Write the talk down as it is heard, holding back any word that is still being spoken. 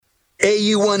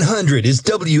AU100 is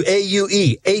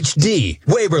WAUE HD,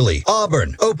 Waverly,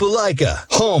 Auburn,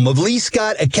 Opelika, home of Lee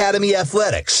Scott Academy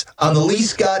Athletics on the Lee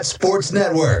Scott Sports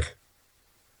Network.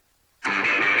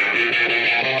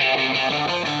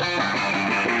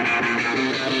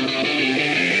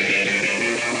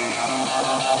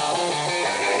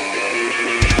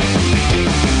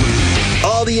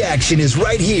 All the action is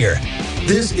right here.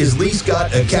 This is Lee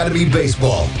Scott Academy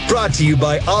Baseball, brought to you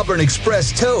by Auburn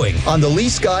Express Towing on the Lee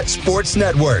Scott Sports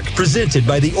Network, presented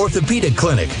by the Orthopedic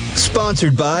Clinic,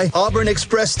 sponsored by Auburn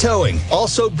Express Towing,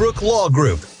 also Brook Law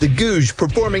Group, the Gouge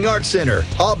Performing Arts Center,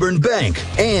 Auburn Bank,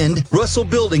 and Russell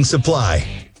Building Supply.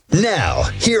 Now,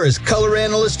 here is color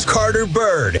analyst Carter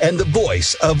Bird and the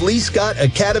voice of Lee Scott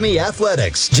Academy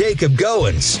Athletics, Jacob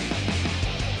Goins.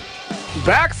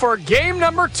 Back for game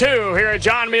number 2 here at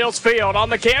John Mills Field on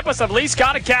the campus of Lee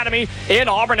Scott Academy in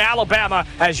Auburn, Alabama,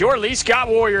 as your Lee Scott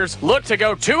Warriors look to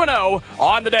go 2-0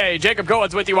 on the day. Jacob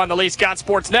Goins with you on the Lee Scott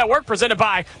Sports Network, presented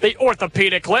by the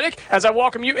Orthopedic Clinic, as I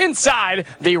welcome you inside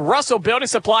the Russell Building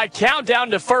Supply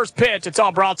countdown to first pitch. It's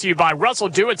all brought to you by Russell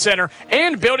Do-It Center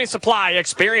and Building Supply,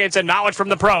 experience and knowledge from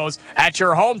the pros at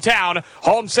your hometown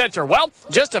home center. Well,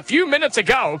 just a few minutes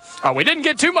ago, we didn't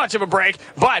get too much of a break,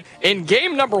 but in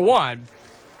game number 1,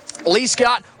 Lee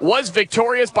Scott was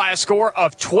victorious by a score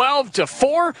of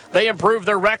 12-4. They improved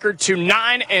their record to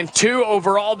 9-2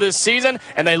 overall this season,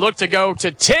 and they look to go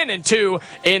to 10-2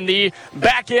 in the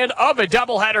back end of a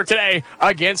doubleheader today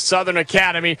against Southern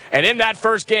Academy. And in that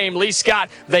first game, Lee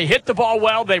Scott, they hit the ball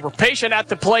well. They were patient at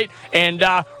the plate, and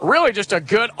really just a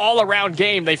good all-around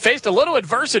game. They faced a little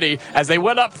adversity as they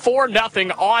went up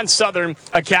 4-0 on Southern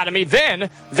Academy.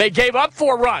 Then they gave up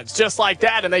 4 runs just like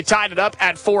that, and they tied it up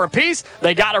at 4 apiece.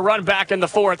 They got a run back in the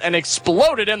 4th and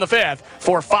exploded in the 5th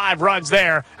for 5 runs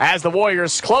there as the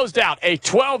Warriors closed out a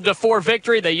 12-4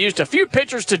 victory. They used a few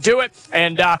pitchers to do it,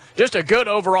 and just a good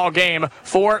overall game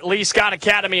for Lee Scott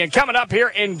Academy. And coming up here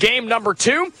in game number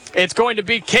 2, it's going to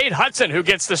be Cade Hudson who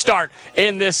gets the start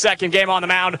in this second game on the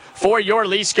mound for your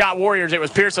Lee Scott Warriors. It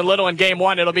was Pearson Little in game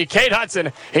 1. It'll be Cade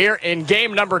Hudson here in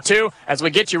game number 2 as we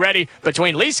get you ready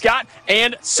between Lee Scott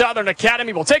and Southern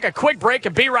Academy. We'll take a quick break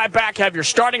and be right back. Have your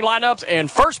starting lineups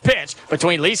and first pitch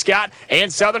between Lee Scott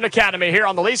and Southern Academy here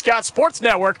on the Lee Scott Sports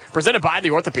Network, presented by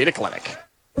the Orthopedic Clinic.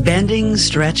 Bending,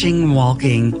 stretching,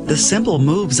 walking. The simple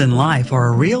moves in life are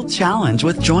a real challenge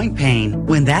with joint pain.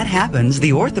 When that happens,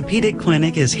 the Orthopedic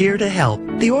Clinic is here to help.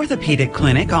 The Orthopedic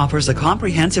Clinic offers a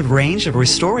comprehensive range of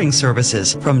restoring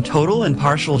services, from total and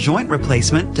partial joint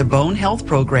replacement to bone health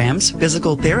programs,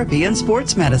 physical therapy, and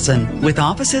sports medicine. With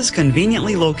offices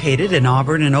conveniently located in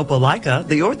Auburn and Opelika,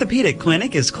 the Orthopedic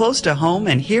Clinic is close to home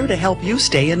and here to help you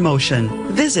stay in motion.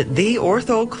 Visit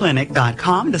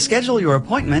theorthoclinic.com to schedule your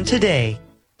appointment today.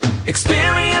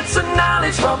 Experience and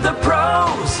knowledge from the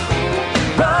pros.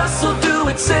 Russell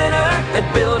Do-It Center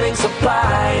and Building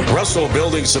Supply. Russell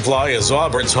Building Supply is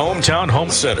Auburn's hometown home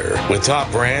center. With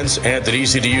top brands and an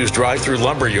easy-to-use drive-through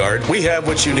lumberyard, we have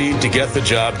what you need to get the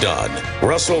job done.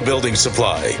 Russell Building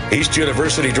Supply, East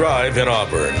University Drive in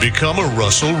Auburn. Become a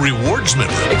Russell Rewards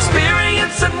member.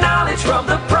 Experience and knowledge from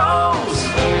the pros.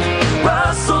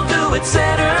 Russell Do-It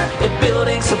Center and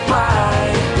Building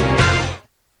Supply.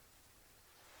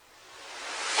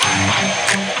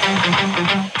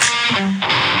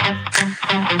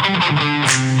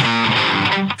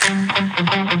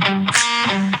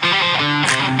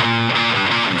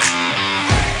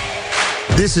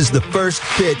 This is the first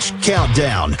pitch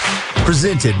countdown,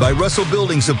 presented by Russell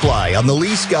Building Supply on the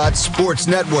Lee Scott Sports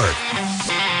Network.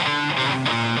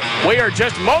 We are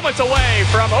just moments away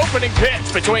from opening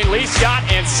pitch between Lee Scott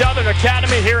and Southern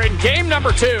Academy here in game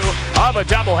number 2 of a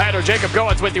doubleheader. Jacob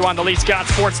Goins with you on the Lee Scott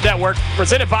Sports Network,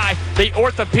 presented by the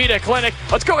Orthopedic Clinic.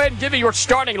 Let's go ahead and give you your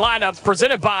starting lineups,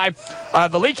 presented by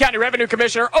the Lee County Revenue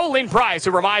Commissioner, Olene Price,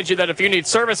 who reminds you that if you need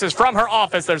services from her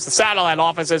office, there's the satellite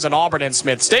offices in Auburn and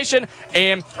Smith Station,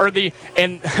 or the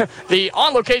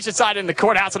on-location side in the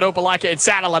courthouse in Opelika, and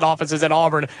satellite offices in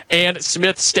Auburn and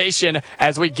Smith Station.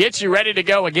 As we get you ready to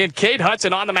go again, Cade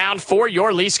Hudson on the mound for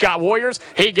your Lee Scott Warriors.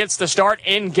 He gets the start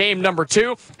in game number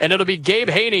 2, and it'll be Gabe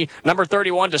Haney, number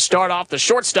 31, to start off the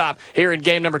shortstop here in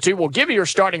game number 2. We'll give you your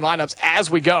starting lineups as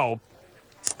we go,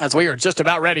 as we are just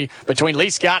about ready between Lee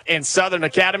Scott and Southern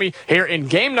Academy here in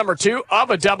game number 2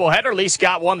 of a doubleheader. Lee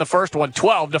Scott won the first one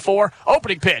 12-4.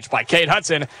 Opening pitch by Cade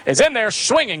Hudson is in there,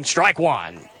 swinging, strike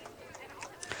 1.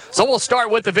 So we'll start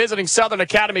with the visiting Southern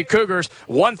Academy Cougars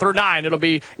 1 through 9. It'll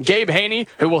be Gabe Haney,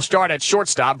 who will start at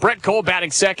shortstop. Brett Cole batting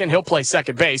second. He'll play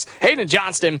second base. Hayden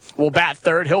Johnston will bat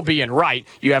third. He'll be in right.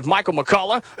 You have Michael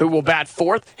McCullough, who will bat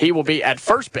fourth. He will be at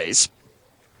first base.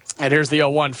 And here's the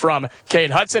 0-1 from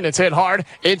Cade Hudson. It's hit hard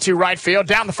into right field,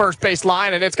 down the first base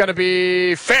line, and it's going to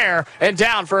be fair and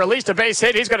down for at least a base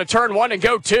hit. He's going to turn one and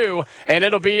go two, and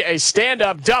it'll be a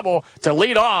stand-up double to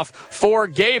lead off for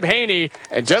Gabe Haney.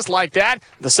 And just like that,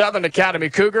 the Southern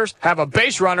Academy Cougars have a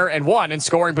base runner and one in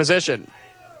scoring position.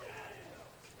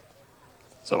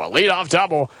 So a leadoff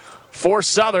double for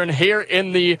Southern here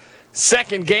in the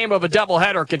second game of a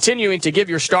doubleheader. Continuing to give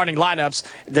your starting lineups,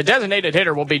 the designated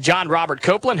hitter will be John Robert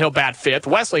Copeland. He'll bat fifth.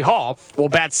 Wesley Hall will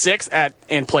bat sixth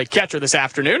and play catcher this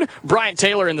afternoon. Bryant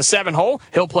Taylor in the 7 hole.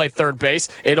 He'll play third base.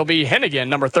 It'll be Hennigan,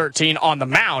 number 13, on the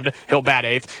mound. He'll bat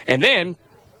eighth. And then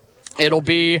it'll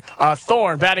be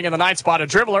Thorne batting in the 9th spot. A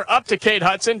dribbler up to Cade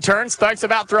Hudson. Turns, thinks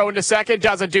about throwing to second.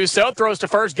 Doesn't do so. Throws to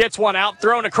first. Gets one out.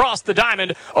 Thrown across the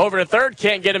diamond. Over to third.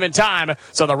 Can't get him in time.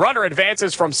 So the runner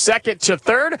advances from second to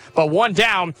third, but one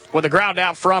down with a ground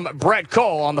out from Brett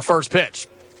Cole on the first pitch.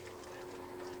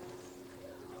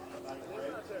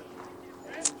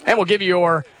 And we'll give you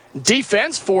your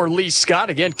defense for Lee Scott.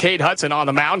 Again, Cade Hudson on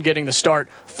the mound getting the start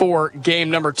for game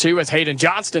number 2 as Hayden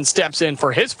Johnston steps in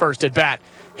for his first at bat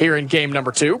here in game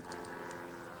number 2.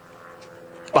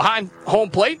 Behind home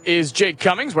plate is Jake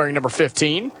Cummings wearing number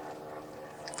 15.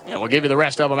 And we'll give you the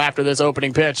rest of them after this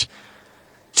opening pitch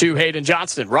to Hayden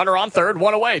Johnston. Runner on third,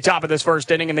 one away. Top of this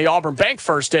first inning in the Auburn Bank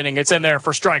first inning. It's in there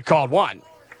for strike called one.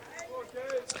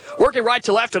 Working right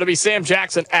to left, it'll be Sam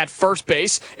Jackson at first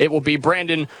base. It will be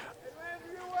Brandon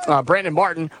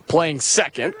Martin playing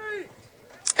second.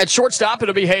 At shortstop,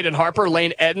 it'll be Hayden Harper.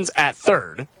 Lane Edens at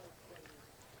third.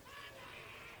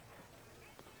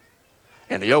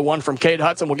 And the 0-1 from Cade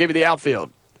Hudson will give you the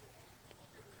outfield.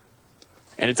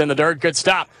 And it's in the dirt. Good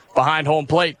stop behind home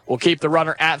plate. We'll keep the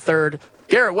runner at third.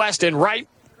 Garrett West in right.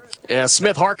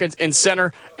 Smith Harkins in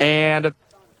center. And,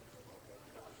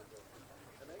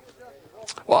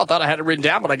 well, I thought I had it written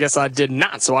down, but I guess I did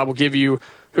not. So I will give you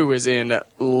who is in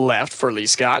left for Lee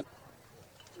Scott.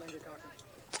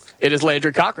 It is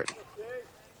Landry Cochran.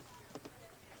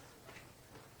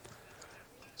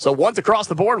 So one's across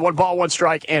the board, 1 ball, 1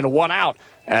 strike, and 1 out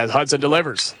as Hudson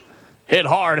delivers. Hit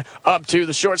hard up to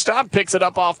the shortstop, picks it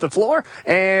up off the floor,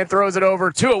 and throws it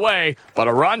over 2 away. But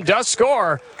a run does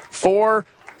score for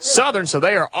Southern, so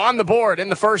they are on the board in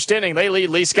the first inning. They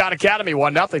lead Lee Scott Academy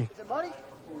 1-0. Is it muddy?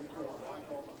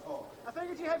 I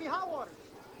figured you have your hot water.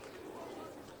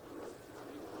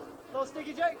 Little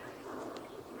sticky Jake.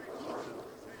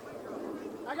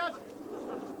 I got you.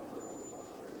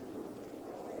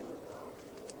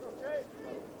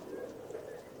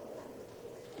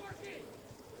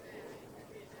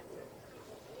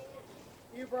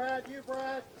 You,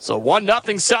 Brad. So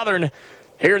 1-0 Southern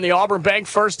here in the Auburn Bank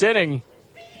first inning.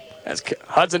 As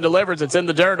Hudson delivers, it's in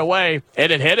the dirt away,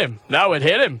 and it hit him. No, it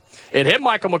hit him. It hit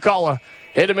Michael McCullough.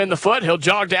 Hit him in the foot. He'll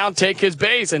jog down, take his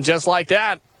base, and just like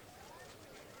that,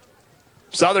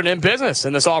 Southern in business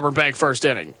in this Auburn Bank first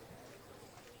inning.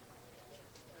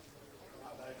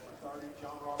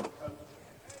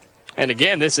 And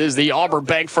again, this is the Auburn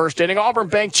Bank first inning. Auburn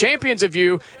Bank champions of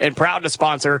you and proud to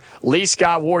sponsor Lee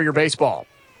Scott Warrior Baseball.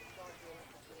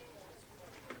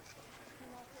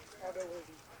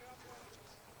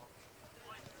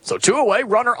 So 2 away,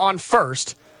 runner on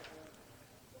first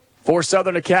for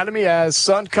Southern Academy as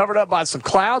sun covered up by some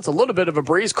clouds. A little bit of a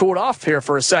breeze, cooled off here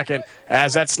for a second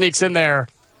as that sneaks in there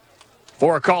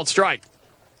for a called strike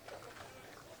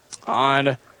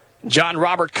on John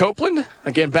Robert Copeland.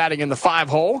 Again, batting in the 5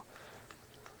 hole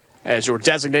as your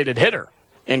designated hitter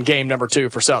in game number 2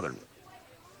 for Southern.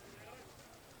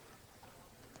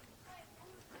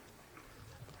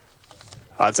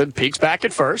 Hudson peeks back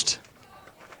at first.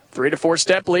 3 to 4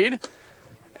 step lead.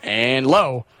 And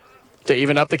low to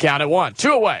even up the count at 1.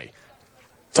 2 away.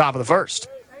 Top of the first.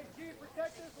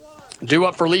 Due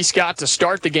up for Lee Scott to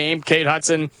start the game. Cade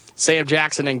Hudson, Sam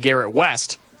Jackson, and Garrett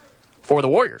West for the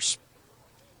Warriors.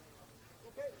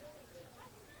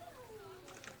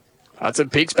 Hudson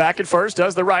peeks back at first,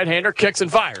 does the right-hander, kicks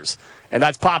and fires. And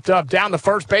that's popped up down the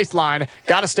first baseline.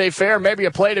 Got to stay fair, maybe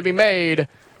a play to be made.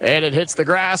 And it hits the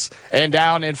grass and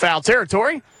down in foul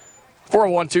territory for a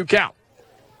 1-2 count.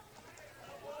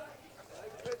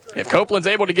 If Copeland's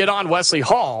able to get on, Wesley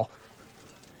Hall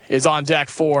is on deck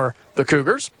for the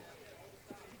Cougars.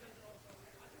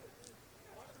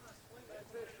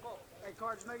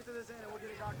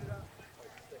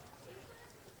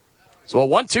 So a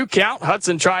 1-2 count.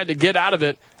 Hudson tried to get out of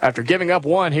it after giving up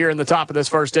 1 here in the top of this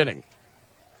first inning.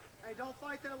 Hey, don't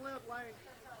fight that lip, Lane.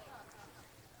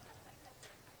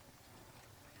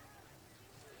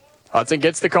 Hudson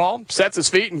gets the call, sets his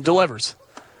feet, and delivers.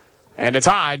 And it's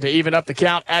high to even up the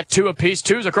count at 2 apiece.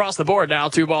 2's across the board now.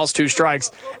 2 balls, 2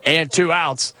 strikes, and 2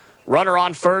 outs. Runner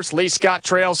on first. Lee Scott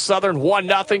trails Southern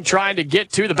 1-0, trying to get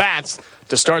to the bats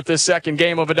to start this second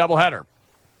game of a doubleheader.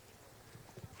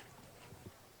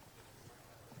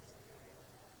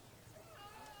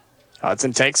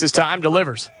 Hudson takes his time,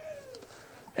 delivers.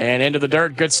 And into the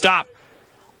dirt, good stop.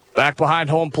 Back behind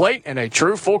home plate, and a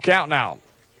true full count now.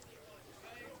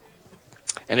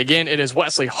 And again, it is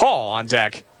Wesley Hall on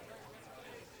deck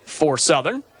for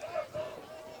Southern.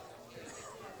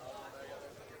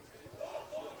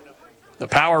 The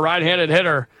power right-handed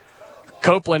hitter,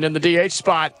 Copeland, in the DH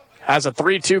spot, has a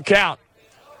 3-2 count.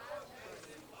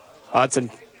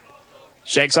 Hudson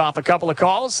shakes off a couple of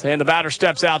calls, and the batter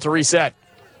steps out to reset.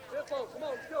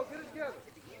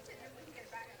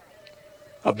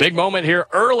 A big moment here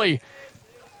early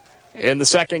in the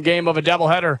second game of a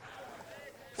doubleheader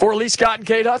for Lee Scott and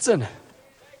Cade Hudson.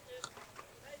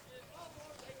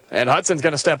 And Hudson's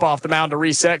going to step off the mound to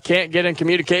reset. Can't get in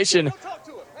communication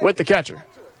with the catcher.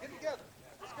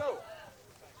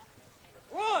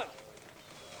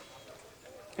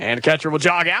 And the catcher will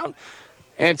jog out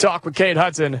and talk with Cade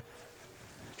Hudson.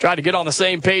 Trying to get on the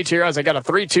same page here as I got a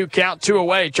 3-2 count, 2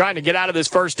 away, trying to get out of this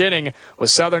first inning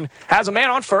with Southern. Has a man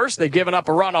on first. They've given up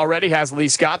a run already, has Lee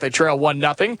Scott. They trail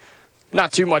 1-0.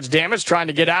 Not too much damage, trying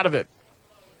to get out of it.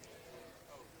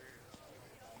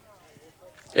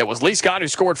 It was Lee Scott who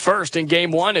scored first in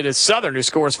game one. It is Southern who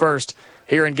scores first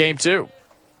here in game two.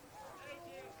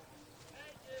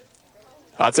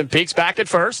 Hudson peeks back at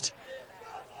first.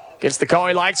 Gets the call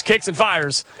he likes, kicks and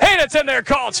fires. And it's in there,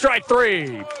 called strike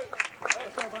 3.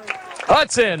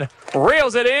 Hudson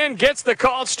reels it in, gets the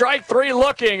call, strike 3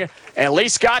 looking, and Lee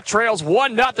Scott trails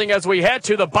 1-0 as we head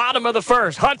to the bottom of the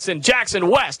first. Hudson, Jackson,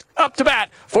 West up to bat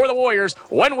for the Warriors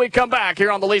when we come back here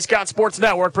on the Lee Scott Sports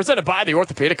Network, presented by the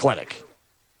Orthopedic Clinic.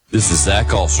 This is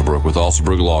Zach Alsterbrook with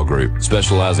Alsterbrook Law Group,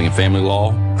 specializing in family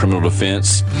law, criminal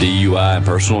defense, DUI, and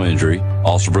personal injury.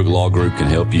 Alsterbrook Law Group can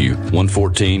help you.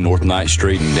 114 North Ninth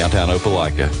Street in downtown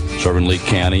Opelika, serving Lee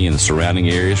County and the surrounding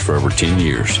areas for over 10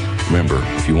 years. Remember,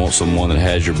 if you want someone that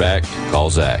has your back, call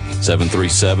Zach.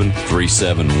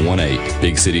 737-3718.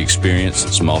 Big city experience,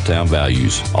 small town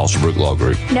values. Alsterbrook Law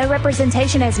Group. No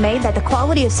representation is made that the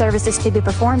quality of services to be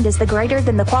performed is the greater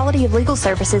than the quality of legal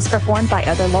services performed by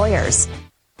other lawyers.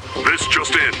 This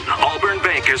just in. Auburn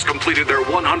Bank has completed their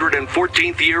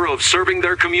 114th year of serving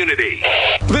their community.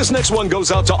 This next one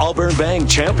goes out to Auburn Bank,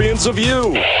 champions of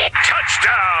you.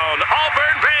 Touchdown,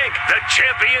 Auburn Bank. The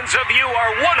champions of you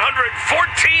are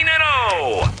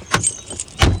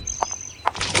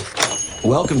 114-0.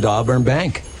 Welcome to Auburn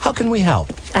Bank. How can we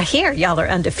help? I hear y'all are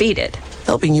undefeated.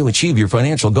 Helping you achieve your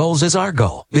financial goals is our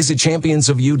goal. Visit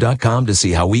championsofyou.com to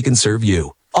see how we can serve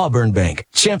you. Auburn Bank,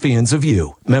 champions of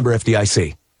you. Member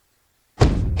FDIC.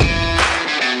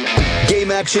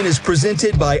 Game action is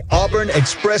presented by Auburn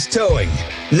Express Towing.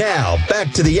 Now,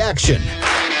 back to the action.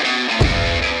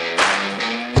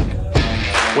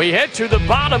 We head to the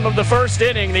bottom of the first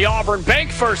inning, the Auburn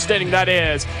Bank first inning, that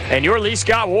is. And your Lee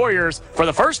Scott Warriors, for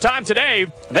the first time today,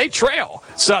 they trail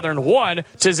Southern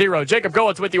 1-0. Jacob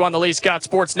Goetz with you on the Lee Scott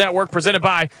Sports Network, presented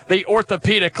by the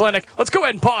Orthopedic Clinic. Let's go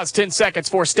ahead and pause 10 seconds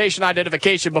for station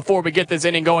identification before we get this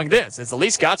inning going. This is the Lee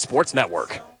Scott Sports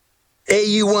Network.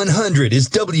 AU100 is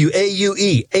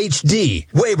WAUE HD,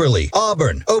 Waverly,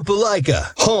 Auburn,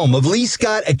 Opelika, home of Lee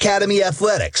Scott Academy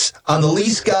Athletics on the Lee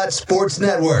Scott Sports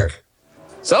Network.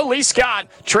 So Lee Scott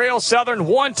trails Southern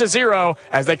 1-0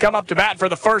 as they come up to bat for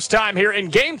the first time here in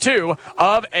game two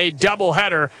of a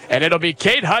doubleheader. And it'll be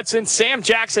Cade Hudson, Sam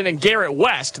Jackson, and Garrett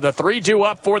West, the three due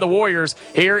up for the Warriors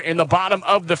here in the bottom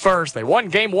of the first. They won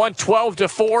game one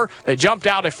 12-4. They jumped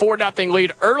out a 4-0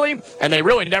 lead early, and they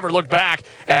really never looked back.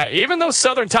 Even though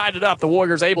Southern tied it up, the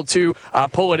Warriors able to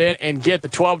pull it in and get the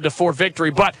 12-4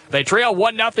 victory. But they trail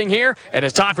 1-0 here, and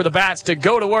it's time for the bats to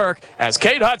go to work as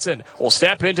Cade Hudson will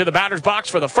step into the batter's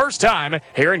box for the first time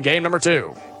here in game number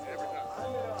two.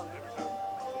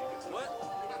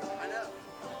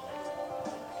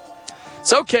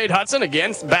 So Cade Hudson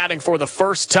again batting for the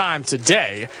first time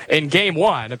today in game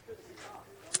one.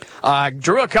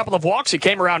 Drew a couple of walks. He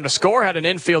came around to score, had an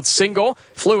infield single,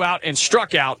 flew out and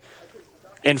struck out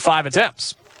in 5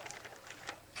 attempts.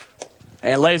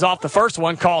 And lays off the first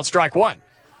one, called strike 1.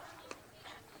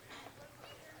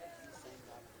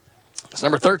 It's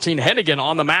number 13, Hennigan,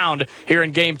 on the mound here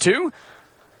in game two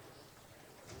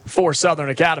for Southern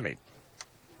Academy.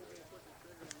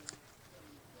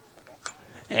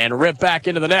 And ripped back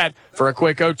into the net for a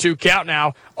quick 0-2 count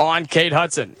now on Cade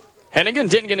Hudson. Hennigan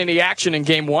didn't get any action in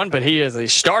game one, but he is a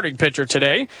starting pitcher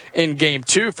today in game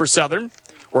two for Southern,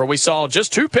 where we saw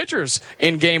just 2 pitchers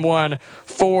in game one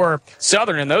for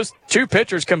Southern, and those 2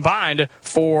 pitchers combined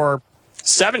for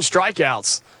 7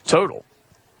 strikeouts total.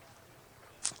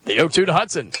 The 0-2 to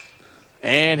Hudson.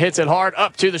 And hits it hard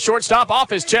up to the shortstop, off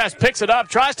his chest, picks it up,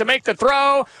 tries to make the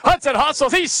throw. Hudson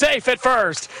hustles, he's safe at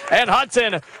first. And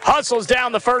Hudson hustles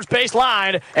down the first base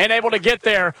line and able to get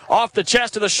there off the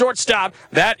chest of the shortstop.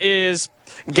 That is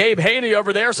Gabe Haney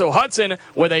over there. So Hudson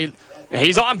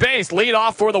he's on base, lead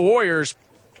off for the Warriors.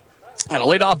 And a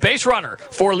leadoff base runner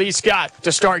for Lee Scott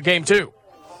to start game 2.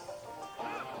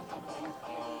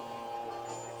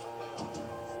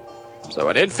 So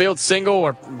an infield single,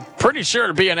 or pretty sure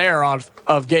to be an error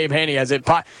of Gabe Haney as it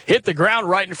hit the ground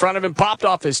right in front of him, popped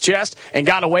off his chest, and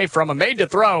got away from him. Made the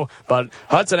throw, but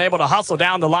Hudson able to hustle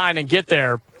down the line and get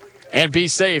there and be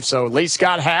safe. So Lee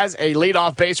Scott has a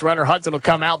leadoff base runner. Hudson will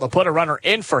come out. They'll put a runner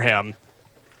in for him.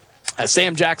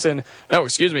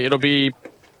 It'll be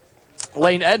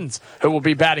Lane Edens who will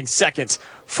be batting second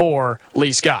for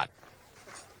Lee Scott.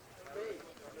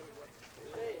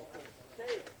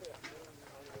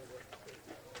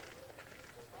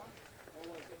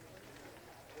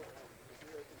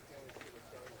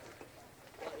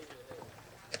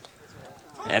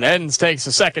 And Edens takes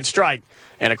a second strike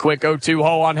and a quick 0-2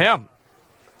 hole on him.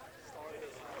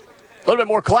 A little bit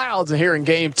more clouds here in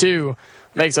game 2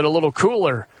 makes it a little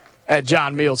cooler at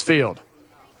John Meals Field.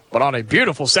 But on a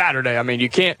beautiful Saturday, I mean,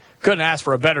 couldn't ask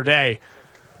for a better day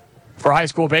for high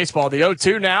school baseball. The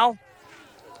 0-2 now,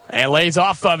 and lays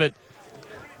off of it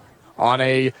on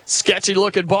a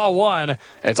sketchy-looking ball one.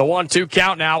 It's a 1-2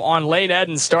 count now on Lane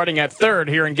Edens starting at third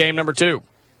here in game number 2.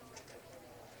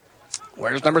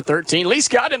 Where's number 13? Lee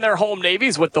Scott in their home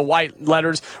navies with the white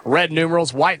letters, red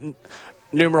numerals, white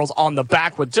numerals on the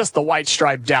back with just the white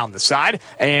stripe down the side.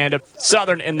 And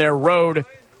Southern in their road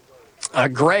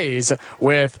grays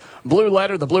with blue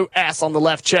letter, the blue S on the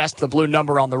left chest, the blue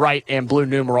number on the right, and blue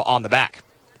numeral on the back.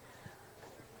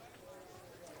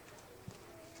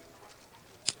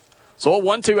 So a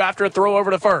 1-2 after a throw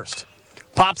over to first.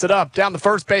 Pops it up down the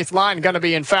first base line, going to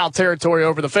be in foul territory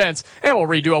over the fence, and we'll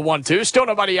redo a 1-2. Still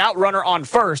nobody out, runner on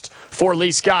first for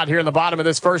Lee Scott here in the bottom of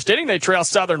this first inning. They trail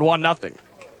Southern 1-0.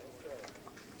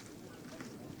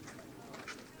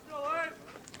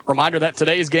 Reminder that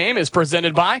today's game is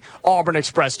presented by Auburn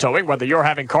Express Towing. Whether you're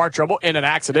having car trouble in an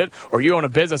accident or you own a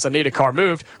business and need a car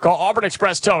moved, call Auburn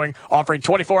Express Towing, offering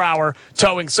 24-hour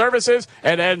towing services.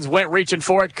 And Edens went reaching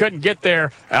for it, couldn't get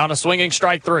there on a swinging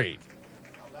strike 3.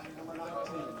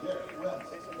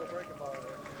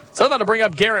 So that'll bring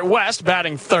up Garrett West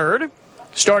batting third,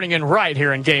 starting in right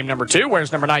here in game number 2.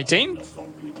 Where's number 19?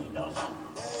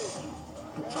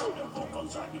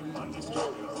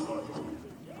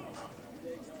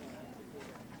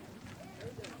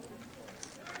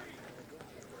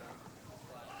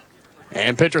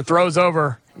 And pitcher throws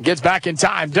over, gets back in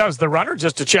time, does the runner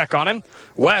just to check on him.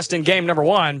 West in game number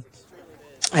 1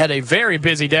 had a very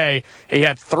busy day. He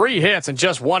had 3 hits and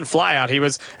just 1 flyout. He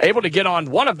was able to get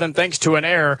on one of them thanks to an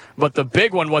error, but the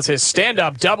big one was his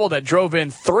stand-up double that drove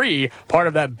in 3, part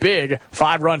of that big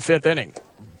 5-run 5th inning.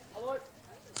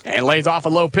 And lays off a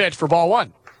low pitch for ball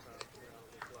 1.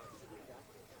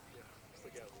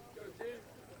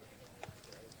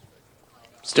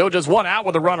 Still just 1 out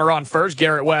with a runner on first.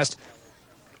 Garrett West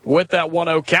with that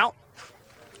 1-0 count.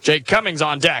 Jake Cummings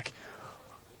on deck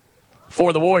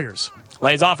for the Warriors.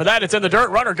 Lays off of that. It's in the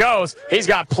dirt. Runner goes. He's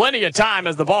got plenty of time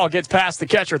as the ball gets past the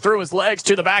catcher through his legs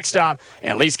to the backstop.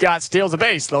 And Lee Scott steals a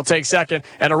base. They'll take second.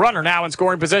 And a runner now in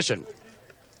scoring position.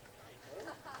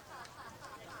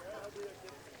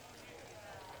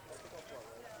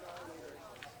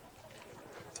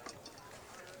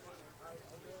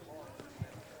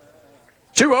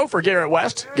 (2-0) for Garrett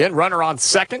West. Again, runner on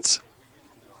seconds.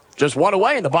 Just 1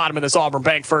 away in the bottom of this Auburn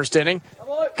Bank first inning.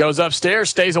 Goes upstairs,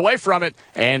 stays away from it,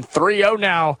 and 3-0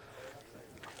 now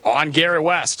on Garrett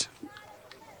West.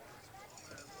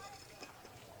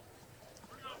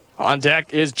 On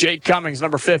deck is Jake Cummings,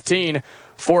 number 15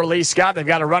 for Lee Scott. They've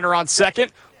got a runner on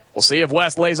second. We'll see if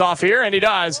West lays off here, and he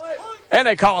does. And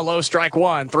they call a low strike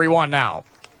 1, 3-1 now.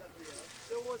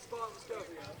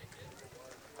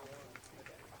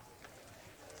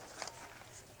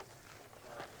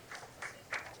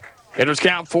 Hitters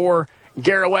count for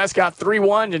Garrett West got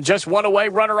 3-1 and just 1 away.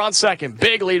 Runner on second.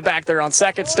 Big lead back there on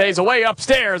second. Stays away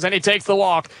upstairs, and he takes the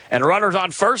walk. And runners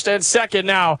on first and second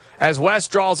now as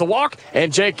West draws a walk,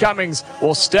 and Jake Cummings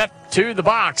will step to the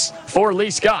box for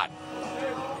Lee Scott.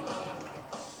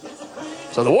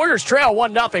 So the Warriors trail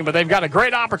 1-0, but they've got a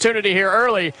great opportunity here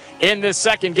early in this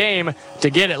second game to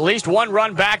get at least 1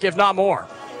 run back, if not more.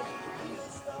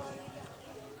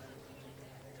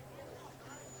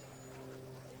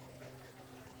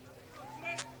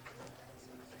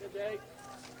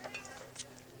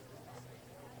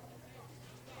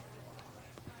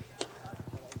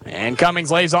 And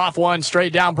Cummings lays off one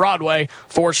straight down Broadway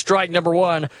for strike number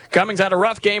 1. Cummings had a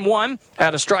rough game 1,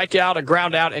 had a strikeout, a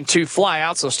ground out, and 2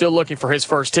 flyouts, so still looking for his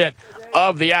first hit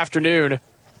of the afternoon.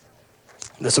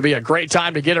 This will be a great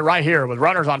time to get it right here with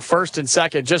runners on first and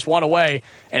second, just one away.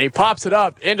 And he pops it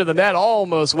up into the net,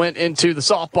 almost went into the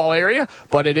softball area,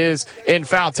 but it is in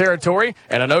foul territory.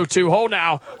 And an 0-2 hole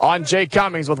now on Jake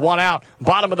Cummings with one out.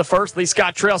 Bottom of the first, Lee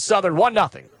Scott trails Southern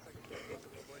 1-0.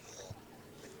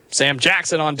 Sam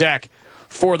Jackson on deck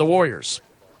for the Warriors.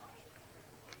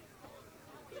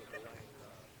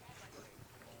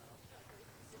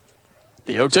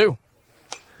 The 0-2.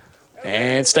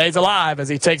 And stays alive as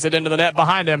he takes it into the net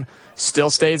behind him. Still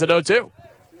stays at 0-2.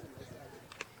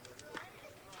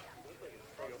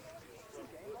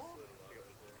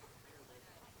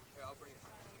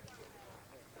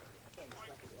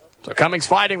 So Cummings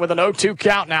fighting with an 0-2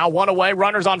 count now. One away.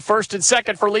 Runners on first and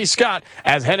second for Lee Scott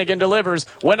as Hennigan delivers.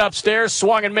 Went upstairs,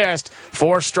 swung and missed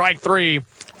for strike 3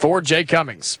 for Jay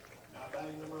Cummings.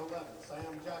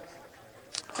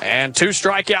 And 2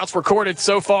 strikeouts recorded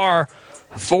so far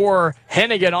for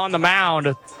Hennigan on the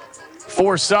mound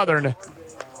for Southern.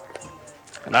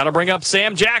 And that'll bring up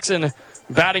Sam Jackson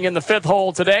batting in the 5th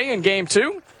hole today in game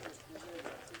 2.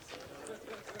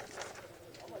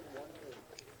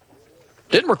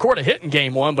 Didn't record a hit in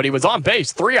game 1, but he was on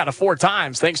base 3 out of 4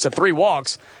 times thanks to 3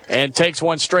 walks and takes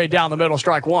one straight down the middle,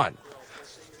 strike 1.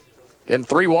 Getting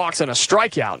 3 walks and a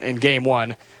strikeout in game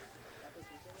 1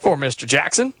 for Mr.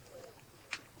 Jackson.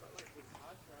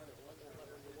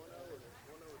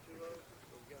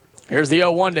 Here's the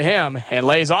 0-1 to him and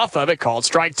lays off of it, called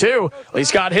strike 2. Lee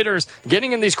Scott hitters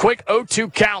getting in these quick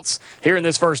 0-2 counts here in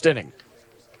this first inning.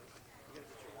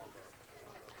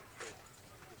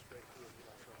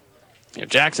 If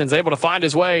Jackson's able to find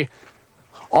his way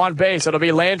on base, it'll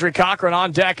be Landry Cochran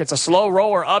on deck. It's a slow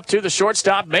roller up to the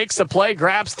shortstop, makes the play,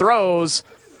 grabs, throws,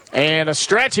 and a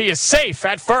stretch. He is safe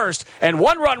at first, and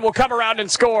 1 run will come around and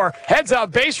score. Heads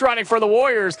up, base running for the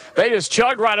Warriors. They just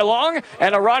chug right along,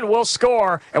 and a run will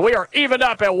score, and we are evened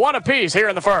up at 1 apiece here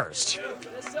in the first.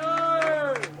 Yes,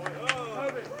 sir.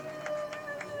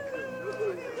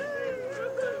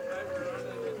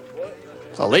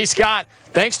 So Lee Scott,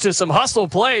 thanks to some hustle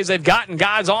plays, they've gotten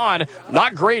guys on.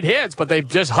 Not great hits, but they've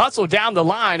just hustled down the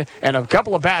line, and a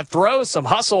couple of bad throws, some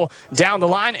hustle down the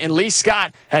line, and Lee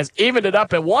Scott has evened it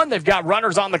up at 1. They've got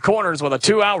runners on the corners with a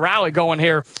 2-out rally going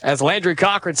here as Landry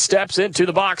Cochran steps into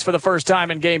the box for the first time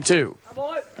in game 2.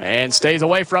 And stays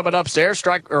away from it upstairs,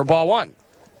 strike or ball 1.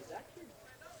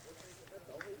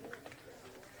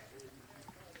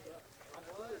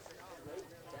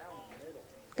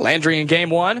 Landry in game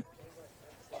 1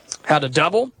 had a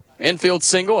double, infield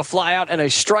single, a flyout, and a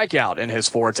strikeout in his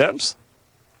 4 attempts.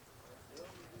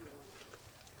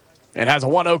 And has a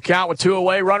 1-0 count with 2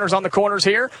 away. Runners on the corners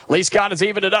here. Lee Scott has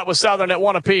evened it up with Southern at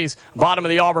 1 apiece. Bottom of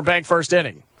the Auburn Bank first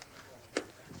inning.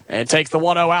 And takes the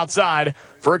 1-0 outside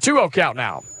for a 2-0 count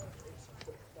now.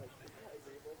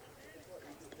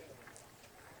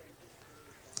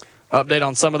 Update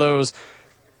on some of those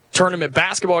tournament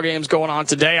basketball games going on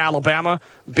today. Alabama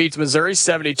beats Missouri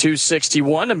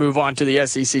 72-61 to move on to the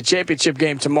SEC championship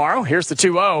game tomorrow. Here's the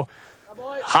 2-0.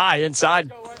 High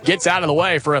inside, gets out of the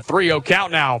way for a 3-0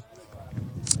 count now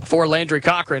for Landry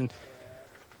Cochran.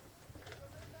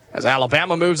 As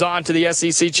Alabama moves on to the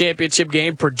SEC championship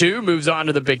game, Purdue moves on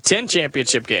to the Big Ten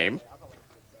championship game.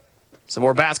 Some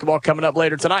more basketball coming up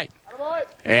later tonight.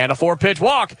 And a 4-pitch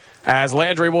walk as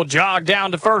Landry will jog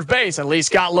down to first base, and Lee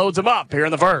Scott loads him up here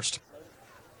in the first.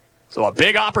 So a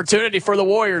big opportunity for the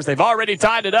Warriors. They've already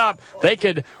tied it up. They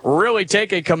could really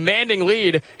take a commanding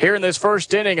lead here in this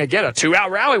first inning. Again, a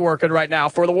 2-out rally working right now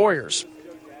for the Warriors.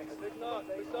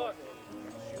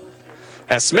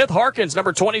 As Smith Harkins,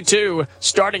 number 22,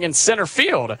 starting in center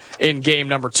field in game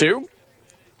number 2,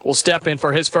 will step in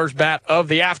for his first bat of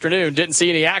the afternoon. Didn't see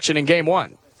any action in game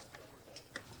 1.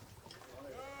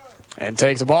 And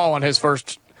takes a ball on his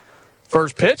first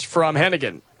pitch from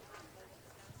Hennigan.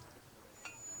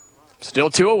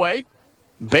 Still 2 away.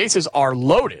 Bases are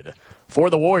loaded for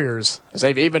the Warriors as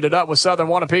they've evened it up with Southern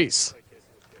 1 apiece.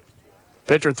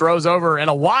 Pitcher throws over and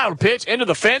a wild pitch into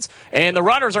the fence, and the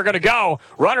runners are going to go.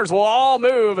 Runners will all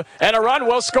move, and a run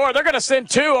will score. They're going to send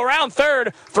 2 around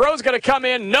third. Throw's going to come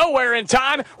in nowhere in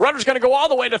time. Runner's going to go all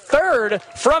the way to third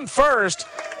from first.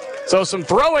 So some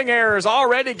throwing errors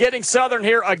already getting Southern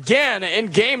here again in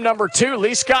game number 2.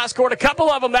 Lee Scott scored a couple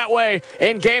of them that way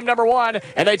in game number 1,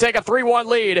 and they take a 3-1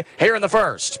 lead here in the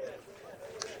first.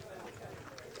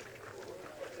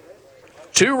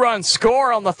 2-run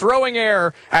score on the throwing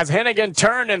error as Hennigan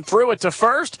turned and threw it to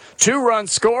first. 2-run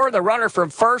score. The runner from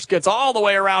first gets all the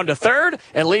way around to third.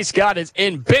 And Lee Scott is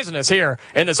in business here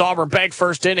in this Auburn Bank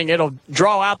first inning. It'll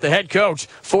draw out the head coach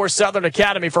for Southern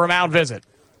Academy for a mound visit.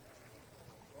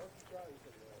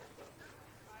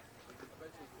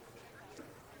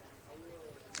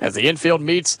 As the infield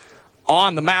meets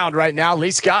on the mound right now,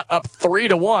 Lee Scott up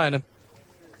 3-1.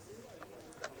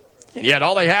 And yet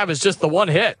all they have is just the one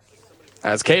hit.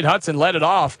 As Cade Hudson led it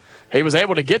off, he was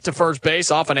able to get to first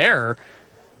base off an error.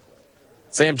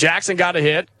 Sam Jackson got a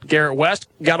hit. Garrett West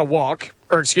got a walk.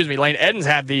 Lane Edens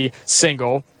had the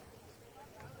single.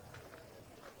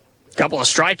 Couple of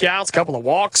strikeouts, couple of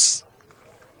walks.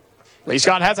 Lee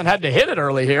Scott hasn't had to hit it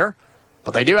early here,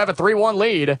 but they do have a 3-1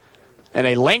 lead and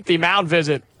a lengthy mound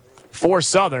visit for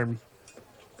Southern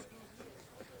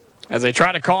as they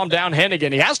try to calm down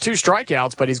Hennigan. He has 2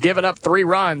 strikeouts, but he's given up 3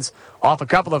 runs off a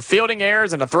couple of fielding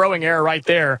errors and a throwing error right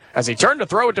there. As he turned to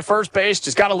throw it to first base,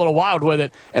 just got a little wild with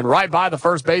it, and right by the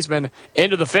first baseman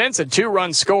into the fence, a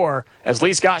 2-run score as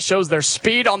Lee Scott shows their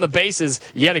speed on the bases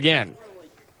yet again.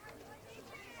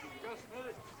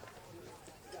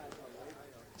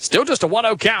 Still just a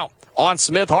 1-0 count on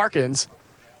Smith Harkins.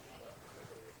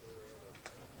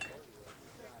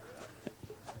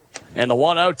 And the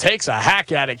 1-0 takes a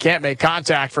hack at it. Can't make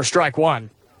contact for strike one.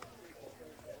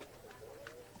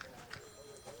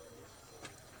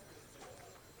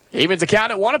 Evens the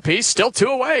count at 1 apiece. Still 2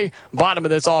 away. Bottom of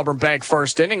this Auburn Bank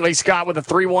first inning. Lee Scott with a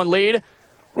 3-1 lead.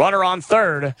 Runner on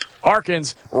third.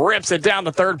 Harkins rips it down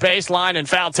the third baseline in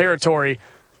foul territory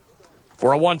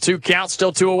for a 1-2 count.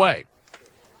 Still 2 away.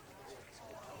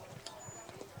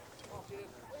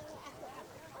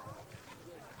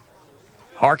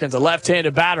 Harkins, a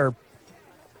left-handed batter.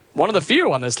 One of the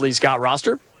few on this Lee Scott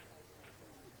roster.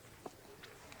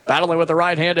 Battling with the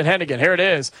right-handed Hennigan. Here it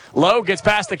is. Lowe gets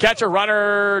past the catcher.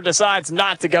 Runner decides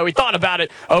not to go. He thought about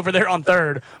it over there on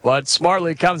third, but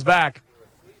smartly comes back.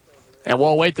 And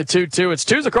we'll wait the 2-2. It's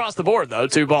 2s across the board, though.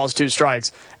 2 balls, 2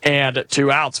 strikes, and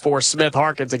 2 outs for Smith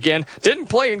Harkins. Again, didn't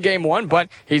play in Game 1, but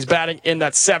he's batting in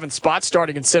that 7th spot,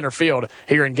 starting in center field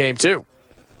here in Game 2.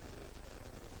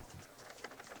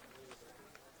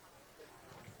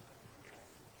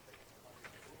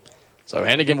 So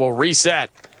Hennigan will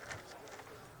reset.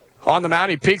 On the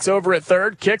mound, he peeks over at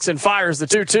third, kicks and fires the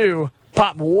 2-2.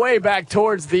 Pop way back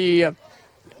towards the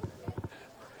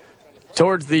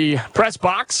press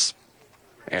box.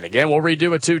 And again, we'll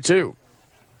redo a 2-2.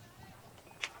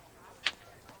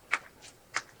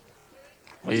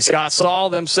 Lee Scott saw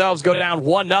themselves go down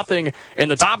 1-0 in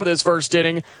the top of this first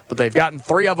inning, but they've gotten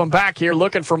 3 of them back here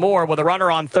looking for more with a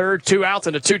runner on third, 2 outs,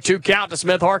 and a 2-2 count to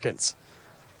Smith Harkins.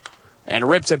 And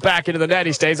rips it back into the net.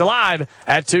 He stays alive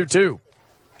at 2-2.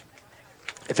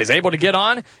 If he's able to get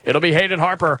on, it'll be Hayden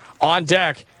Harper on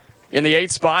deck in the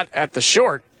 8th spot at the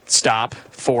short stop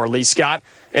for Lee Scott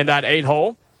in that 8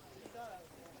 hole.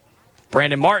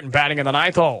 Brandon Martin batting in the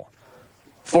 9th hole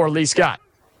for Lee Scott.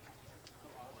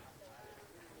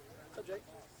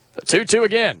 The 2-2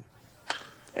 again.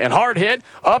 And hard hit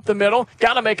up the middle.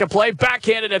 Got to make a play.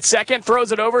 Backhanded at second.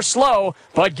 Throws it over slow,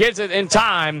 but gets it in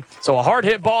time. So a hard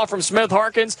hit ball from Smith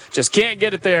Harkins. Just can't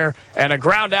get it there. And a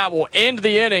ground out will end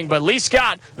the inning. But Lee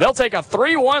Scott, they'll take a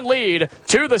 3-1 lead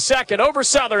to the second over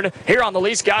Southern here on the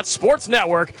Lee Scott Sports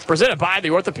Network, presented by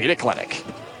the Orthopedic Clinic.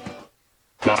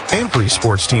 Every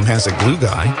sports team has a glue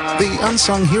guy, the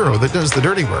unsung hero that does the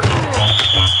dirty work.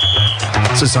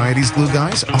 Society's glue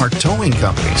guys are towing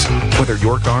companies. Whether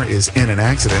your car is in an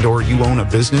accident or you own a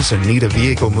business and need a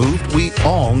vehicle moved, we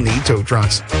all need tow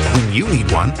trucks. When you need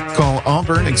one, call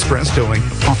Auburn Express Towing,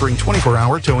 offering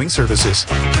 24-hour towing services.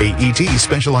 AET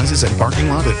specializes in parking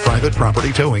lot and private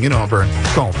property towing in Auburn.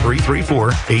 Call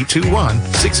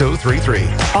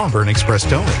 334-821-6033. Auburn Express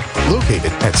Towing,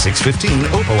 located at 615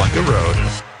 Opelika Road.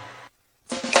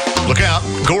 Look out,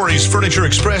 Gory's Furniture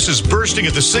Express is bursting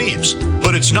at the seams,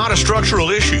 but it's not a structural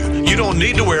issue. You don't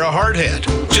need to wear a hard hat.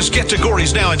 Just get to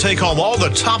Gory's now and take home all the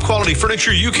top quality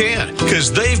furniture you can,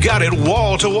 because they've got it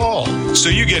wall to wall. So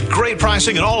you get great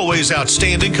pricing and always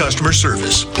outstanding customer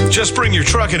service. Just bring your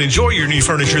truck and enjoy your new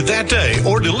furniture that day,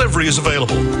 or delivery is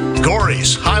available.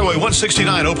 Gory's, Highway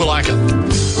 169, Opelika.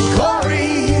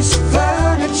 Gory's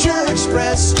Furniture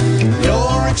Express,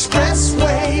 your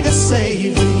expressway to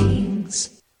savings.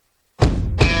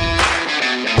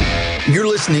 You're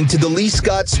listening to the Lee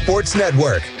Scott Sports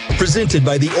Network, presented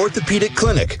by the Orthopedic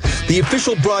Clinic, the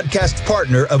official broadcast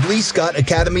partner of Lee Scott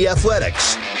Academy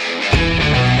Athletics.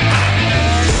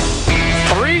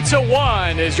 3-2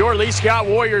 2-1 is your Lee Scott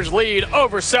Warriors lead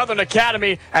over Southern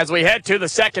Academy as we head to the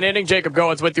second inning. Jacob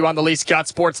Goins with you on the Lee Scott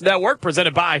Sports Network,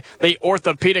 presented by the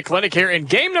Orthopedic Clinic here in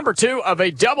game number 2 of a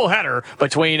doubleheader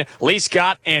between Lee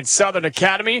Scott and Southern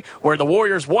Academy, where the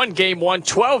Warriors won game 1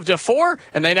 12-4,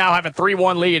 and they now have a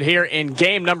 3-1 lead here in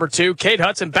game number 2. Cade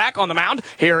Hudson back on the mound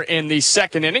here in the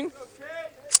second inning,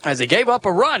 as he gave up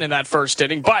a run in that first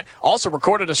inning, but also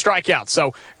recorded a strikeout.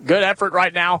 So good effort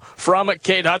right now from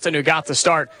Cade Hudson, who got the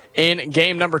start in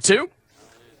game number 2.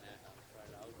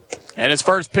 And his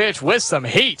first pitch with some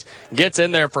heat gets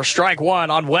in there for strike 1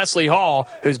 on Wesley Hall,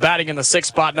 who's batting in the 6th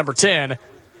spot, number 10,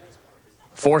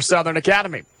 for Southern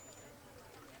Academy.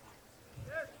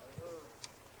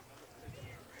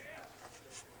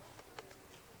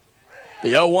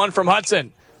 The 0-1 from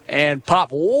Hudson. And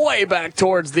pop way back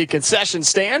towards the concession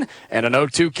stand. And an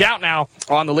 0-2 count now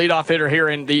on the leadoff hitter here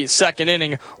in the second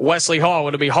inning, Wesley Hall.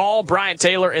 It'll be Hall, Bryant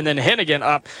Taylor, and then Hennigan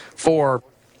up for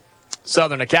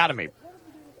Southern Academy.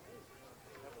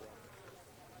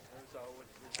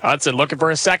 Hudson looking for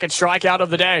his second strikeout of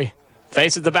the day.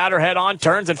 Faces the batter head on,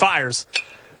 turns and fires.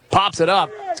 Pops it up.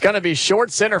 It's going to be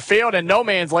short center field and no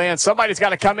man's land. Somebody's got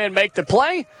to come in and make the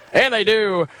play. And they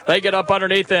do. They get up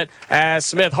underneath it as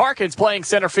Smith Harkins, playing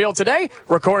center field today,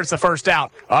 records the first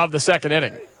out of the second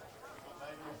inning.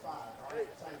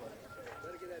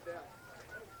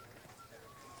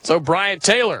 So Bryant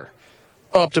Taylor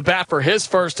up to bat for his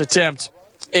first attempt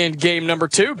in game number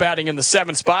 2, batting in the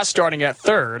 7th spot, starting at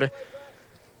third.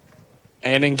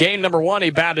 And in game number 1,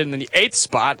 he batted in the 8th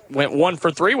spot, went 1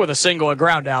 for 3 with a single, a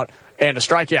ground out, and a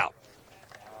strikeout.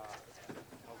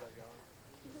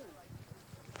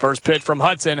 First pitch from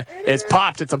Hudson is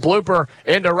popped. It's a blooper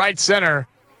into right center.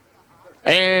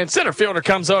 And center fielder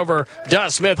comes over,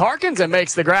 does Smith Harkins, and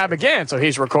makes the grab again. So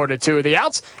he's recorded 2 of the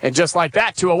outs. And just like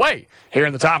that, 2 away here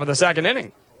in the top of the second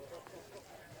inning.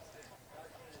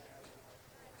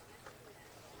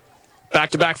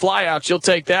 Back-to-back flyouts. You'll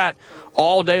take that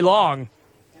all day long.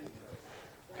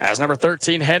 As number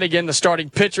 13, Hennigan, the starting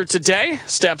pitcher today,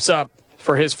 steps up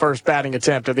for his first batting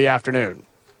attempt of the afternoon.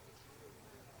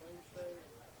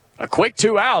 A quick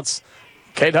 2 outs.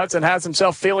 Cade Hudson has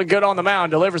himself feeling good on the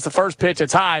mound, delivers the first pitch.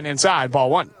 It's high and inside, ball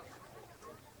 1.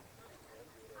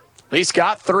 Lee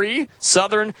Scott 3,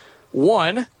 Southern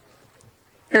 1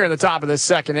 here in the top of this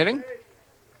second inning.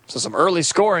 So some early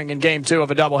scoring in game 2 of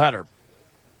a doubleheader.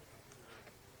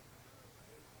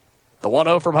 The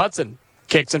 1-0 from Hudson.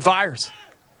 Kicks and fires.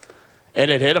 And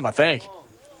it hit him, I think.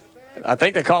 I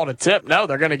think they called it a tip. No,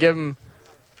 they're going to give him.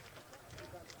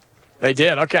 They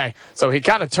did, okay. So he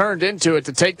kind of turned into it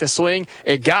to take the swing.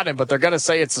 It got him, but they're going to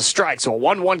say it's a strike. So a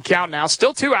 1-1 count now.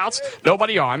 Still 2 outs.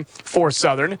 Nobody on for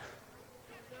Southern.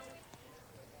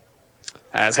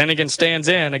 As Hennigan stands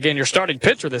in. Again, your starting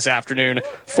pitcher this afternoon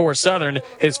for Southern.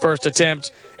 His first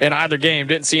attempt in either game.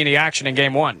 Didn't see any action in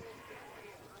game 1.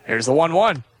 Here's the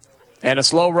 1-1. And a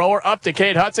slow roller up to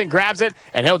Cade Hudson, grabs it,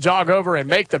 and he'll jog over and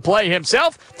make the play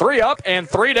himself. 3 up and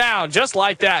 3 down, just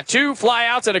like that. 2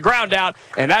 flyouts and a ground out,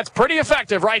 and that's pretty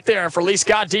effective right there for Lee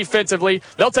Scott defensively.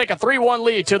 They'll take a 3-1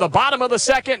 lead to the bottom of the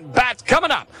second. Bats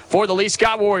coming up for the Lee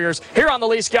Scott Warriors here on the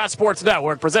Lee Scott Sports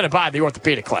Network, presented by the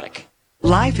Orthopedic Clinic.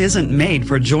 Life isn't made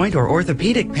for joint or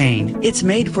orthopedic pain. It's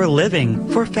made for living,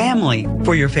 for family,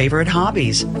 for your favorite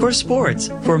hobbies, for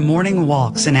sports, for morning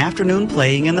walks and afternoon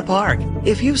playing in the park.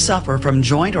 If you suffer from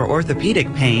joint or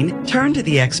orthopedic pain, turn to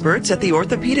the experts at the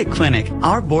Orthopedic Clinic.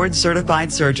 Our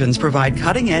board-certified surgeons provide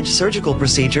cutting-edge surgical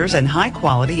procedures and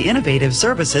high-quality, innovative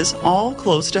services all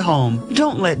close to home.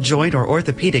 Don't let joint or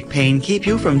orthopedic pain keep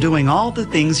you from doing all the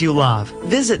things you love.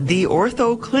 Visit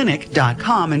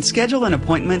theorthoclinic.com and schedule an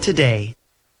appointment today.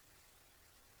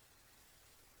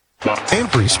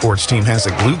 Every sports team has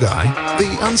a glue guy,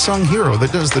 the unsung hero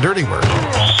that does the dirty work.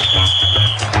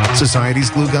 Society's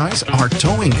glue guys are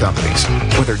towing companies.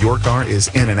 Whether your car is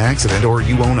in an accident or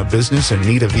you own a business and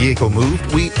need a vehicle moved,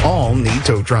 we all need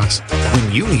tow trucks.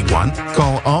 When you need one,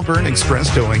 call Auburn Express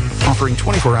Towing, offering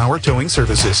 24-hour towing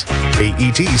services.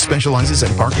 AET specializes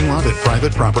in parking lot and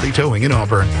private property towing in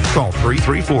Auburn. Call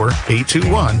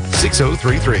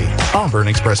 334-821-6033. Auburn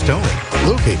Express Towing,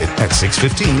 located at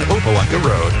 615 Opelika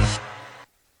Road.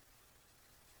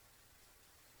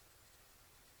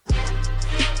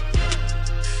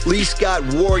 Lee Scott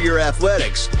Warrior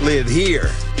Athletics live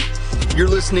here. You're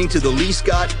listening to the Lee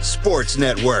Scott Sports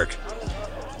Network.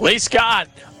 Lee Scott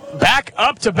back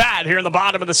up to bat here in the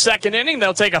bottom of the second inning.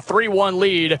 They'll take a 3-1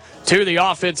 lead to the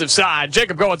offensive side.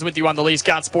 Jacob Goins with you on the Lee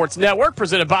Scott Sports Network,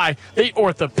 presented by the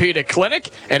Orthopedic Clinic.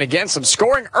 And again, some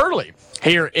scoring early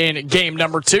here in game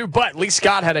number 2, but Lee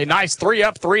Scott had a nice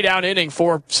 3-up, 3-down inning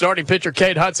for starting pitcher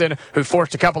Cade Hudson, who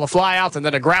forced a couple of flyouts and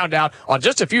then a ground out on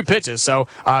just a few pitches. So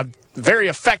very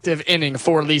effective inning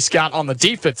for Lee Scott on the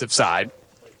defensive side.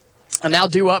 And now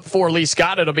due up for Lee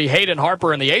Scott, it'll be Hayden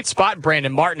Harper in the 8th spot,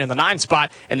 Brandon Martin in the 9th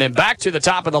spot, and then back to the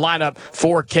top of the lineup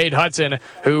for Cade Hudson,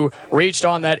 who reached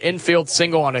on that infield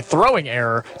single on a throwing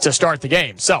error to start the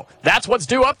game. So that's what's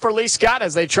due up for Lee Scott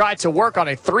as they try to work on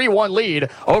a 3-1 lead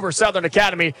over Southern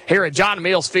Academy here at John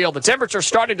Meals Field. The temperature's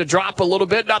starting to drop a little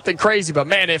bit, nothing crazy, but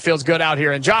man, it feels good out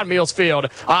here in John Meals Field.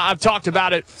 I've talked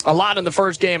about it a lot in the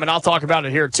first game, and I'll talk about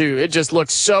it here too. It just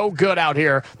looks so good out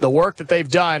here. The work that they've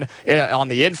done on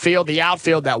the infield, the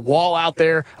outfield, that wall out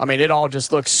there. I mean, it all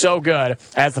just looks so good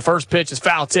as the first pitch is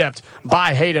foul tipped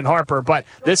by Hayden Harper. But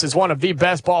this is one of the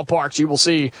best ballparks you will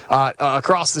see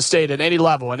across the state at any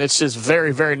level. And it's just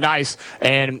very, very nice.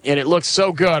 And it looks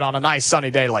so good on a nice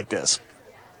sunny day like this.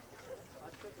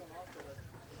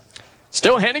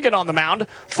 Still Hennigan on the mound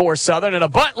for Southern, and a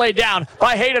bunt laid down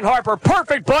by Hayden Harper.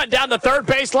 Perfect bunt down the third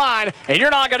base line, and you're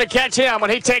not going to catch him when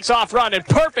he takes off running.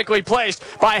 Perfectly placed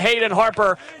by Hayden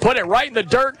Harper. Put it right in the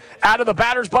dirt out of the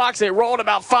batter's box. It rolled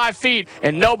about 5 feet,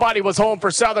 and nobody was home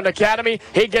for Southern Academy.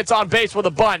 He gets on base with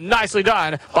a bunt. Nicely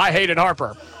done by Hayden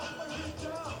Harper.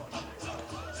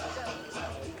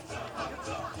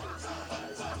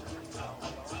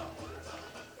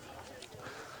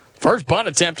 First bunt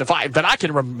attempt that I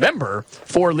can remember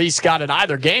for Lee Scott in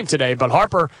either game today, but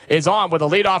Harper is on with a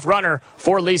leadoff runner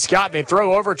for Lee Scott. They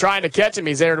throw over trying to catch him.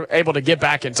 He's able to get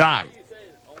back in time.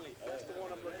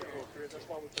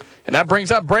 And that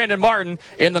brings up Brandon Martin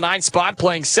in the 9th spot,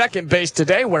 playing second base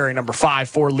today, wearing number 5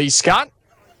 for Lee Scott.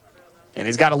 And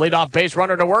he's got a leadoff base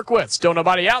runner to work with. Still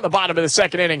nobody out in the bottom of the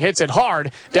second inning. Hits it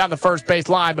hard down the first base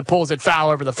line, but pulls it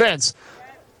foul over the fence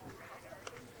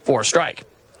for a strike.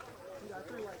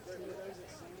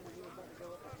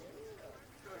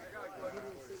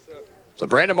 So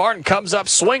Brandon Martin comes up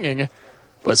swinging,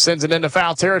 but sends it into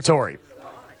foul territory.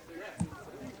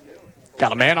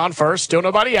 Got a man on first, still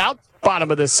nobody out. Bottom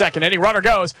of the second inning, runner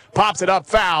goes, pops it up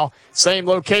foul, same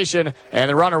location, and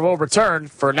the runner will return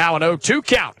for now an 0-2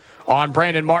 count on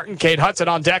Brandon Martin. Cade Hudson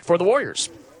on deck for the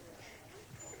Warriors.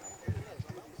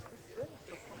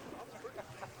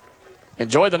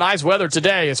 Enjoy the nice weather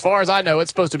today. As far as I know, it's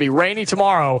supposed to be rainy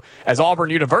tomorrow as Auburn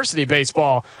University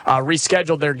baseball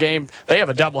rescheduled their game. They have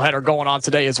a doubleheader going on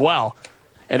today as well.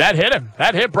 And that hit him.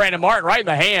 That hit Brandon Martin right in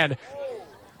the hand.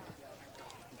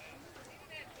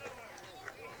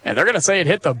 And they're going to say it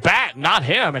hit the bat, not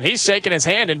him. And he's shaking his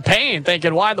hand in pain,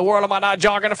 thinking, why in the world am I not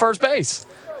jogging to first base?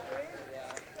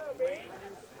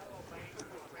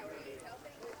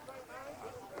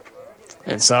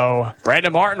 And so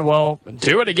Brandon Martin will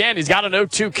do it again. He's got an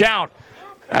 0-2 count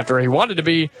after he wanted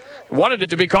it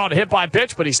to be called a hit by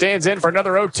pitch, but he stands in for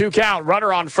another 0-2 count.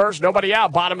 Runner on first, nobody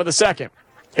out, bottom of the second.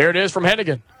 Here it is from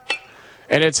Hennigan.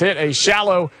 And it's hit a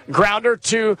shallow grounder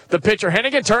to the pitcher.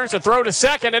 Hennigan turns to throw to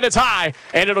second, and it's high.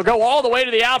 And it'll go all the way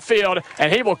to the outfield,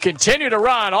 and he will continue to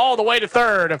run all the way to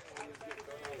third.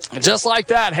 And just like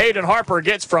that, Hayden Harper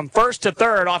gets from first to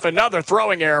third off another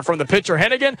throwing error from the pitcher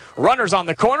Hennigan. Runners on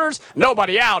the corners,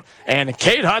 nobody out. And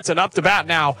Cade Hudson up to bat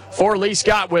now for Lee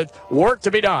Scott with work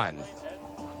to be done.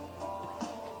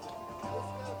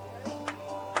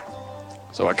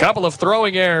 So a couple of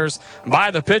throwing errors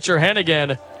by the pitcher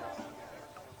Hennigan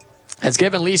has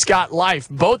given Lee Scott life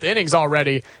both innings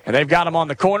already, and they've got him on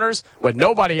the corners with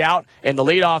nobody out in the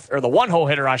leadoff, or the one-hole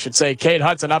hitter, I should say, Cade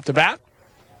Hudson up to bat.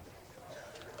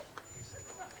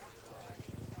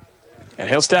 And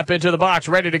he'll step into the box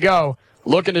ready to go,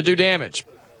 looking to do damage.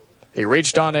 He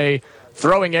reached on a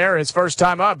throwing error his first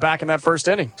time up back in that first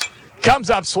inning. Comes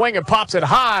up swinging, pops it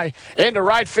high into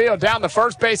right field, down the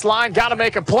first base line. Got to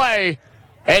make a play.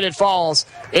 And it falls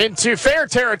into fair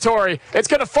territory. It's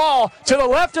going to fall to the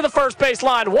left of the first base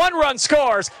line. 1 run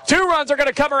scores. 2 runs are going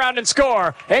to come around and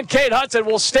score. And Cade Hudson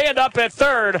will stand up at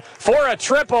third for a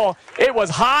triple. It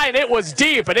was high and it was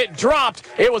deep, and it dropped.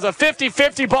 It was a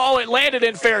 50-50 ball. It landed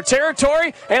in fair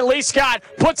territory, and Lee Scott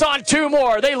puts on 2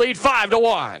 more. They lead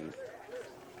 5-1.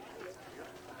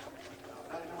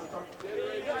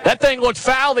 That thing looked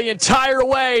foul the entire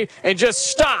way and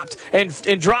just stopped and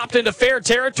dropped into fair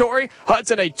territory.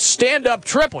 Hudson, a stand-up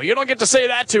triple. You don't get to say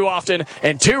that too often.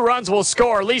 And 2 runs will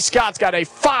score. Lee Scott's got a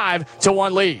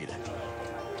 5-1 lead.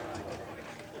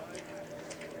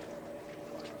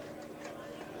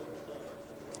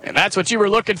 And that's what you were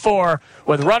looking for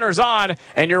with runners on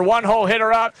and your one-hole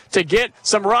hitter up to get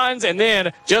some runs. And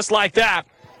then, just like that,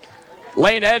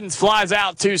 Lane Edens flies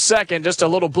out to second. Just a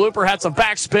little blooper, had some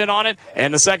backspin on it,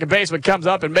 and the second baseman comes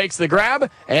up and makes the grab.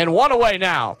 And one away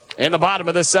now in the bottom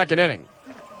of this second inning.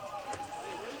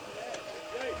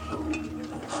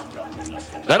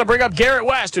 That'll bring up Garrett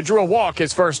West, who drew a walk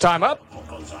his first time up.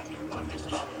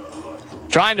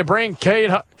 Trying to bring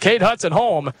Cade Hudson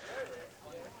home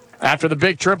after the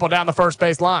big triple down the first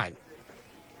base line.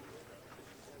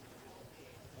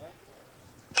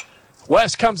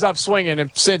 West comes up swinging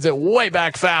and sends it way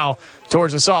back foul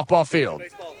towards the softball field.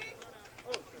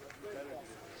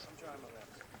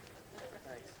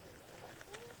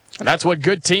 And that's what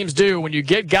good teams do. When you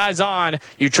get guys on,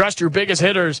 you trust your biggest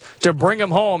hitters to bring them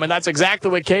home. And that's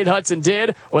exactly what Cade Hudson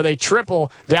did with a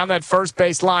triple down that first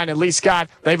base line. And Lee Scott,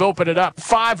 they've opened it up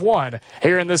 5-1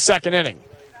 here in this second inning.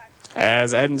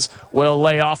 As Edens will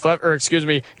lay off of,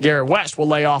 Garrett West will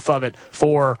lay off of it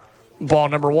for ball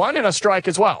number 1 and a strike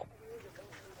as well.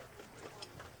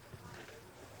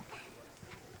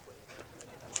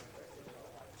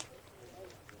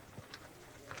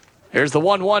 Here's the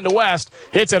 1-1 to West.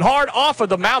 Hits it hard off of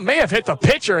the mound. May have hit the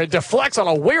pitcher. It deflects on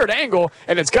a weird angle,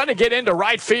 and it's going to get into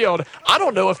right field. I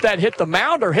don't know if that hit the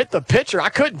mound or hit the pitcher. I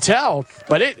couldn't tell,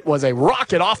 but it was a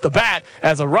rocket off the bat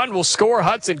as a run will score.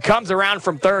 Hudson comes around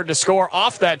from third to score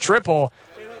off that triple.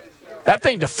 That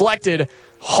thing deflected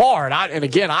hard. And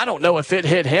again, I don't know if it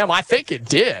hit him. I think it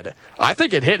did. I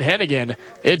think it hit Hennigan.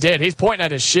 It did. He's pointing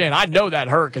at his shin. I know that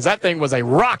hurt because that thing was a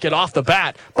rocket off the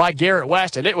bat by Garrett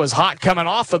West, and it was hot coming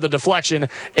off of the deflection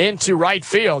into right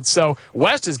field. So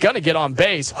West is going to get on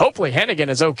base. Hopefully Hennigan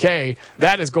is okay.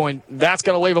 That's going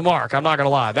to leave a mark. I'm not going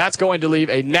to lie. That's going to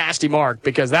leave a nasty mark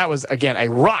because that was, again, a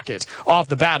rocket off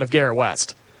the bat of Garrett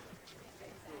West.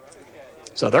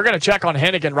 So they're going to check on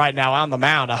Hennigan right now on the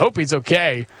mound. I hope he's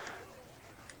okay.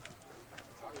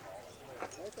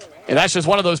 And that's just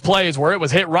one of those plays where it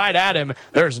was hit right at him.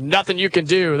 There's nothing you can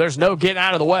do. There's no getting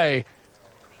out of the way.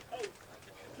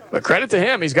 But credit to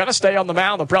him. He's going to stay on the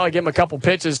mound. They'll probably give him a couple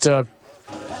pitches to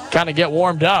kind of get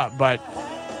warmed up. But,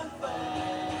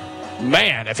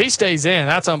 man, if he stays in,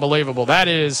 that's unbelievable. That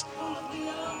is.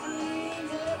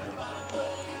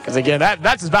 Because, again,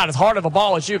 that's about as hard of a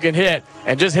ball as you can hit.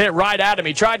 And just hit right at him.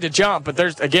 He tried to jump, but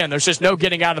there's just no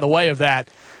getting out of the way of that.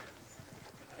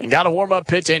 And got a warm-up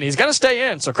pitch in. He's going to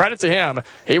stay in, so credit to him.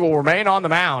 He will remain on the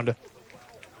mound.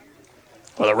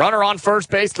 With a runner on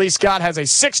first base, Lee Scott has a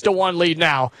 6-1 lead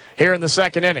now here in the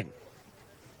second inning.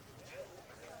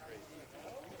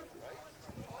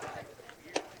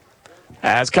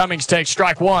 As Cummings takes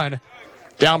strike 1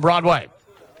 down Broadway.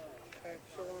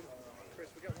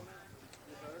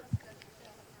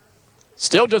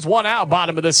 Still just 1 out,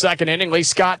 bottom of this second inning. Lee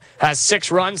Scott has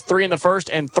 6 runs, 3 in the first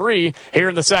and 3 here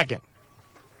in the second.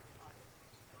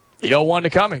 The 0-1 to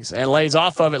Cummings and lays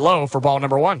off of it low for ball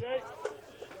number 1.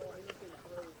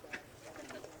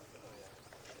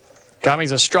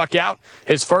 Cummings has struck out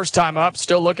his first time up,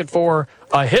 still looking for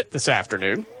a hit this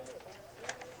afternoon.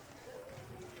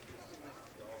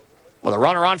 With a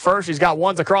runner on first, he's got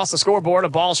ones across the scoreboard, a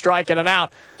ball strike and an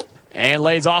out. And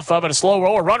lays off of it, a slow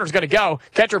roll. Runner's going to go.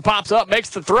 Catcher pops up, makes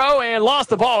the throw, and lost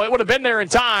the ball. It would have been there in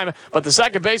time, but the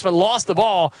second baseman lost the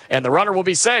ball, and the runner will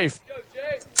be safe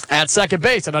at second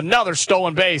base. And another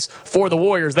stolen base for the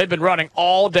Warriors. They've been running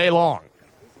all day long.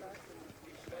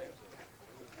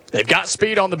 They've got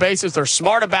speed on the bases. They're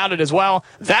smart about it as well.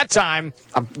 That time,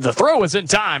 the throw was in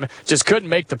time, just couldn't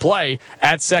make the play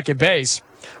at second base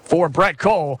for Brett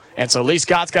Cole. And so Lee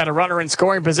Scott's got a runner in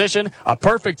scoring position. A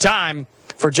perfect time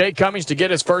for Jake Cummings to get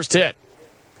his first hit.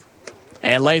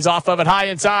 And lays off of it high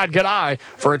inside. Good eye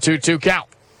for a 2-2 count.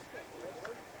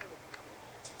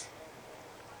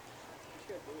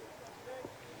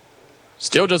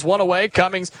 Still just 1 away.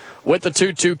 Cummings with the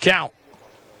 2-2 count.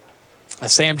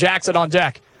 Sam Jackson on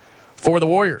deck for the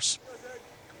Warriors.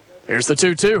 Here's the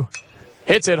 2-2.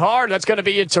 Hits it hard. That's going to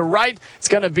be into right. It's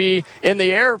going to be in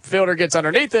the air. Fielder gets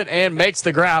underneath it and makes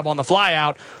the grab on the fly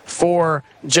out for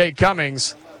Jake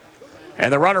Cummings.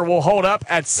 And the runner will hold up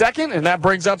at second, and that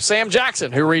brings up Sam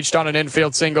Jackson, who reached on an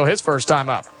infield single his first time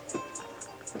up.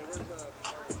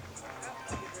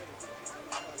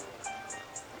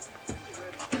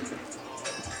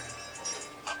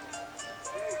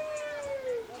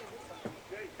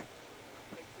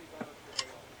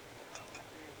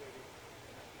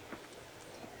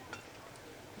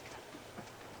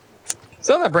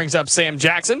 So that brings up Sam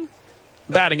Jackson,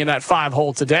 batting in that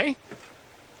 5-hole today.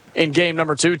 In game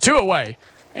number 2, 2 away,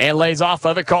 and lays off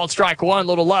of it. Called strike 1, a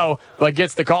little low, but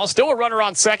gets the call. Still a runner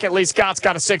on second. Lee Scott's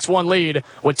got a 6-1 lead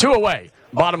with 2 away,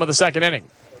 bottom of the second inning.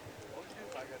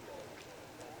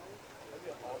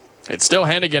 It's still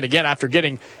Hennigan again after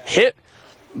getting hit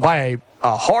by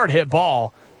a hard hit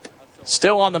ball.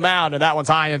 Still on the mound, and that one's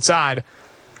high inside.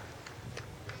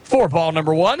 For ball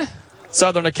number 1,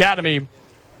 Southern Academy.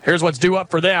 Here's what's due up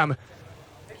for them.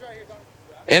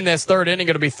 In this third inning,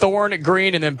 going to be Thorne,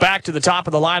 Green, and then back to the top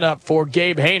of the lineup for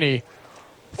Gabe Haney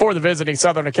for the visiting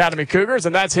Southern Academy Cougars.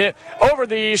 And that's hit over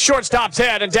the shortstop's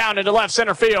head and down into left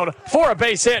center field for a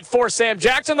base hit for Sam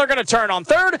Jackson. They're going to turn on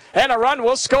third, and a run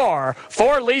will score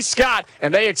for Lee Scott,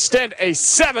 and they extend a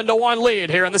 7-1 lead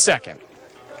here in the second.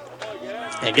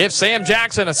 And give Sam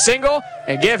Jackson a single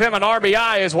and give him an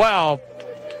RBI as well.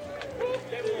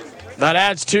 That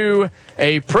adds to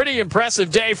a pretty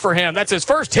impressive day for him. That's his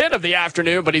first hit of the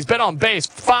afternoon, but he's been on base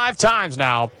 5 times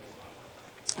now,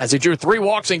 as he drew 3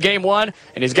 walks in game 1,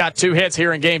 and he's got 2 hits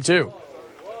here in game 2.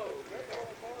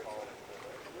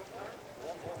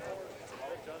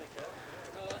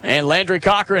 And Landry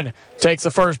Cochran takes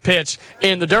the first pitch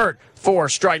in the dirt for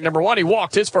strike number 1. He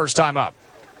walked his first time up.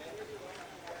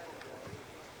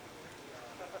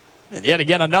 And yet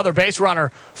again, another base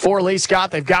runner for Lee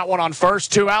Scott. They've got one on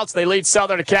first, 2 outs. They lead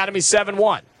Southern Academy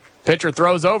 7-1. Pitcher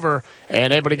throws over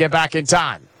and able to get back in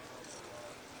time.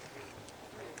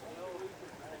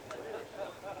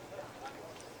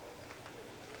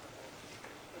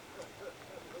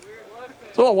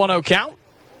 So a 1-0 count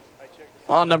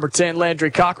on number 10,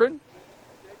 Landry Cochran.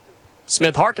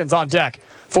 Smith Harkins on deck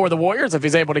for the Warriors if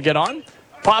he's able to get on.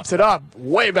 Pops it up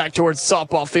way back towards the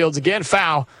softball fields again.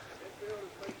 Foul.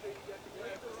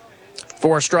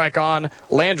 For a strike on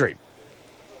Landry.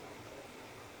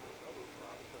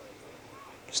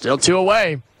 Still 2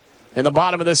 away in the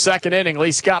bottom of this second inning.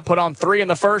 Lee Scott put on 3 in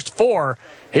the first, 4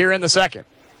 here in the second.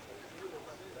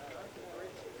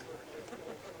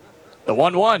 The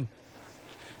 1-1.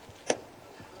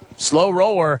 Slow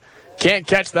roller. Can't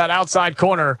catch that outside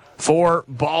corner for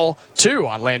ball 2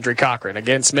 on Landry Cochran.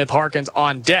 Again, Smith Harkins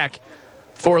on deck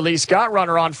for Lee Scott.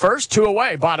 Runner on first, 2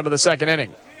 away, bottom of the second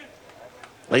inning.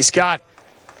 Lee Scott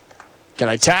can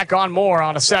I tack on more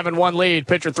on a 7-1 lead?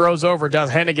 Pitcher throws over,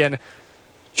 does Hennigan.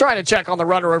 Trying to check on the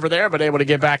runner over there, but able to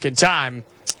get back in time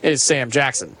is Sam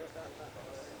Jackson.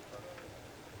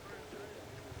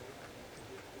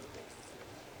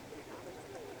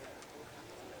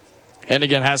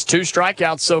 Hennigan has 2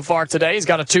 strikeouts so far today. He's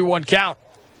got a 2-1 count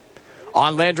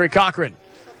on Landry Cochran.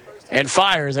 And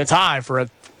fires. It's high for a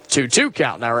 2-2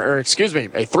 count now, or excuse me,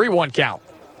 a 3-1 count.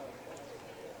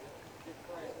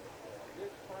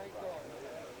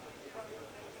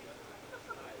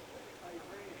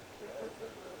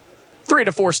 3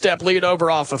 to 4 step lead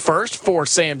over off of first for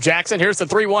Sam Jackson. Here's the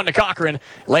 3-1 to Cochran.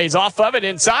 Lays off of it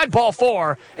inside ball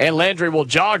 4, and Landry will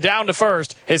jog down to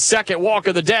first. His second walk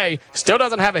of the day. Still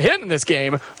doesn't have a hit in this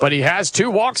game, but he has 2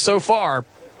 walks so far.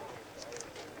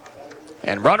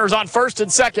 And runners on first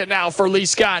and second now for Lee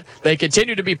Scott. They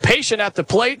continue to be patient at the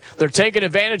plate. They're taking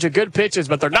advantage of good pitches,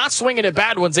 but they're not swinging at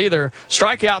bad ones either.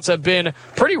 Strikeouts have been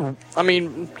pretty,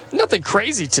 nothing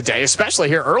crazy today, especially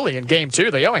here early in game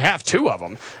 2. They only have 2 of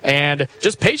them. And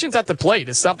just patience at the plate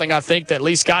is something I think that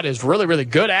Lee Scott is really, really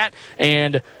good at.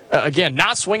 And again,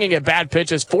 not swinging at bad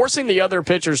pitches, forcing the other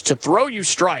pitchers to throw you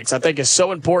strikes, I think is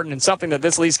so important and something that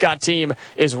this Lee Scott team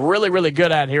is really, really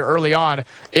good at here early on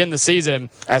in the season,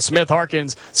 as Smith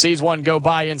Harkins sees one go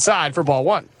by inside for ball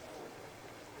 1.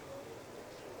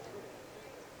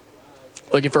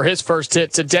 Looking for his first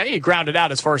hit today. He grounded out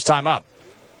his first time up.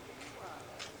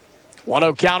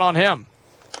 1-0 count on him.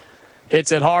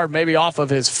 Hits it hard, maybe off of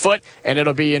his foot, and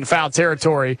it'll be in foul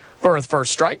territory for his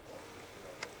first strike.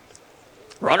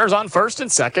 Runners on first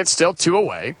and second, still 2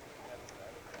 away.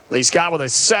 Lee Scott with a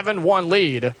 7-1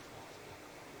 lead.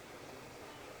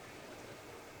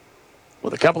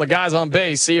 With a couple of guys on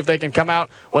base, see if they can come out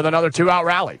with another 2-out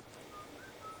rally.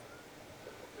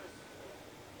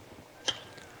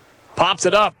 Pops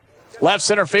it up. Left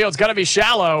center field's going to be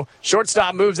shallow.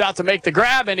 Shortstop moves out to make the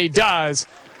grab, and he does.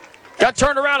 Got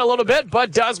turned around a little bit,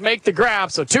 but does make the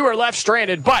grab. So 2 are left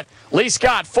stranded, but Lee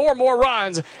Scott, 4 more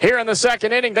runs here in the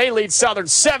second inning. They lead Southern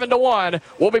 7-1.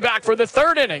 We'll be back for the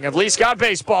third inning of Lee Scott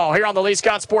baseball here on the Lee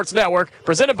Scott Sports Network,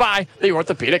 presented by the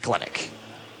Orthopedic Clinic.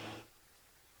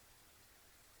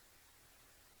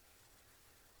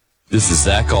 This is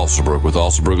Zach Alsterbrook with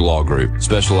Alsterbrook Law Group,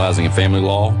 specializing in family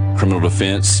law, criminal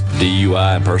defense,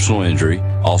 DUI, and personal injury.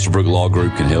 Alsterbrook Law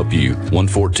Group can help you.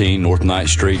 114 North 9th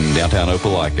Street in downtown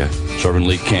Opelika, serving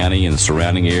Lee County and the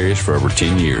surrounding areas for over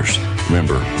 10 years.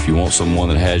 Remember, if you want someone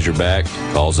that has your back,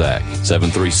 call Zach.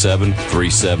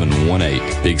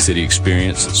 737-3718. Big city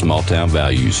experience, small town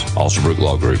values. Alsterbrook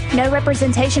Law Group. No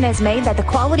representation is made that the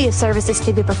quality of services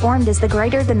to be performed is the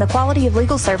greater than the quality of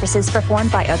legal services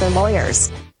performed by other lawyers.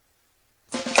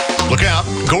 Look out,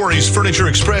 Gory's Furniture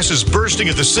Express is bursting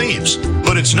at the seams,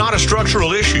 but it's not a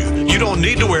structural issue. You don't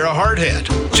need to wear a hard hat.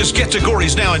 Just get to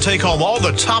Gory's now and take home all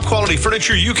the top quality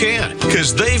furniture you can,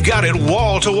 because they've got it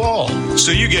wall to wall.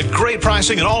 So you get great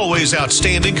pricing and always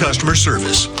outstanding customer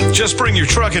service. Just bring your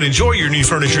truck and enjoy your new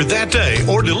furniture that day,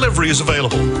 or delivery is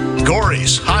available.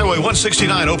 Gory's, Highway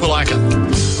 169, Opelika.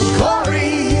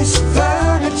 Gory's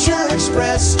Furniture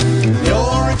Express,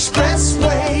 your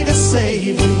expressway to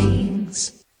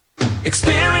savings.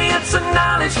 Experience and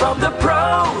knowledge from the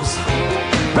pros.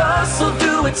 Russell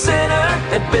Do-It Center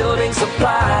and Building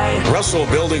Supply. Russell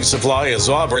Building Supply is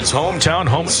Auburn's hometown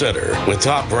home center. With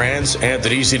top brands and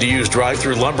an easy-to-use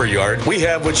drive-through lumberyard, we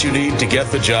have what you need to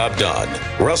get the job done.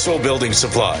 Russell Building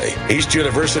Supply, East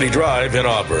University Drive in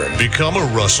Auburn. Become a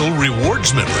Russell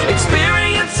Rewards member.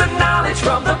 Experience and knowledge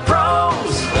from the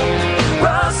pros.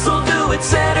 Russell Do-It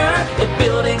Center and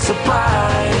Building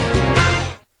Supply.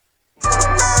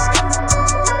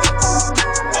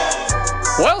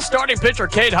 Well, starting pitcher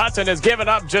Cade Hudson has given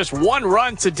up just one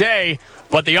run today,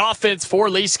 but the offense for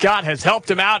Lee Scott has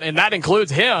helped him out, and that includes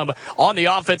him on the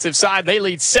offensive side. They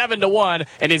lead 7-1,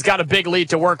 and he's got a big lead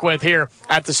to work with here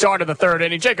at the start of the third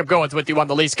inning. Jacob Goins with you on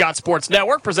the Lee Scott Sports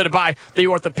Network, presented by the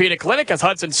Orthopedic Clinic, as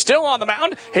Hudson's still on the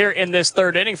mound here in this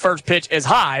third inning. First pitch is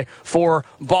high for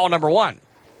ball number one.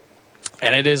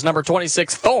 And it is number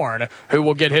 26, Thorne, who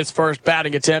will get his first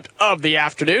batting attempt of the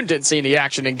afternoon. Didn't see any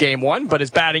action in game one, but is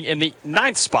batting in the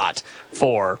 9th spot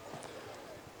for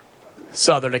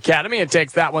Southern Academy and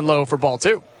takes that one low for ball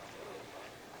two.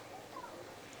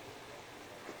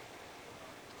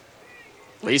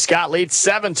 Lee Scott leads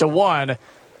 7-1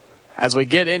 as we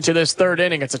get into this third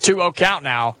inning. It's a 2-0 count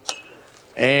now.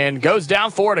 And goes down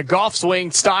for it, a golf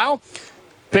swing style.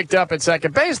 Picked up at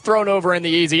second base, thrown over in the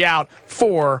easy out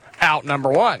for out number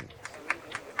one.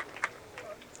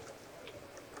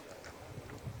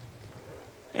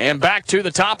 And back to the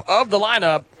top of the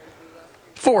lineup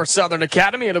for Southern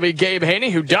Academy. It'll be Gabe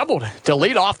Haney, who doubled to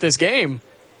lead off this game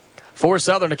for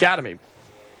Southern Academy.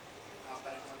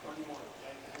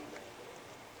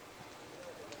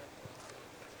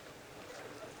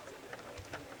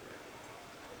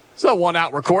 So one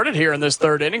out recorded here in this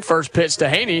third inning. First pitch to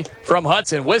Haney from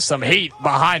Hudson with some heat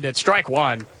behind it. Strike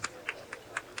one.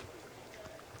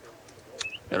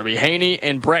 It'll be Haney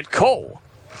and Brett Cole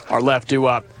are left due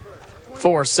up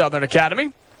for Southern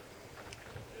Academy.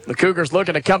 The Cougars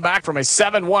looking to come back from a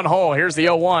 7-1 hole. Here's the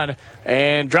 0-1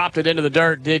 and dropped it into the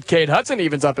dirt. Did Cade Hudson,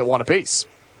 evens up at one apiece.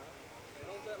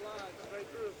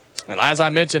 And as I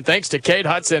mentioned, thanks to Cade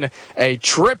Hudson, a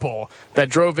triple that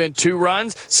drove in 2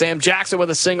 runs. Sam Jackson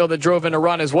with a single that drove in a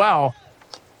run as well.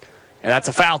 And that's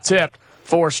a foul tip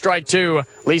for strike two.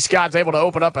 Lee Scott's able to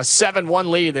open up a 7-1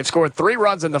 lead. They've scored 3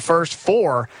 runs in the first,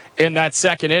 4 in that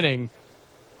second inning.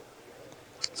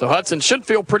 So Hudson should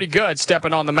feel pretty good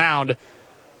stepping on the mound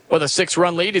with a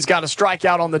 6-run lead. He's got a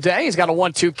strikeout on the day. He's got a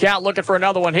 1-2 count, looking for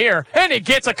another one here. And he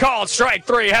gets a call, strike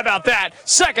 3. How about that?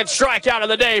 Second strikeout of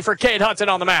the day for Cade Hudson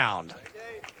on the mound.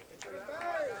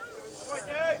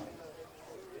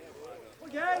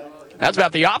 That's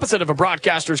about the opposite of a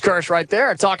broadcaster's curse right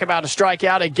there. Talk about a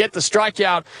strikeout and get the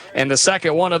strikeout and the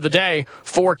second one of the day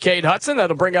for Cade Hudson.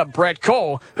 That'll bring up Brett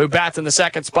Cole, who bats in the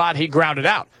second spot. He grounded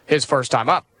out his first time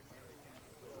up.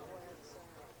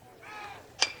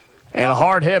 And a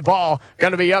hard hit ball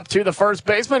going to be up to the first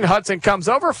baseman. Hudson comes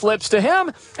over, flips to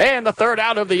him, and the third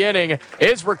out of the inning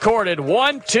is recorded.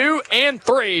 1, 2, and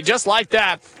 3, just like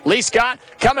that. Lee Scott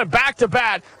coming back to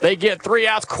bat. They get 3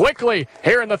 outs quickly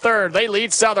here in the third. They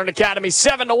lead Southern Academy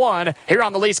 7-1 here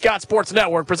on the Lee Scott Sports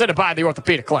Network, presented by the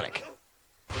Orthopedic Clinic.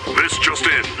 This just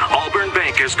in, Auburn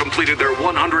Bank has completed their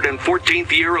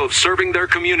 114th year of serving their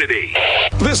community.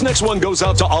 This next one goes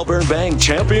out to Auburn Bank,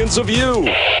 champions of you.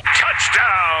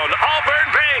 Touchdown,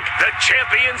 Auburn Bank! The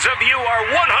champions of you are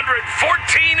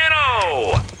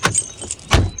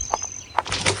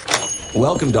 114-0!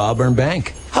 Welcome to Auburn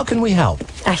Bank. How can we help?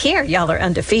 I hear y'all are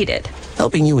undefeated.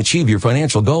 Helping you achieve your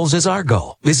financial goals is our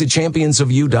goal. Visit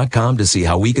championsofyou.com to see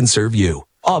how we can serve you.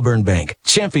 Auburn Bank,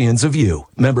 champions of you.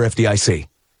 Member FDIC.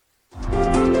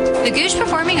 The Gooch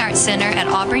Performing Arts Center at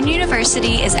Auburn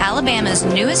University is Alabama's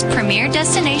newest premier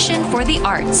destination for the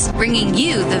arts, bringing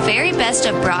you the very best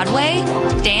of Broadway,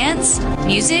 dance,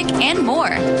 music, and more.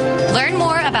 Learn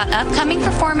more about upcoming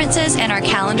performances and our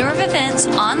calendar of events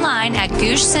online at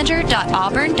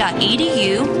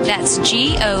goochcenter.auburn.edu. That's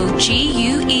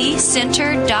GOGUE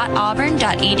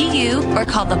center.auburn.edu, or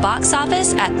call the box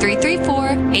office at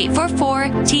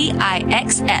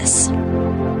 334-844-TIXS.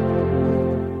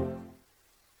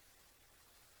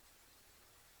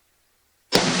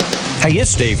 Hey,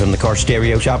 it's Steve from the Car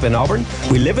Stereo Shop in Auburn.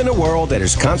 We live in a world that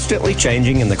is constantly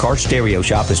changing, and the Car Stereo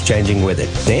Shop is changing with it.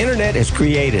 The internet has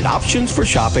created options for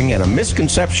shopping and a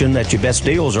misconception that your best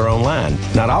deals are online.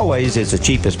 Not always is the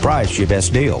cheapest price your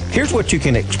best deal. Here's what you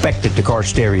can expect at the Car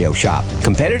Stereo Shop.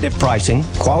 Competitive pricing,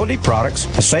 quality products,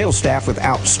 a sales staff with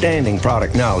outstanding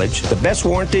product knowledge, the best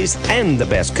warranties, and the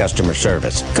best customer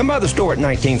service. Come by the store at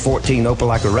 1914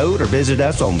 Opelika Road or visit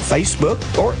us on Facebook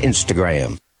or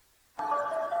Instagram.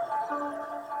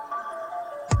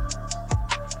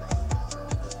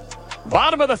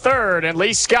 Bottom of the third, and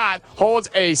Lee Scott holds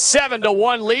a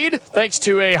 7-1 lead thanks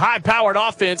to a high-powered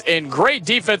offense and great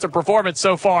defensive performance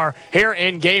so far here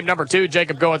in game number 2.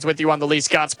 Jacob Goins with you on the Lee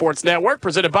Scott Sports Network,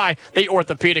 presented by the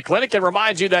Orthopedic Clinic. And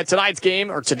remind you that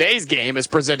today's game is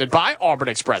presented by Auburn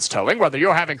Express Towing. Whether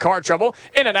you're having car trouble,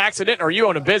 in an accident, or you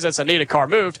own a business and need a car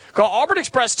moved, call Auburn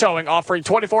Express Towing, offering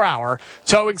 24-hour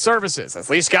towing services. As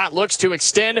Lee Scott looks to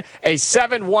extend a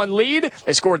 7-1 lead,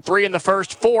 they scored 3 in the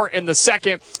first, 4 in the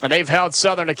second, and they've held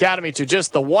Southern Academy to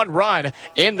just the 1 run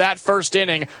in that first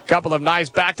inning. A couple of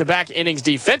nice back-to-back innings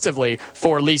defensively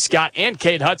for Lee Scott and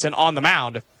Cade Hudson on the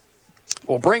mound.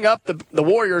 We'll bring up the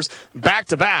Warriors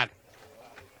back-to-back.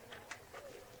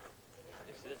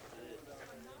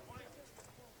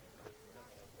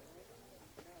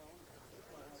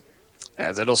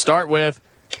 As it'll start with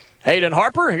Hayden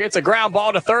Harper. He gets a ground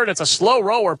ball to third. It's a slow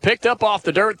roller picked up off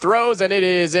the dirt, throws, and it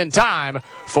is in time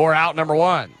for out number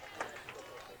 1.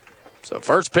 So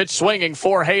first pitch swinging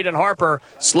for Hayden Harper.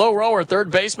 Slow roller, third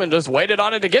baseman just waited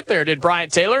on it to get there, did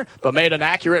Bryant Taylor, but made an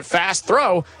accurate, fast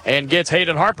throw and gets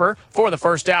Hayden Harper for the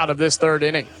first out of this third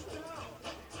inning.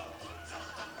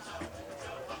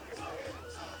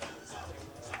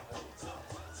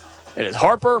 It is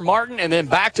Harper, Martin, and then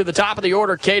back to the top of the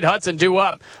order, Cade Hudson due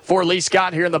up for Lee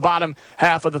Scott here in the bottom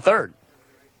half of the third.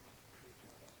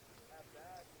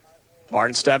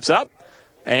 Martin steps up.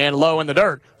 And low in the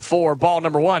dirt for ball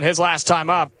number 1. His last time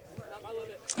up,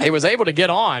 he was able to get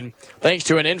on thanks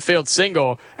to an infield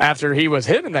single after he was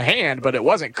hit in the hand, but it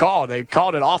wasn't called. They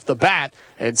called it off the bat,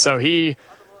 and so he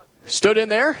stood in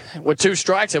there with 2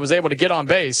 strikes and was able to get on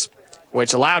base,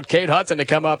 which allowed Cade Hudson to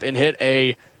come up and hit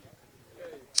a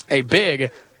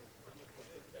big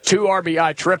 2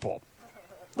 RBI triple.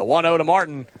 The 1-0 to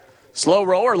Martin. Slow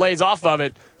roller lays off of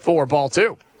it for ball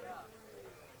 2.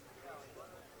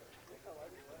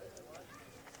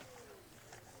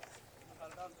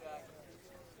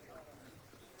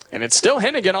 And it's still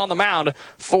Hennigan on the mound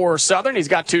for Southern. He's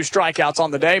got 2 strikeouts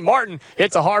on the day. Martin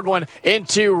hits a hard one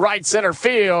into right center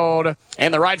field,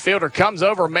 and the right fielder comes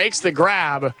over, makes the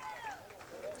grab.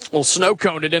 Well,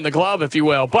 snow-coned it in the glove, if you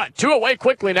will. But 2 away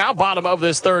quickly now, bottom of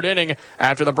this third inning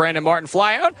after the Brandon Martin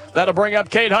flyout. That'll bring up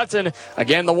Cade Hudson.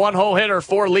 Again, the 1-hole hitter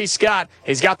for Lee Scott.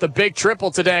 He's got the big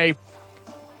triple today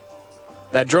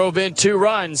that drove in 2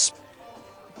 runs.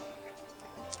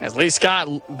 As Lee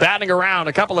Scott batting around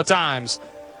a couple of times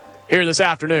here this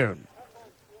afternoon.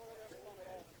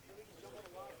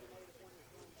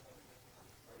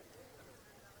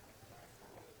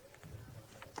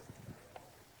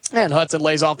 And Hudson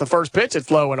lays off the first pitch. It's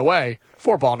low and away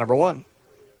for ball number 1.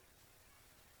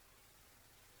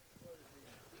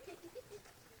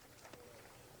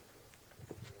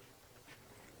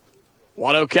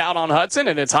 One-0 count on Hudson,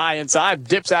 and it's high inside.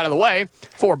 Dips out of the way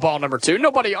for ball number 2.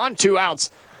 Nobody on, 2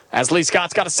 outs as Lee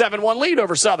Scott's got a 7-1 lead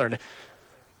over Southern.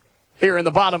 Here in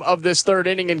the bottom of this third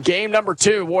inning in game number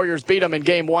 2, Warriors beat them in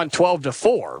game 1,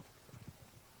 12-4.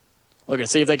 Looking to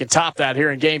see if they can top that here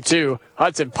in game 2.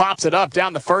 Hudson pops it up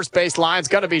down the first base line. It's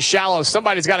going to be shallow.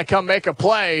 Somebody's got to come make a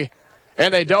play,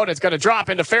 and they don't. It's going to drop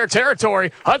into fair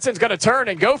territory. Hudson's going to turn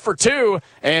and go for 2,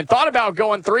 and thought about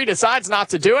going 3, decides not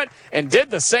to do it, and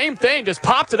did the same thing. Just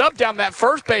popped it up down that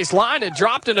first base line and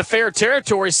dropped into fair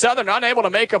territory. Southern unable to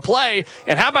make a play.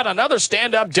 And how about another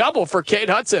stand-up double for Cade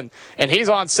Hudson? And he's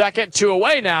on second, 2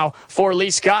 away now for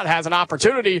Lee Scott. Has an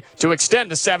opportunity to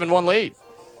extend a 7-1 lead.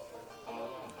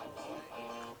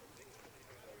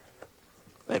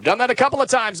 They've done that a couple of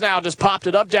times now. Just popped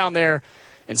it up down there.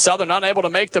 And Southern unable to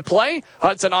make the play.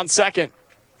 Hudson on second.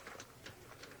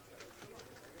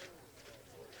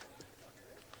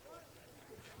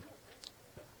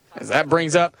 As that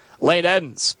brings up Lane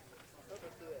Edens,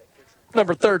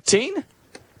 number 13.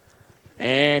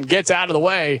 And gets out of the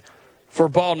way for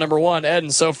ball number 1.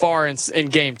 Edens so far in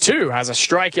game 2 has a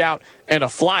strikeout and a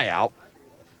flyout.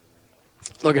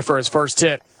 Looking for his first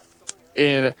hit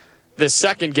in this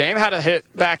second game. Had a hit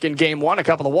back in game 1, a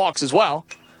couple of walks as well.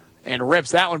 And rips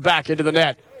that one back into the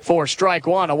net for strike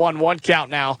 1, a 1-1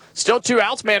 count now. Still 2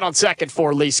 outs, man on second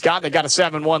for Lee Scott. They got a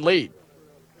 7-1 lead.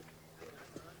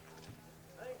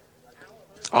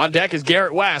 On deck is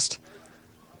Garrett West.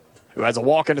 who has a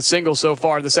walk and a single so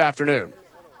far this afternoon.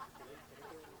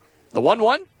 The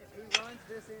 1-1.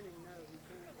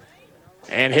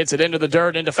 And hits it into the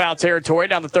dirt, into foul territory,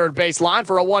 down the third base line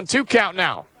for a 1-2 count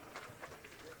now.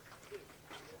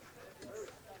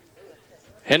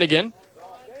 Hennigan,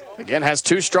 again, has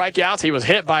 2 strikeouts. He was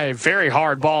hit by a very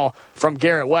hard ball from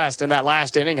Garrett West in that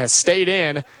last inning, has stayed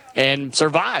in and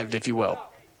survived, if you will.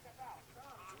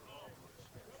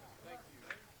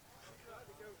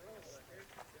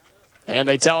 And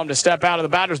they tell him to step out of the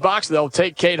batter's box. They'll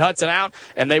take Cade Hudson out,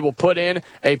 and they will put in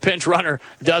a pinch runner,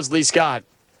 does Lee Scott.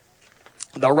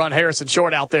 They'll run Harrison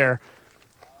Short out there,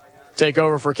 take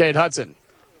over for Cade Hudson.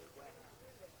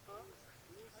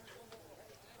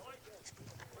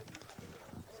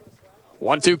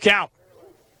 One-two count.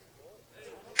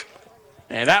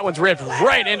 And that one's ripped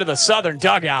right into the Southern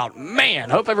dugout. Man,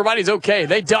 hope everybody's okay.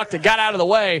 They ducked and got out of the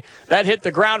way. That hit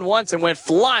the ground once and went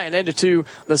flying into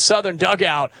the Southern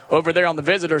dugout over there on the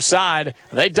visitor side.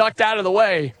 They ducked out of the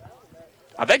way.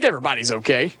 I think everybody's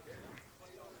okay.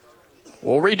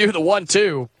 We'll redo the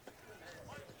 1-2.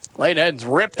 Lane Edens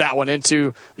ripped that one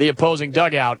into the opposing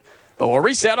dugout. But we'll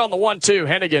reset on the 1-2.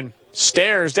 Hennigan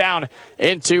stares down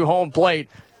into home plate.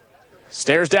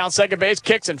 Stares down second base,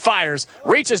 kicks and fires.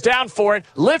 Reaches down for it,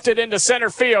 lifted into center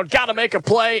field. Got to make a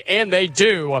play, and they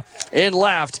do in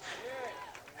left.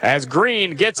 As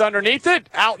Green gets underneath it,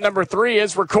 out number 3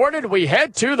 is recorded. We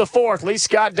head to the 4th. Lee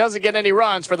Scott doesn't get any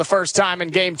runs for the first time in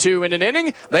Game 2 in an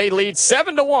inning. They lead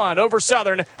 7-1 over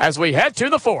Southern as we head to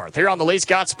the 4th here on the Lee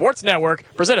Scott Sports Network,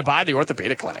 presented by the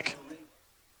Orthopedic Clinic.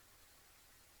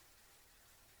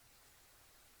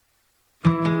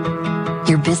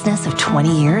 Your business of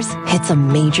 20 years hits a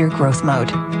major growth mode.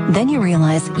 Then you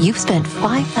realize you've spent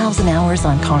 5,000 hours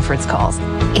on conference calls,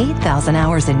 8,000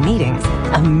 hours in meetings,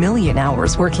 1,000,000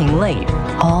 hours working late,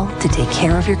 all to take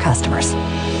care of your customers.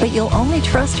 But you'll only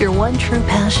trust your one true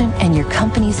passion and your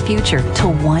company's future to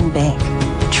one bank,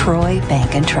 Troy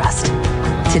Bank and Trust.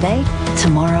 Today,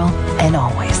 tomorrow, and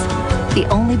always. The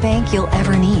only bank you'll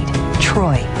ever need,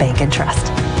 Troy Bank and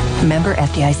Trust. Member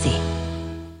FDIC.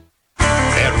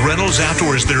 At Reynolds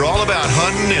Outdoors, they're all about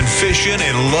hunting and fishing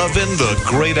and loving the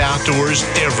great outdoors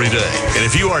every day. And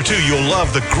if you are too, you'll love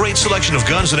the great selection of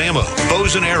guns and ammo,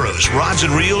 bows and arrows, rods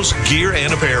and reels, gear and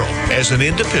apparel. As an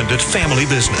independent family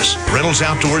business, Reynolds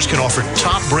Outdoors can offer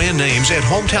top brand names at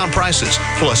hometown prices,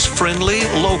 plus friendly,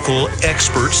 local,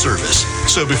 expert service.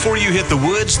 So before you hit the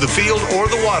woods, the field, or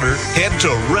the water, head to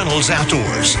Reynolds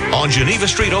Outdoors on Geneva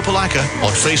Street, Opelika,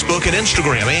 on Facebook and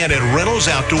Instagram, and at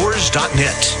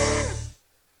reynoldsoutdoors.net.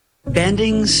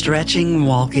 Bending, stretching,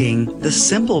 walking. The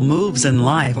simple moves in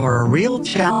life are a real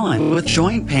challenge with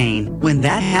joint pain. When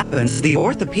that happens, the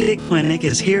Orthopedic Clinic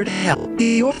is here to help.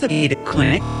 The Orthopedic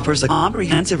Clinic offers a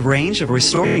comprehensive range of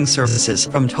restoring services,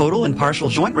 from total and partial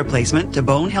joint replacement to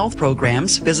bone health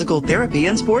programs, physical therapy,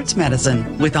 and sports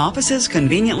medicine. With offices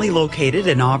conveniently located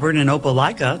in Auburn and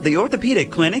Opelika, the Orthopedic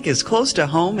Clinic is close to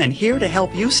home and here to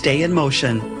help you stay in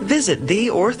motion. Visit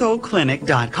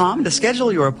theorthoclinic.com to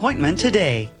schedule your appointment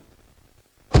today.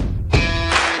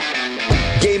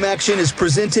 Game action is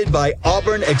presented by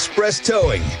Auburn Express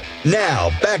Towing.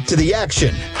 Now, back to the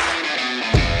action.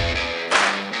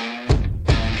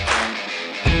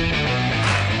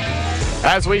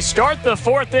 As we start the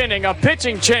 4th inning, a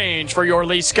pitching change for your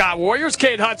Lee Scott Warriors.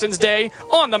 Cade Hudson's day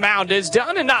on the mound is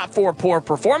done, and not for poor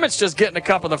performance, just getting a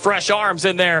couple of the fresh arms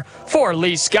in there for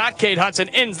Lee Scott. Cade Hudson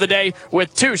ends the day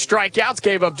with 2 strikeouts,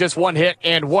 gave up just 1 hit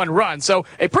and 1 run. So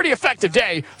a pretty effective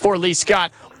day for Lee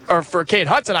Scott. Or for Cade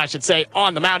Hudson, I should say,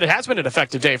 on the mound. It has been an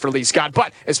effective day for Lee Scott,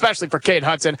 but especially for Cade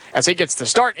Hudson as he gets to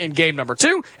start in game number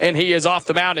 2, and he is off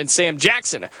the mound, and Sam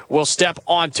Jackson will step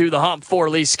onto the hump for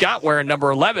Lee Scott wearing number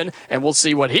 11, and we'll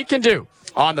see what he can do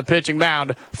on the pitching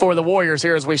mound for the Warriors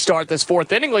here as we start this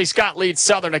 4th inning. Lee Scott leads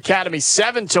Southern Academy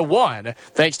 7-1,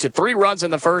 thanks to 3 runs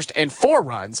in the first and 4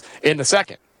 runs in the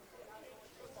second.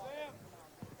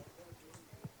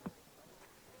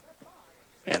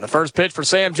 And the first pitch for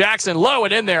Sam Jackson, low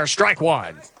and in there, strike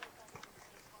 1.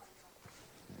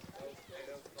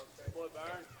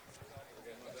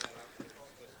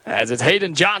 As it's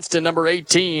Hayden Johnston, number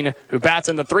 18, who bats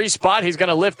in the 3 spot. He's going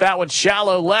to lift that one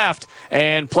shallow left,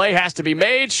 and play has to be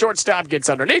made. Shortstop gets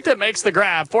underneath it, makes the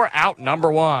grab for out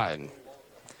number 1.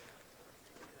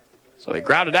 So he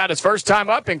grounded out his first time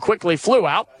up and quickly flew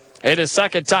out. In his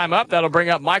second time up, that'll bring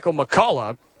up Michael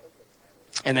McCullough.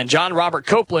 And then John Robert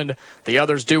Copeland, the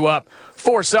others due up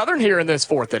for Southern here in this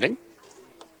 4th inning.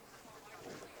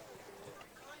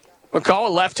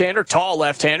 McCullough, left-hander, tall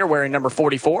left-hander, wearing number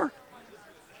 44.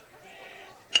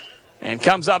 And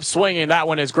comes up swinging. That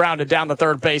one is grounded down the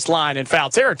third base line in foul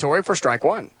territory for strike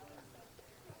 1.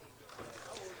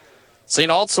 Seen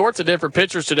all sorts of different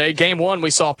pitchers today. Game 1,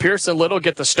 we saw Pearson Little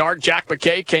get the start. Jack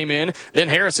McKay came in. Then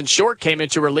Harrison Short came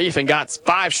into relief and got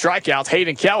 5 strikeouts.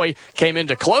 Hayden Kelly came in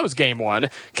to close Game 1.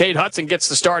 Cade Hudson gets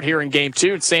the start here in Game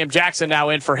 2. And Sam Jackson now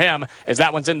in for him as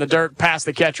that one's in the dirt past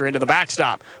the catcher into the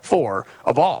backstop for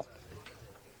a ball.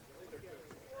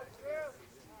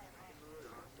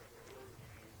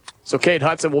 So Cade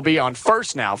Hudson will be on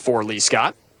first now for Lee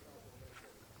Scott.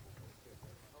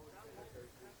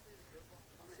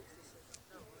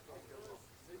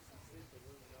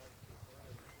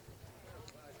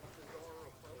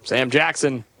 Sam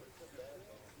Jackson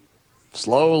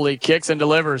slowly kicks and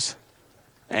delivers.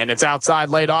 And it's outside,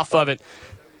 laid off of it.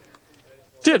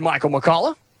 Did Michael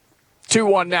McCullough.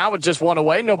 2-1 now with just one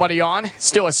away. Nobody on.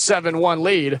 Still a 7-1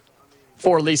 lead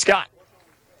for Lee Scott.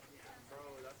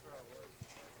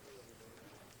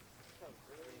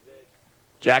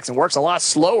 Jackson works a lot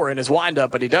slower in his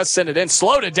windup, but he does send it in.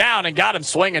 Slowed it down and got him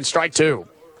swinging. Strike 2.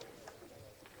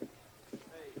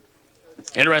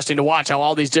 Interesting to watch how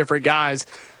all these different guys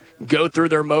go through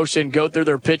their motion, go through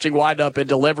their pitching windup, and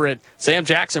deliver it. Sam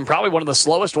Jackson, probably one of the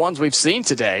slowest ones we've seen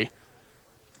today.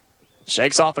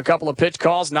 Shakes off a couple of pitch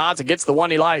calls, nods and gets the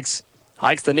one he likes.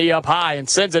 Hikes the knee up high and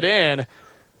sends it in.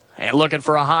 And looking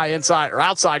for a high inside or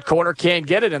outside corner, can't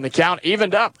get it, and the count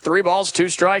evened up. 3 balls, 2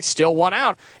 strikes, still 1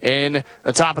 out in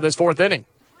the top of this 4th inning.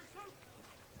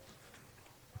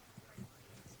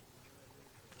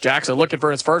 Jackson looking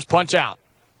for his first punch out.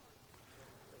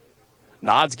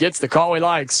 Nods, gets the call he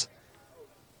likes.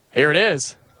 Here it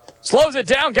is. Slows it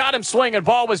down, got him swinging.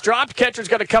 Ball was dropped. Catcher's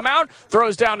going to come out,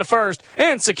 throws down to first,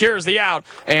 and secures the out.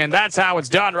 And that's how it's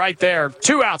done right there.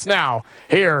 2 outs now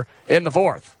here in the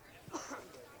 4th.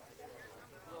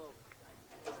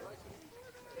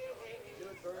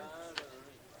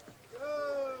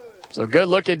 So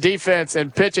good-looking defense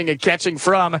and pitching and catching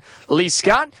from Lee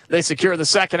Scott. They secure the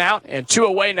 2nd out, and 2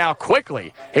 away now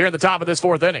quickly here in the top of this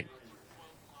 4th inning.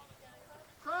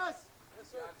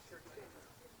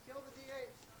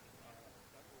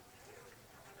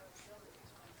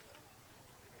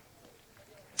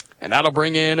 And that'll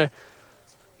bring in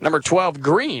number 12,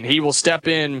 Green. He will step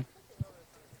in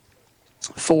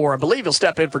for, I believe he'll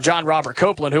step in for John Robert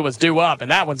Copeland, who was due up. And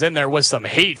that one's in there with some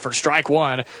heat for strike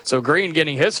 1. So Green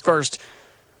getting his first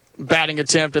batting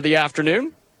attempt of the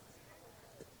afternoon.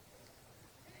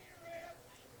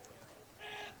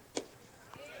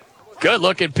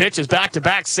 Good-looking pitches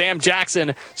back-to-back. Sam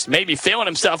Jackson maybe feeling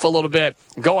himself a little bit,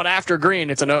 going after Green.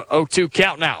 It's an 0-2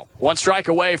 count now. 1 strike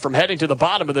away from heading to the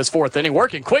bottom of this 4th inning,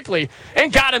 working quickly,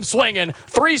 and got him swinging.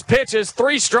 3 pitches,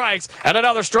 3 strikes, and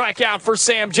another strikeout for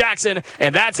Sam Jackson.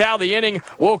 And that's how the inning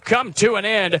will come to an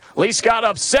end. Lee Scott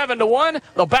up 7-1.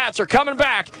 The bats are coming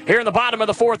back here in the bottom of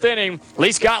the 4th inning.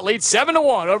 Lee Scott leads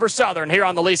 7-1 over Southern here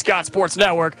on the Lee Scott Sports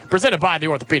Network, presented by the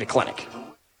Orthopedic Clinic.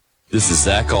 This is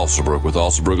Zach Alsterbrook with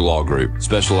Alsterbrook Law Group,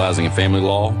 specializing in family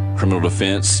law, criminal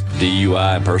defense,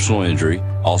 DUI, and personal injury.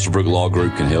 Alsterbrook Law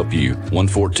Group can help you.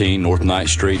 114 North Ninth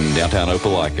Street in downtown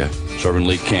Opelika, serving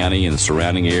Lee County and the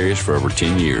surrounding areas for over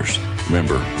 10 years.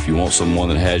 Remember, if you want someone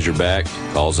that has your back,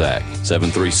 call Zach.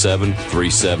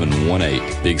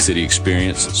 737-3718. Big city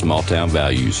experience, small town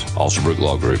values. Alsterbrook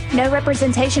Law Group. No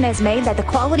representation is made that the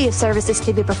quality of services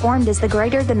to be performed is the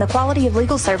greater than the quality of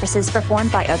legal services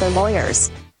performed by other lawyers.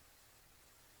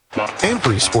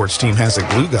 Every sports team has a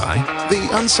glue guy, the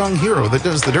unsung hero that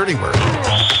does the dirty work.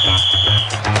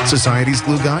 Society's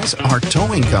glue guys are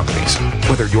towing companies.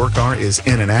 Whether your car is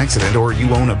in an accident or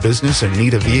you own a business and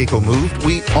need a vehicle moved,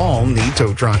 we all need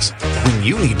tow trucks. When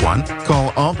you need one,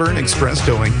 call Auburn Express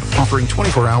Towing, offering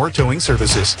 24-hour towing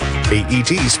services. AET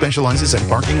specializes in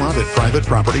parking lot and private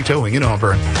property towing in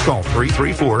Auburn. Call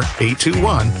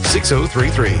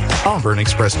 334-821-6033. Auburn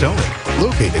Express Towing,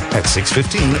 located at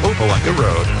 615 Opelika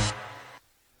Road.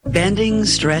 Bending,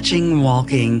 stretching,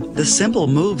 walking. The simple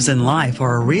moves in life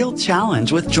are a real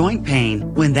challenge with joint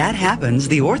pain. When that happens,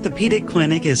 the Orthopedic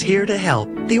Clinic is here to help.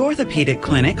 The Orthopedic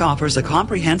Clinic offers a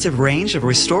comprehensive range of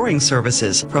restoring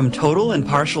services, from total and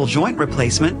partial joint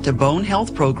replacement to bone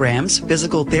health programs,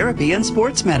 physical therapy, and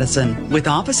sports medicine. With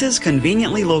offices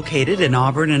conveniently located in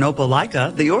Auburn and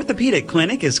Opelika, the Orthopedic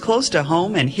Clinic is close to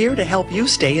home and here to help you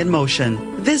stay in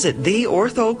motion. Visit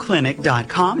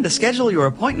theorthoclinic.com to schedule your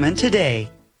appointment today.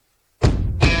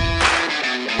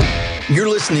 You're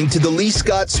listening to the Lee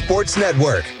Scott Sports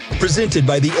Network, presented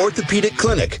by the Orthopedic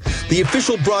Clinic, the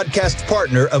official broadcast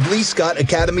partner of Lee Scott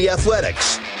Academy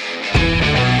Athletics.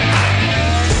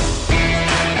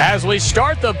 As we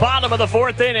start the bottom of the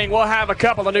 4th inning, we'll have a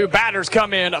couple of new batters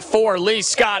come in for Lee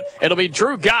Scott. It'll be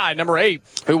Drew Guy, number 8,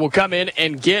 who will come in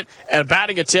and get a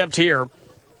batting attempt here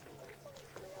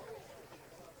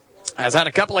has had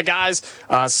a couple of guys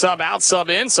sub out, sub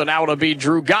in, so now it'll be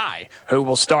Drew Guy who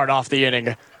will start off the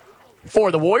inning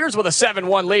for the Warriors with a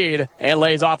 7-1 lead and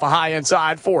lays off a high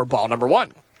inside for ball number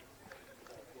 1.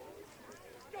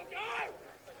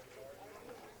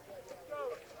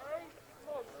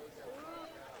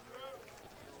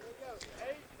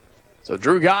 So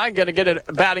Drew Guy going to get a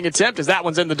batting attempt as that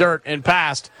one's in the dirt and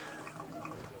passed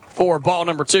for ball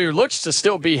number 2. Looks to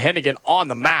still be Hennigan on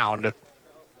the mound.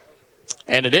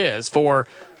 And it is for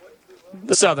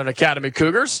the Southern Academy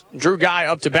Cougars. Drew Guy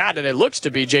up to bat, and it looks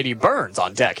to be J.D. Burns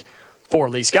on deck for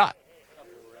Lee Scott.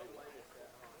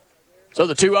 So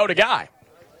the 2-0 to Guy.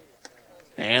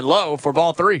 And low for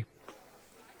ball 3.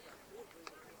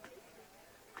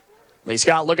 Lee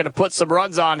Scott looking to put some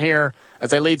runs on here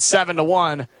as they lead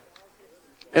 7-1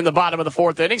 in the bottom of the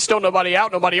 4th inning. Still nobody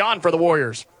out, nobody on for the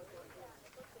Warriors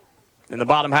in the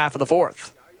bottom half of the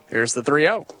 4th. Here's the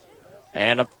 3-0.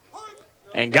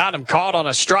 And got him caught on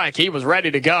a strike. He was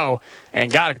ready to go and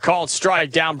got a called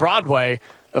strike down Broadway,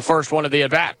 the first one of the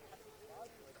at-bat.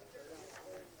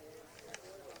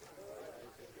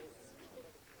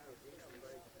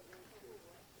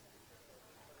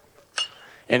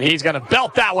 And he's going to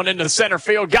belt that one into the center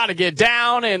field. Got to get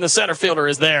down, and the center fielder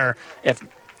is there.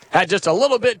 Had just a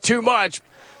little bit too much.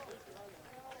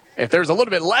 If there's a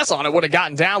little bit less on it, would have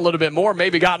gotten down a little bit more,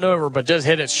 maybe gotten over, but just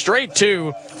hit it straight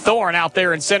to Thorne out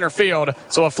there in center field.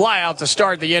 So a fly out to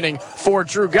start the inning for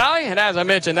Drew Guy. And as I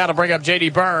mentioned, that'll bring up J.D.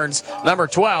 Burns, number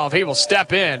 12. He will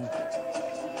step in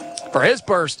for his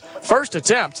first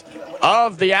attempt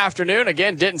of the afternoon.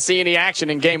 Again, didn't see any action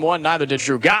in game 1, neither did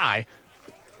Drew Guy.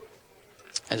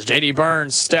 As J.D.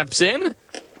 Burns steps in.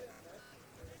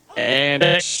 And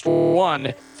it's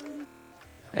 1.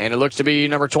 And it looks to be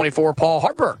number 24, Paul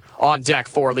Harper, on deck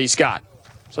for Lee Scott.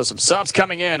 So some subs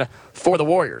coming in for the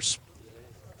Warriors.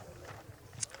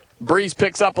 Breeze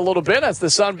picks up a little bit as the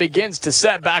sun begins to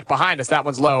set back behind us. That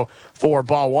one's low for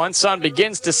ball 1. Sun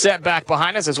begins to set back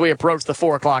behind us as we approach the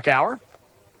 4 o'clock hour.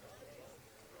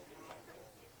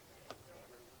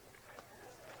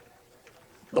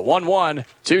 The 1-1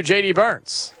 to J.D.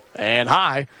 Burns. And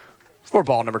high for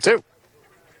ball number 2.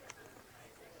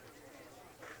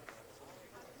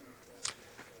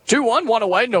 2-1, 1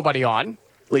 away, nobody on.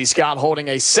 Lee Scott holding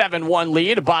a 7-1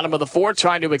 lead, bottom of the 4th,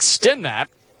 trying to extend that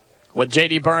with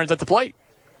J.D. Burns at the plate.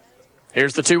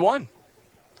 Here's the 2-1.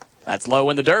 That's low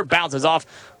in the dirt, bounces off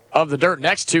of the dirt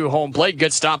next to home plate.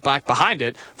 Good stop back behind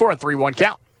it for a 3-1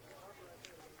 count.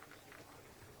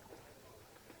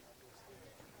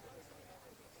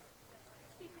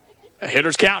 A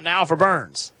hitter's count now for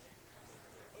Burns.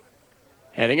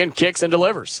 Hennigan kicks and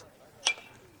delivers.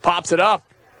 Pops it up.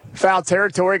 Foul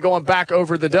territory going back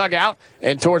over the dugout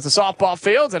and towards the softball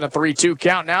fields, and a 3-2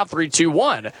 count now,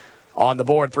 3-2-1 on the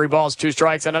board. 3 balls, 2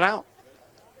 strikes, and an out.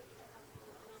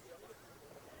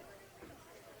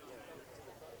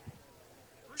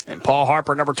 And Paul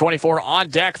Harper, number 24, on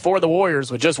deck for the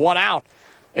Warriors with just 1 out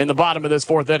in the bottom of this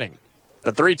 4th inning.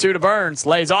 The 3-2 to Burns,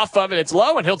 lays off of it, it's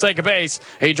low, and he'll take a base.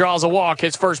 He draws a walk,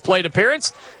 his first plate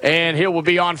appearance, and he will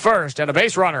be on first, and a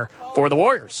base runner for the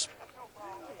Warriors.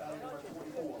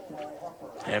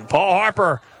 And Paul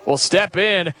Harper will step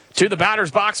in to the batter's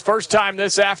box first time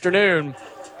this afternoon.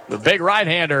 The big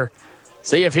right-hander.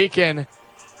 See if he can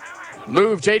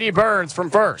move J.D. Burns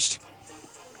from first.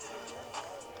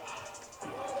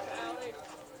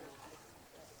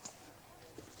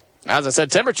 As I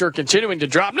said, temperature continuing to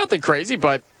drop. Nothing crazy,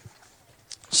 but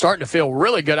starting to feel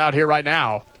really good out here right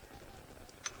now.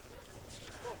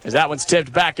 As that one's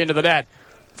tipped back into the net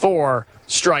for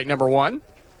strike number 1.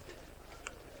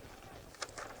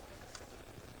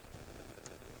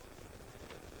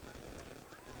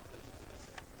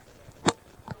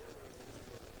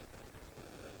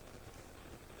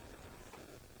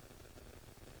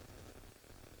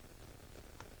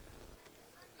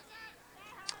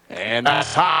 And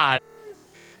that's hot.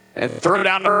 And threw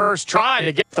down the first, trying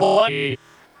to get the play.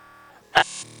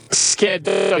 Skid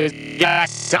got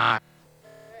time.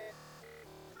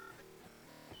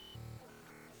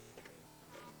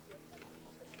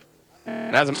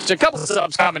 And as a couple of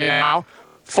subs coming in now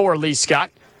for Lee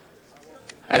Scott.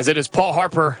 As it is Paul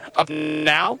Harper up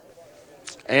now.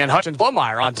 And Hutchins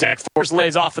Blomeyer on deck. Force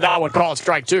lays off of that one, called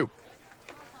strike 2.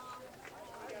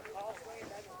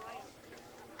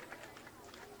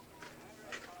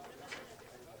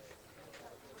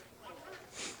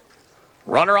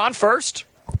 Runner on first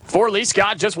for Lee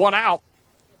Scott, just 1 out.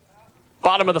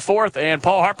 Bottom of the 4th, and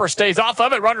Paul Harper stays off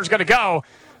of it. Runner's going to go.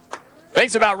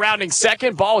 Thinks about rounding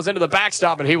second. Ball is into the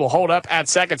backstop, and he will hold up at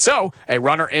second. So a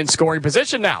runner in scoring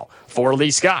position now for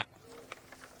Lee Scott.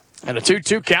 And a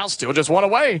 2-2 count, still just one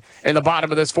away in the bottom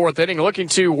of this fourth inning, looking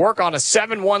to work on a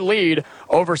 7-1 lead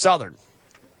over Southern.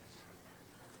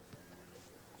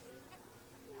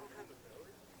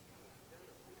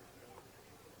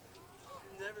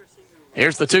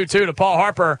 Here's the 2-2 to Paul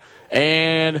Harper,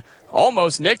 and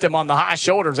almost nicked him on the high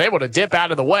shoulders, able to dip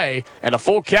out of the way, and a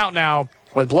full count now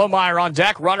with Blomeyer on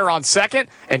deck, runner on second,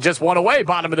 and just one away,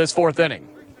 bottom of this fourth inning.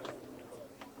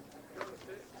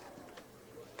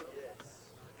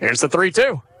 Here's the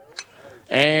 3-2.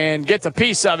 And gets a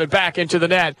piece of it back into the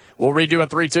net. We'll redo a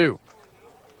 3-2.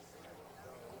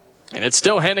 And it's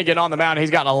still Hennigan on the mound.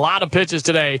 He's gotten a lot of pitches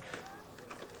today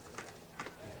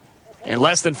in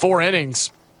less than 4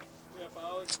 innings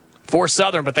for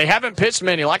Southern, but they haven't pitched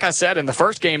many. Like I said, in the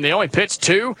first game, they only pitched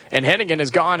 2, and Hennigan has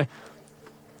gone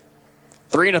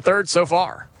 3 1/3 so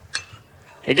far.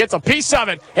 He gets a piece of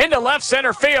it into left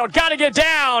center field. Got to get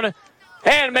down,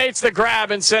 and makes the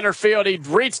grab in center field. He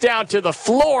reached down to the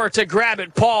floor to grab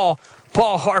it. Paul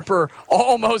Harper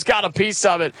almost got a piece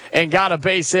of it and got a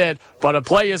base hit, but a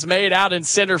play is made out in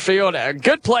center field. A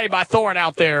good play by Thorne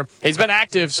out there. He's been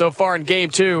active so far in game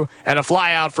 2, and a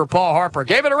fly out for Paul Harper.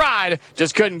 Gave it a ride,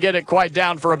 just couldn't get it quite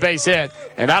down for a base hit.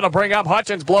 And that'll bring up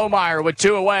Hutchins Blomeyer with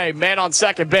 2 away, man on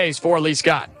second base for Lee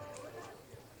Scott.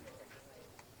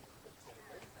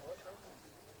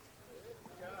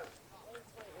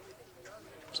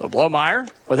 So Blomeyer,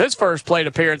 with his first plate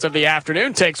appearance of the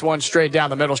afternoon, takes one straight down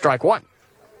the middle, strike 1.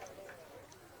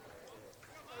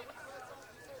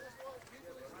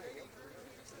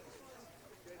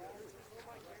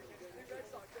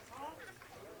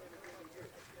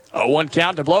 A 1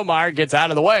 count to Blomeyer, gets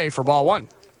out of the way for ball 1.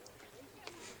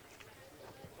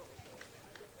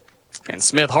 And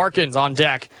Smith Harkins on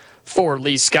deck for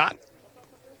Lee Scott.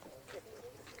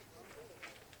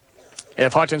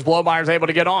 If Hutchins Blomeyer is able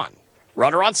to get on.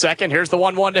 Runner on second. Here's the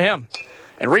 1-1 to him.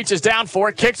 And reaches down for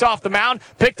it. Kicks off the mound.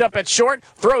 Picked up at short.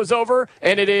 Throws over.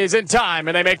 And it is in time.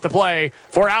 And they make the play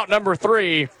for out number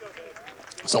 3.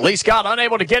 So Lee Scott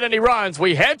unable to get any runs.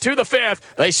 We head to the 5th.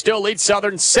 They still lead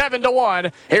Southern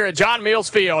 7-1 here at John Meals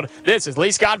Field. This is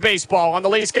Lee Scott Baseball on the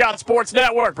Lee Scott Sports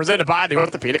Network, presented by the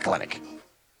Orthopedic Clinic.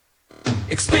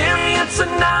 Experience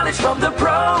and knowledge from the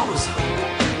pros.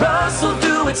 Russell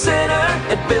Do-It Center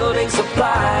at Building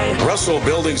Supply. Russell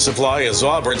Building Supply is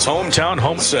Auburn's hometown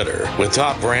home center. With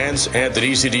top brands and an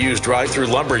easy-to-use drive-through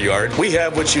lumberyard, we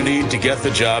have what you need to get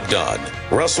the job done.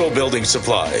 Russell Building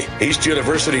Supply, East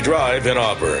University Drive in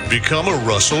Auburn. Become a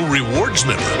Russell Rewards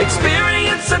member.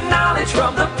 Experience and knowledge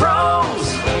from the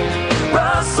pros.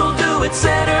 Russell Do-It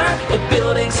Center at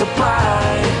Building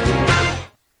Supply.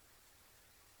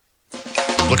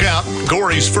 Look out,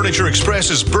 Gory's Furniture Express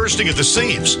is bursting at the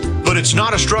seams, but it's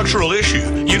not a structural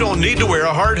issue. You don't need to wear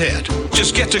a hard hat.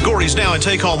 Just get to Gory's now and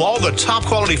take home all the top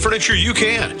quality furniture you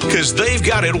can, because they've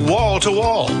got it wall to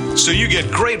wall. So you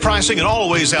get great pricing and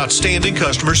always outstanding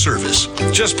customer service.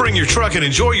 Just bring your truck and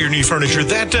enjoy your new furniture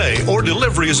that day, or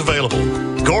delivery is available.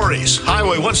 Gory's,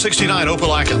 Highway 169,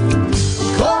 Opelika.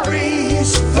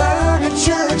 Gory's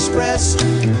Furniture Express,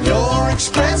 your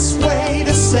expressway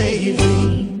to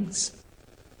savings.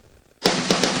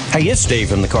 Hey, it's Steve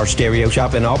from the Car Stereo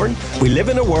Shop in Auburn. We live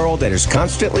in a world that is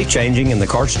constantly changing, and the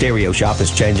Car Stereo Shop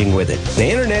is changing with it. The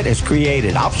internet has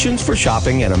created options for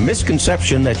shopping and a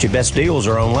misconception that your best deals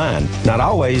are online. Not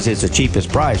always is the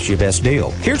cheapest price your best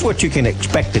deal. Here's what you can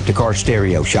expect at the Car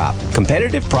Stereo Shop.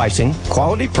 Competitive pricing,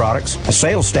 quality products, a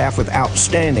sales staff with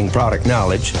outstanding product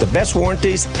knowledge, the best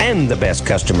warranties, and the best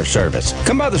customer service.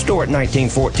 Come by the store at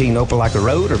 1914 Opelika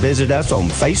Road or visit us on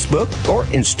Facebook or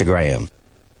Instagram.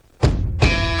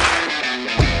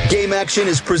 Game action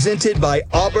is presented by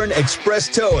Auburn Express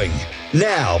Towing.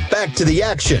 Now, back to the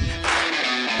action.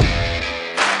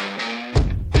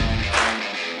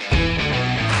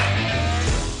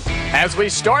 As we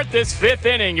start this 5th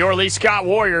inning, your Lee Scott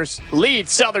Warriors lead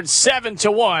Southern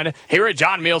 7-1 here at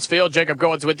John Meals Field. Jacob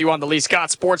Goins with you on the Lee Scott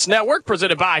Sports Network,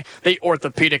 presented by the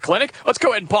Orthopedic Clinic. Let's go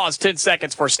ahead and pause 10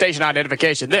 seconds for station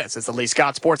identification. This is the Lee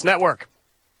Scott Sports Network.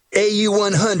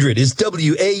 AU100 is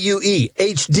WAUE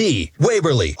HD,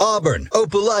 Waverly, Auburn,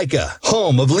 Opelika,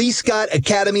 home of Lee Scott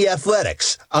Academy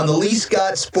Athletics on the Lee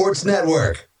Scott Sports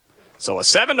Network. So a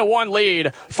 7-1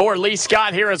 lead for Lee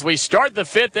Scott here as we start the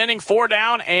 5th inning, 4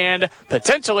 down and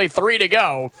potentially 3 to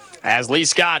go as Lee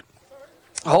Scott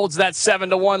holds that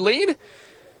 7-1 lead.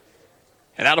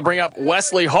 And that'll bring up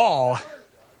Wesley Hall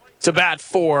to bat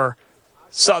for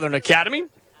Southern Academy.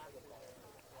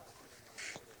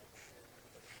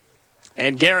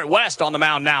 And Garrett West on the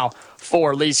mound now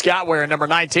for Lee Scott, wearing number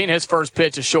 19. His first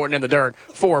pitch is shortened in the dirt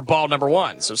for ball number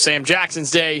 1. So Sam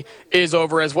Jackson's day is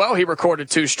over as well. He recorded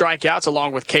 2 strikeouts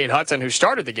along with Cade Hudson, who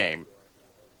started the game.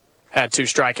 Had 2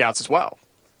 strikeouts as well.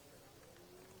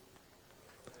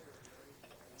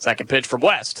 Second pitch from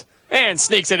West. And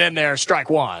sneaks it in there, strike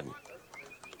 1.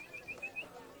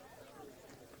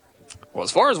 Well,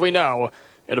 as far as we know,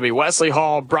 it'll be Wesley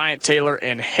Hall, Bryant Taylor,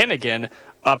 and Hennigan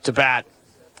up to bat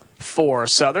for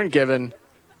Southern, given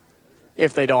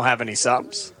if they don't have any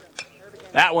subs.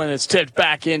 That one is tipped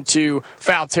back into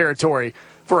foul territory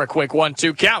for a quick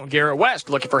 1-2 count. Garrett West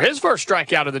looking for his first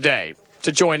strikeout of the day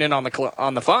to join in on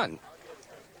the fun.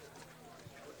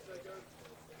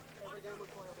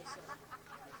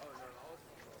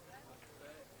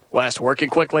 West working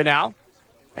quickly now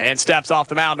and steps off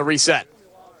the mound to reset.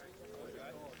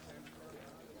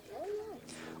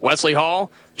 Wesley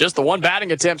Hall, just the one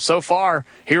batting attempt so far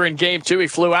here in Game 2. He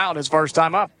flew out his first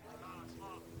time up.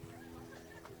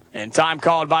 And time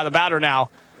called by the batter now.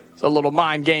 So a little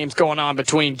mind games going on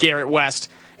between Garrett West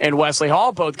and Wesley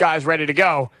Hall. Both guys ready to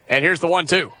go. And here's the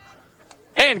 1-2.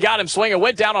 And got him swinging.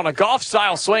 Went down on a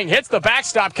golf-style swing. Hits the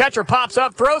backstop. Catcher pops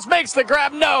up. Throws. Makes the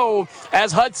grab. No!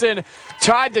 As Hudson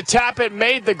tried to tap it.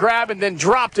 Made the grab and then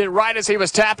dropped it right as he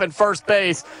was tapping first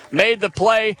base. Made the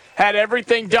play. Had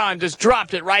everything done. Just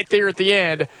dropped it right there at the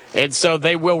end. And so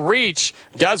they will reach.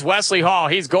 Does Wesley Hall.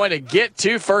 He's going to get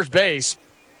to first base.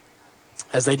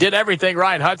 As they did everything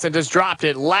right. Hudson just dropped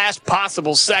it. Last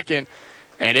possible second.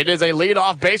 And it is a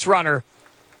leadoff base runner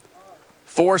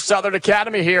for Southern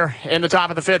Academy here in the top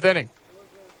of the 5th inning.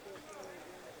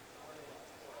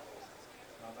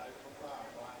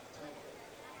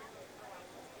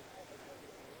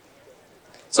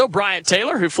 So Bryant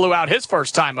Taylor, who flew out his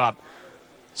first time up,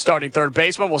 starting third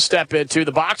baseman, will step into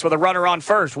the box with a runner on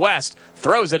first. West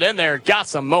throws it in there, got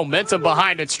some momentum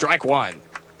behind it, strike 1.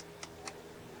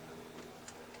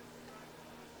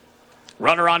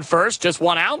 Runner on first, just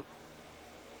 1 out.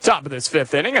 Top of this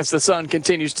 5th inning as the sun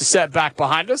continues to set back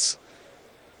behind us.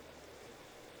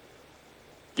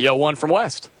 The 0-1 from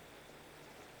West.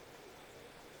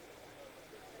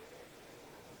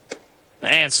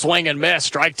 And swing and miss,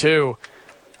 strike 2.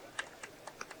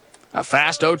 A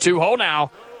fast 0-2 hole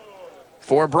now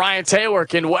for Bryant Taylor.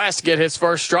 Can West get his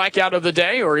first strikeout of the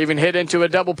day or even hit into a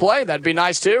double play? That'd be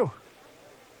nice too.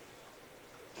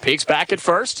 Peeks back at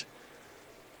first.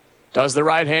 Does the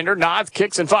right-hander, nods,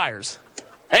 kicks, and fires.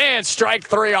 And strike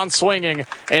 3 on swinging.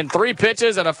 And 3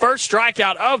 pitches and a first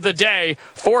strikeout of the day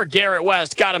for Garrett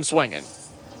West. Got him swinging.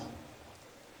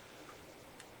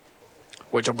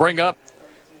 Which will bring up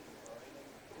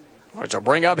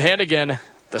Hennigan,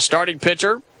 the starting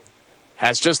pitcher.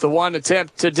 Has just the 1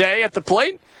 attempt today at the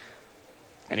plate.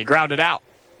 And he grounded out.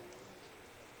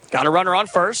 Got a runner on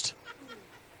first.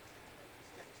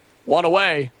 1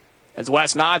 away as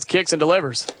West nods, kicks, and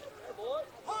delivers.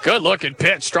 Good looking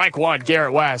pitch. Strike 1,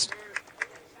 Garrett West.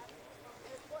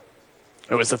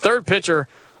 It was the 3rd pitcher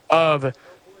of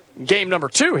game number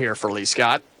 2 here for Lee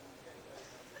Scott.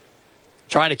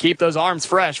 Trying to keep those arms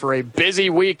fresh for a busy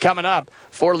week coming up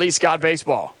for Lee Scott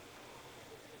baseball.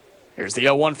 Here's the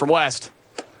 0-1 from West.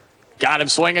 Got him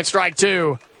swinging, strike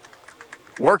 2.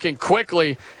 Working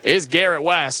quickly is Garrett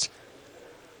West.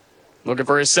 Looking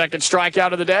for his second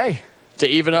strikeout of the day to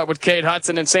even up with Cade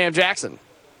Hudson and Sam Jackson.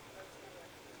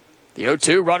 The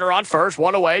 0-2, runner on first,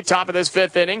 1 away, top of this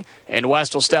 5th inning, and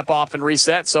West will step off and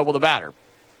reset, so will the batter.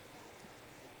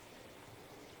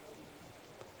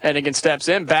 Hennigan steps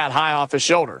in, bat high off his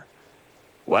shoulder.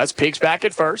 West peeks back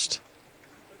at first.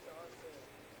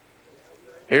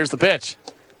 Here's the pitch.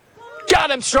 Got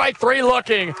him, strike 3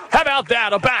 looking. How about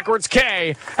that, a backwards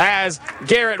K as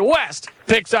Garrett West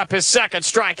picks up his second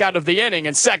strikeout of the inning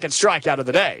and second strikeout of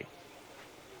the day.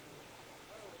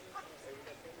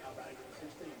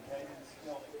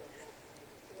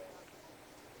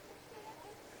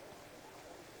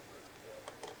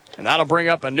 And that'll bring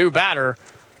up a new batter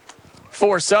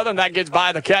for Southern. That gets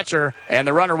by the catcher, and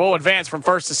the runner will advance from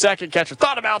first to second. Catcher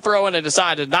thought about throwing and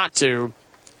decided not to.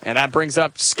 And that brings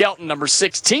up Skelton, number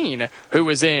 16, who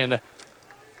is in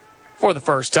for the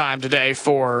first time today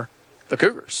for the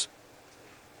Cougars.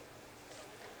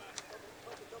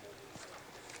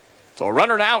 So a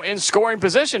runner now in scoring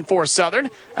position for Southern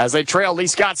as they trail Lee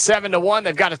Scott 7-1.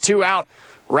 They've got a 2-out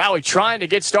rally trying to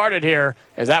get started here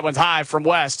as that one's high from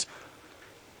West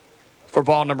for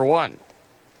ball number 1.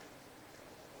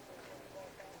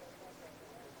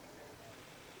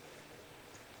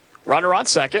 Runner on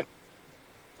second.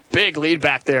 Big lead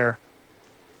back there.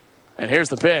 And here's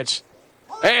the pitch.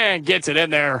 And gets it in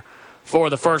there for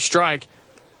the first strike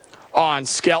on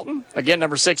Skelton. Again,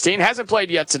 number 16. Hasn't played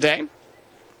yet today.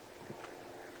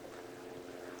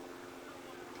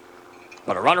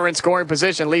 But a runner in scoring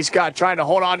position, Lee Scott trying to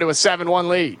hold on to a 7-1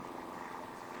 lead.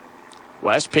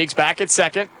 West peeks back at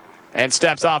second and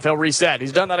steps off. He'll reset.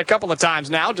 He's done that a couple of times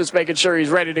now, just making sure he's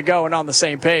ready to go and on the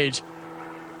same page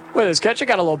with his catcher.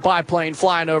 Got a little biplane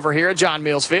flying over here at John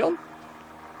Mills Field.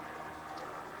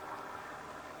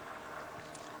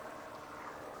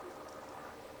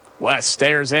 West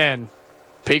stares in,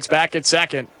 peeks back at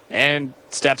second, and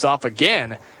steps off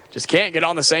again. Just can't get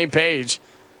on the same page.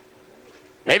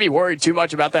 Maybe worried too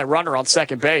much about that runner on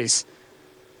second base.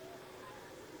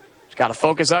 He's got to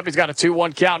focus up. He's got a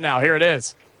 2-1 count now. Here it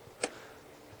is.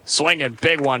 Swinging,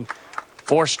 big one.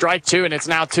 4 strike 2, and it's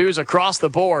now 2s across the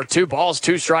board. 2 balls,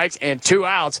 2 strikes, and 2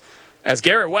 outs. As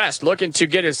Garrett West looking to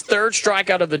get his 3rd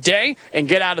strikeout of the day and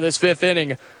get out of this 5th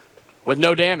inning with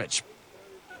no damage.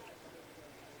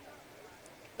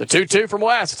 The 2-2 from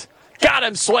West. Got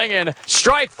him swinging.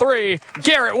 Strike 3.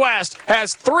 Garrett West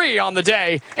has 3 on the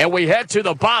day, and we head to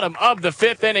the bottom of the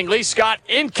 5th inning. Lee Scott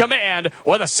in command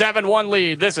with a 7-1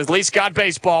 lead. This is Lee Scott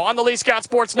Baseball on the Lee Scott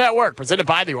Sports Network, presented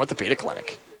by the Orthopedic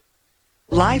Clinic.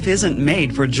 Life isn't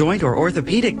made for joint or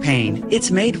orthopedic pain.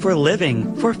 It's made for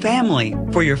living, for family,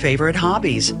 for your favorite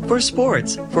hobbies, for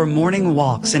sports, for morning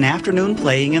walks and afternoon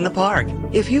playing in the park.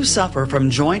 If you suffer from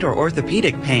joint or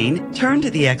orthopedic pain, turn to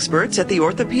the experts at the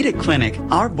Orthopedic Clinic.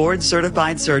 Our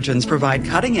board-certified surgeons provide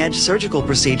cutting-edge surgical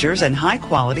procedures and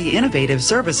high-quality, innovative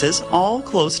services all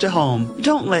close to home.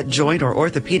 Don't let joint or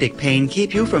orthopedic pain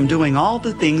keep you from doing all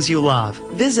the things you love.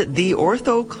 Visit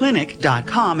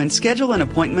theorthoclinic.com and schedule an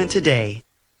appointment today.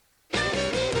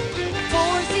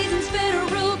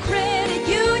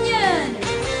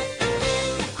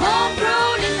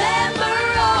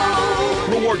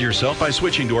 Reward yourself by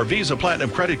switching to our Visa Platinum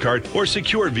Credit Card or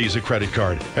Secured Visa Credit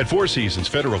Card. At Four Seasons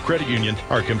Federal Credit Union,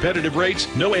 our competitive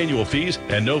rates, no annual fees,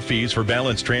 and no fees for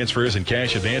balance transfers and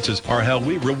cash advances are how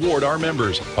we reward our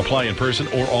members. Apply in person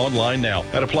or online now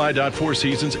at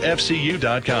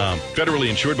apply.fourseasonsfcu.com. Federally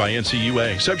insured by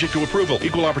NCUA. Subject to approval.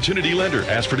 Equal opportunity lender.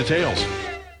 Ask for details.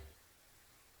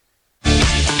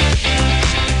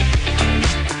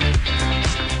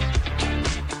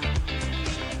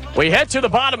 We head to the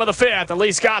bottom of the 5th, and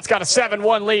Lee Scott's got a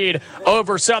 7-1 lead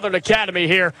over Southern Academy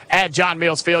here at John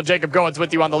Mills Field. Jacob Goins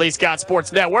with you on the Lee Scott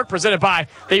Sports Network, presented by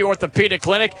the Orthopedic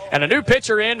Clinic. And a new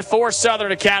pitcher in for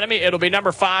Southern Academy. It'll be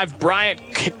number 5, Bryant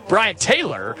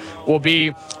Taylor will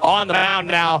be on the mound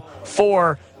now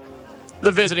for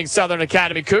the visiting Southern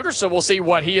Academy Cougars, so we'll see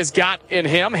what he has got in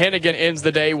him. Hennigan ends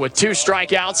the day with 2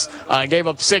 strikeouts, gave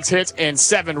up 6 hits and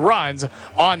 7 runs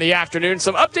on the afternoon.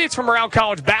 Some updates from around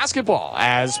college basketball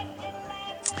as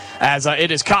it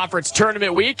is conference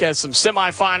tournament week, as some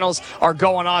semifinals are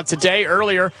going on today.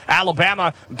 Earlier,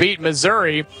 Alabama beat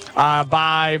Missouri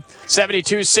by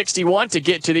 72-61 to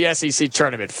get to the SEC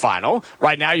tournament final.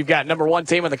 Right now, you've got number 1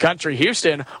 team in the country,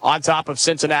 Houston, on top of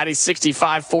Cincinnati,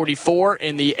 65-44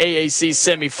 in the AAC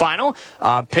semifinal.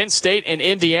 Penn State and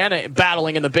Indiana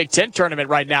battling in the Big Ten tournament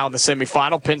right now in the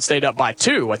semifinal. Penn State up by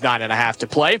 2 with 9.5 to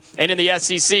play. And in the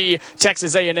SEC,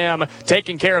 Texas A&M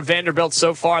taking care of Vanderbilt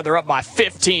so far. They're up by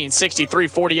 15.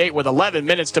 63-48 with 11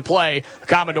 minutes to play. The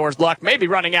Commodores' luck may be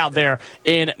running out there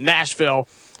in Nashville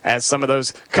as some of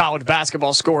those college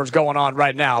basketball scores going on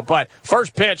right now. But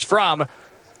first pitch from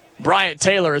Bryant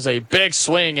Taylor is a big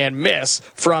swing and miss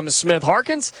from Smith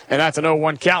Harkins, and that's an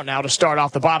 0-1 count now to start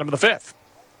off the bottom of the 5th.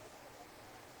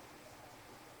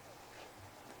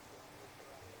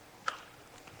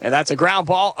 And that's a ground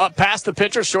ball up past the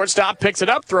pitcher. Shortstop picks it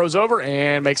up, throws over,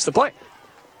 and makes the play.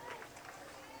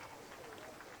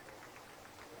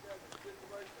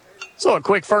 So a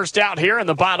quick first out here in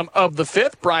the bottom of the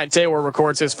 5th. Bryant Taylor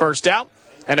records his first out,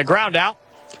 and a ground out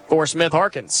for Smith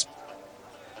Harkins.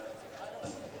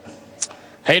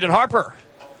 Hayden Harper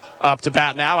up to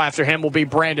bat now. After him will be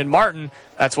Brandon Martin.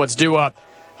 That's what's due up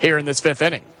here in this 5th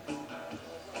inning.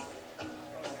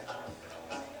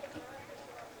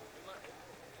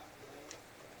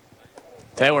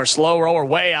 Taylor, slow roller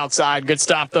way outside. Good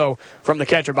stop, though, from the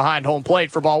catcher behind home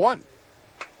plate for ball 1.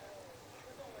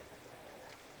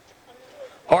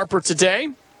 Harper today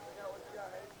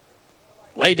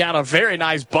laid down a very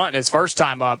nice bunt his first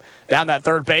time up down that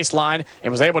third baseline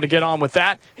and was able to get on with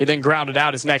that. He then grounded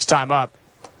out his next time up.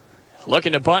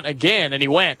 Looking to bunt again, and he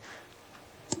went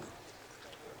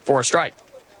for a strike.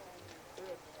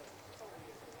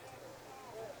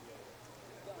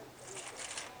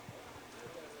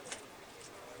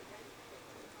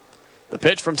 The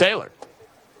pitch from Taylor.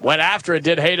 Went after it,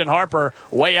 did Hayden Harper,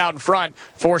 way out in front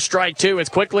for strike 2. It's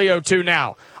quickly 0-2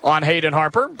 now on Hayden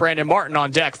Harper. Brandon Martin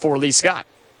on deck for Lee Scott.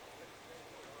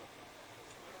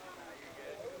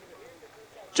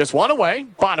 Just one away,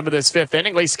 bottom of this 5th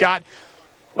inning. Lee Scott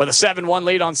with a 7-1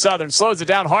 lead on Southern. Slows it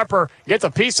down. Harper gets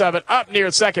a piece of it up near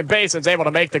second base and is able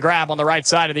to make the grab on the right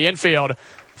side of the infield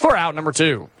for out number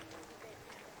 2.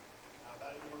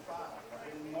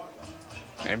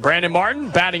 And Brandon Martin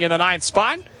batting in the 9th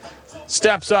spot.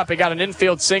 Steps up. He got an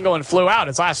infield single and flew out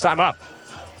his last time up.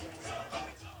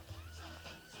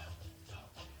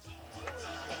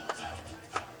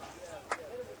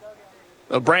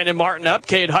 So Brandon Martin up.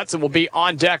 Cade Hudson will be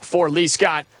on deck for Lee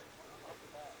Scott.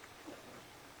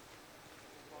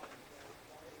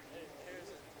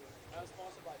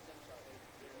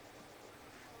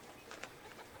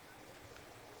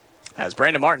 As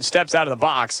Brandon Martin steps out of the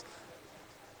box.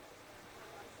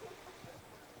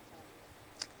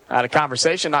 Had a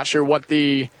conversation, not sure what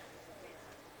the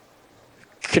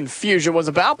confusion was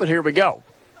about, but here we go.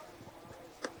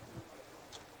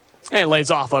 And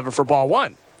lays off of it for ball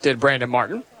 1, did Brandon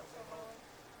Martin.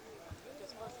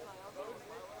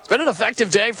 It's been an effective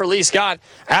day for Lee Scott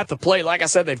at the plate. Like I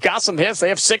said, they've got some hits. They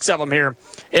have 6 of them here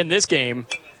in this game.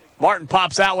 Martin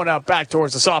pops that one up back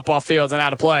towards the softball field and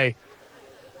out of play.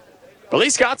 But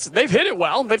Lee Scott's, they've hit it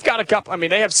well. They've got a couple,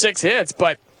 they have 6 hits,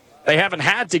 but they haven't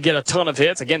had to get a ton of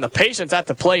hits. Again, the patience at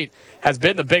the plate has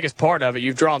been the biggest part of it.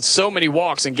 You've drawn so many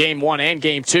walks in Game 1 and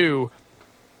Game 2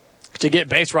 to get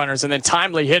base runners, and then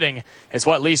timely hitting is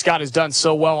what Lee Scott has done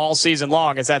so well all season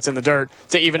long, as that's in the dirt,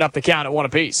 to even up the count at 1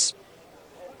 apiece.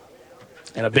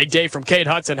 And a big day from Cade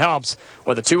Hudson helps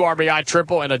with a 2 RBI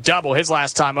triple and a double. His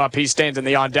last time up, he stands in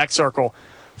the on-deck circle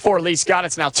for Lee Scott.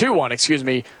 It's now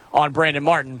 2-1, on Brandon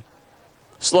Martin.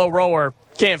 Slow roller,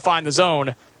 can't find the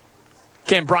zone.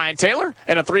 Can Brian Taylor,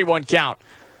 and a 3-1 count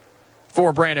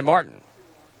for Brandon Martin.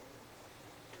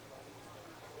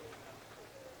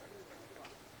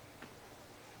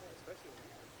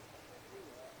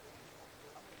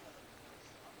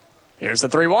 Here's the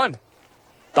 3-1.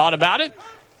 Thought about it,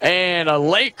 and a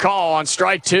late call on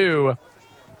strike 2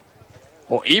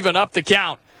 will even up the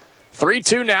count.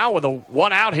 3-2 now with a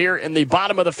 1 out here in the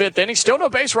bottom of the 5th inning. Still no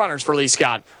base runners for Lee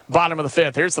Scott. Bottom of the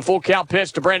 5th. Here's the full count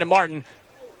pitch to Brandon Martin.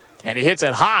 And he hits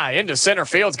it high into center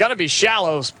field. It's going to be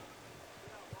shallows.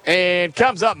 And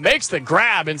comes up, makes the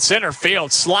grab in center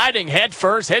field. Sliding head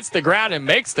first, hits the ground and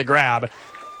makes the grab.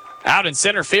 Out in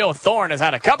center field, Thorne has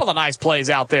had a couple of nice plays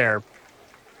out there.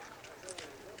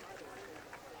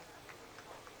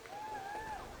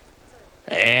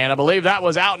 And I believe that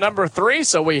was out number 3,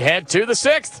 so we head to the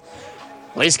 6th.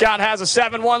 Lee Scott has a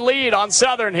 7-1 lead on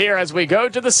Southern here as we go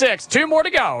to the 6th. 2 more to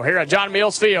go here at John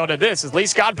Mills Field. And this is Lee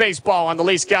Scott Baseball on the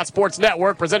Lee Scott Sports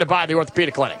Network, presented by the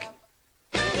Orthopedic Clinic.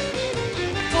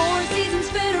 Four Seasons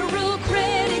Federal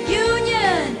Credit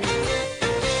Union.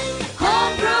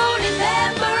 Homegrown and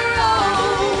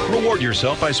member-owned. Reward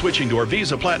yourself by switching to our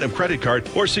Visa Platinum credit card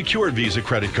or secured Visa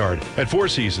credit card. At Four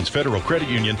Seasons Federal Credit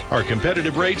Union, our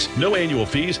competitive rates, no annual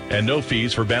fees, and no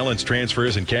fees for balance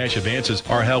transfers and cash advances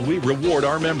are how we reward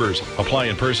our members. Apply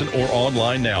in person or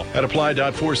online now at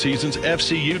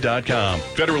apply.fourseasonsfcu.com.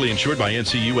 Federally insured by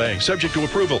NCUA. Subject to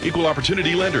approval. Equal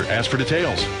opportunity lender. Ask for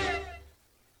details.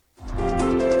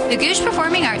 The Gooch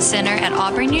Performing Arts Center at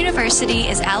Auburn University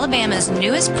is Alabama's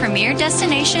newest premier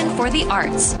destination for the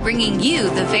arts, bringing you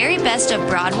the very best of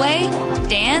Broadway,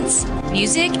 dance,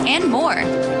 music, and more.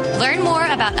 Learn more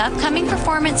about upcoming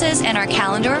performances and our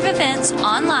calendar of events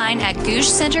online at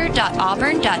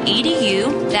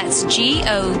goochcenter.auburn.edu. That's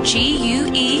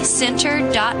GOGUE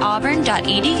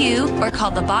center.auburn.edu, or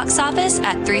call the box office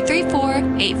at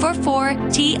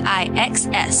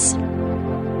 334-844-TIXS.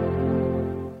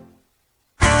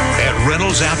 At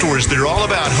Reynolds Outdoors, they're all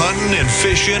about hunting and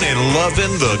fishing and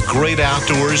loving the great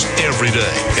outdoors every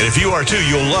day. And if you are too,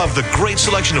 you'll love the great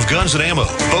selection of guns and ammo,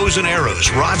 bows and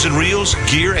arrows, rods and reels,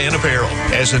 gear and apparel.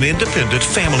 As an independent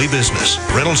family business,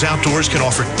 Reynolds Outdoors can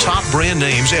offer top brand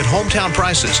names at hometown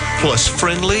prices, plus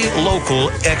friendly, local,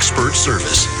 expert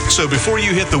service. So before you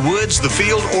hit the woods, the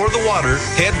field, or the water,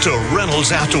 head to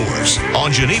Reynolds Outdoors on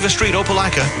Geneva Street,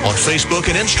 Opelika, on Facebook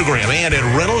and Instagram, and at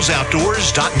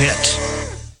reynoldsoutdoors.net.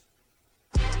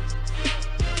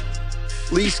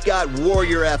 Lee Scott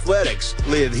Warrior Athletics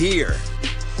live here.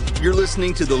 You're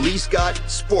listening to the Lee Scott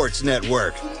Sports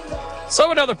Network. So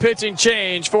another pitching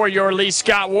change for your Lee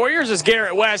Scott Warriors as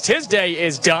Garrett West, his day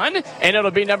is done, and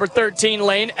it'll be number 13,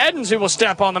 Lane Edens, who will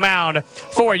step on the mound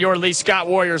for your Lee Scott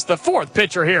Warriors, the 4th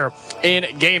pitcher here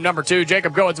in game number 2.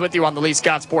 Jacob Goins with you on the Lee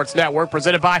Scott Sports Network,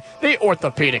 presented by the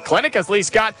Orthopedic Clinic, as Lee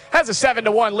Scott has a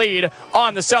 7-1 lead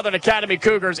on the Southern Academy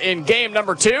Cougars in game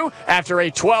number 2 after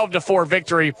a 12-4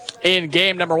 victory in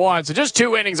game number 1. So just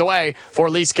 2 innings away for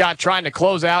Lee Scott, trying to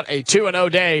close out a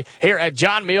 2-0 day here at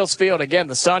John Mills Field. Again,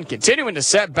 the sun continuing to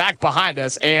set back behind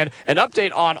us, and an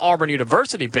update on Auburn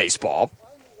University baseball.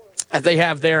 as they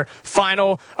have their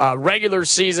final regular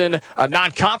season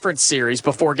non-conference series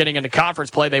before getting into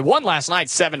conference play. They won last night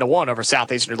 7-1 over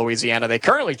Southeastern Louisiana. They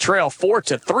currently trail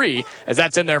 4-3, as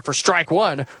that's in there for strike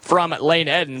one from Lane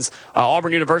Edens.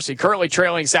 Auburn University currently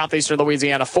trailing Southeastern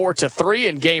Louisiana 4-3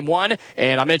 in game one.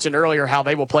 And I mentioned earlier how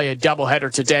they will play a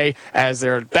doubleheader today, as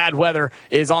their bad weather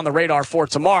is on the radar for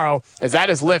tomorrow. As that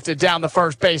is lifted down the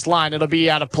first base line, it'll be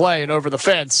out of play and over the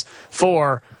fence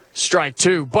for strike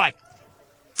two. But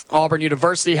Auburn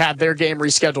University had their game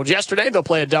rescheduled yesterday. They'll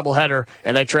play a doubleheader,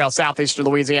 and they trail Southeastern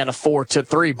Louisiana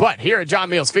 4-3. But here at John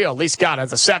Mills Field, Lee Scott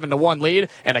has a 7-1 lead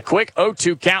and a quick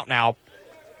 0-2 count now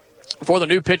for the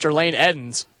new pitcher Lane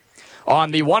Edens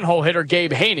on the one-hole hitter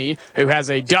Gabe Haney, who has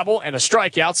a double and a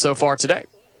strikeout so far today.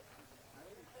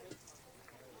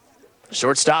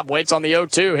 Shortstop waits on the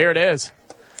 0-2. Here it is.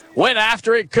 Went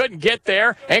after it, couldn't get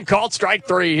there, and called strike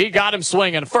three. He got him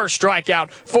swinging. First strikeout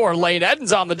for Lane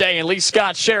Edens on the day, and Lee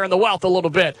Scott sharing the wealth a little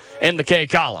bit in the K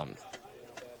column.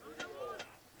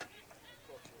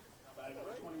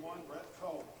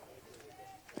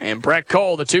 And Brett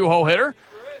Cole, the two-hole hitter,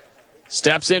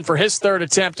 steps in for his third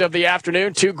attempt of the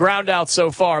afternoon. 2 groundouts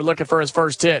so far, looking for his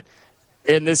first hit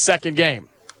in this second game.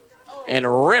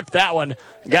 And ripped that one.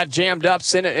 Got jammed up,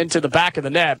 sent it into the back of the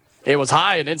net. It was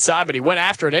high and inside, but he went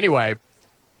after it anyway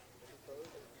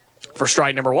for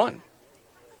strike number one.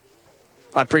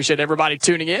 I appreciate everybody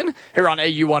tuning in here on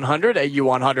AU100,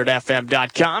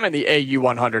 AU100FM.com, and the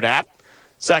AU100 app.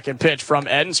 Second pitch from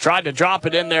Edens. Tried to drop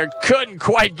it in there. Couldn't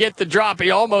quite get the drop. He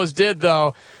almost did,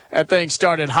 though. That thing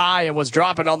started high and was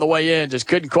dropping on the way in. Just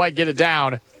couldn't quite get it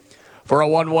down for a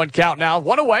 1-1 count now.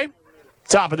 One away.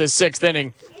 Top of this sixth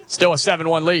inning. Still a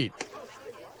 7-1 lead.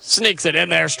 Sneaks it in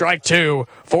there, strike two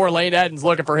for Lane Edens,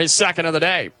 looking for his second of the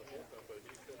day.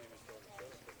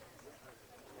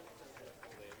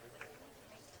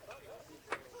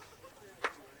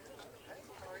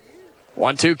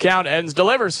 One-two count, Edens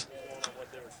delivers.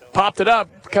 Popped it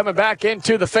up, coming back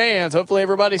into the fans. Hopefully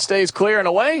everybody stays clear and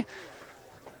away.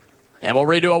 And we'll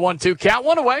redo a 1-2 count,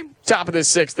 one away. Top of this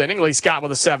sixth inning, Lee Scott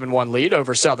with a 7-1 lead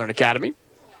over Southern Academy.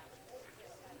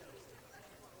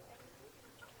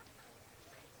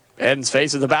 Edens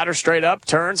faces the batter straight up,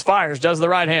 turns, fires, does the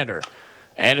right-hander.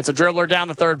 And it's a dribbler down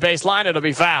the third base line. It'll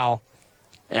be foul.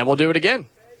 And we'll do it again.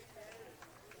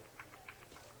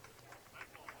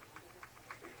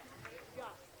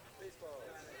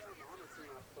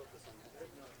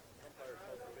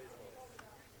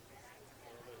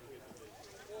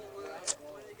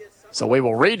 So we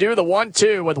will redo the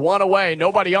 1-2 with one away,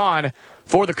 nobody on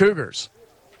for the Cougars.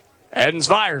 Edens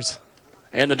fires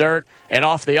in the dirt and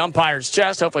off the umpire's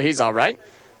chest. Hopefully he's all right.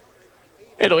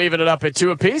 It'll even it up at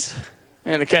 2 apiece.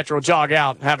 And the catcher will jog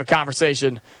out and have a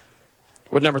conversation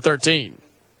with number 13.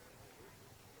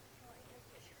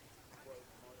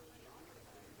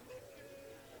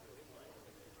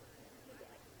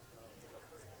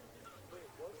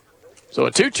 So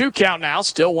a 2-2 count now,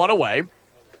 still one away.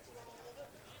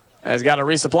 Has got a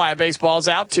resupply of baseballs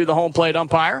out to the home plate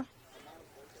umpire.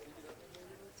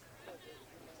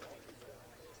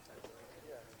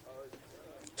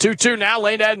 Two now.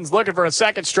 Lane Edens looking for a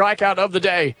second strikeout of the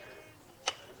day.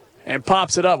 And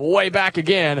pops it up way back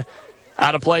again.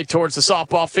 Out of play towards the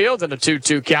softball field, and the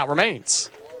 2-2 count remains.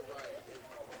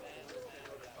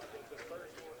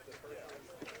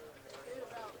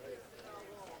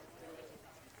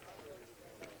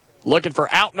 Looking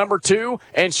for out number 2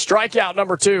 and strikeout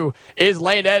number 2 is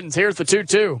Lane Edens. Here's the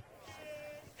 2-2.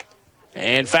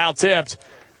 And foul tipped.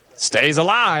 Stays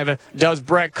alive. Does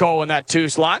Brett Cole in that 2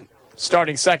 slot.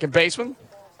 Starting second baseman.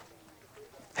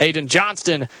 Hayden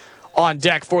Johnston on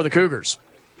deck for the Cougars.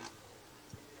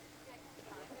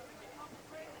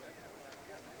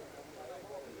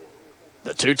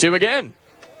 The 2-2 again.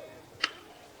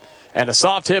 And a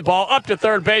soft hit ball up to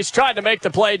third base. Tried to make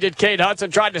the play, did Cade Hudson.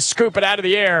 Tried to scoop it out of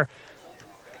the air.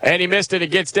 And he missed it.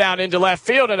 It gets down into left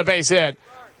field and a base hit.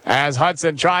 As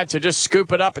Hudson tried to just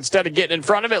scoop it up instead of getting in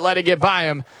front of it, let it get by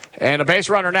him. And a base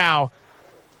runner now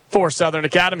for Southern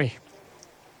Academy.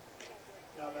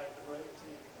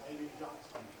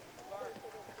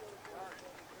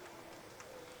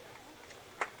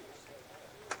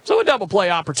 So a double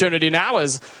play opportunity now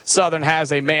as Southern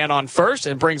has a man on first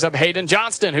and brings up Hayden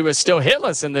Johnston, who is still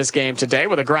hitless in this game today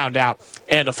with a ground out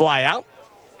and a fly out.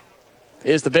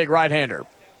 Is the big right-hander.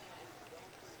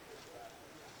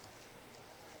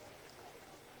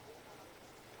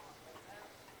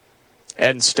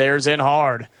 And stares in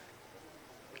hard.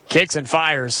 Kicks and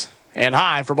fires. And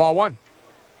high for ball one.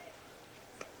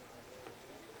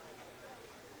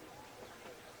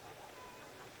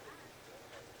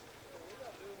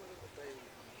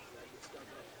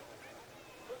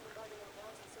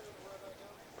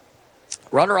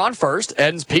 Runner on first.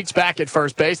 Edens peeks back at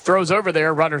first base, throws over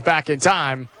there, runner's back in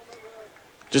time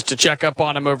just to check up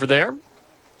on him over there.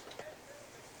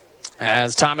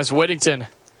 As Thomas Whittington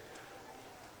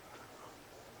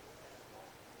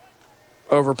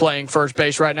overplaying first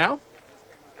base right now.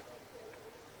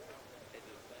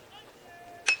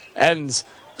 Edens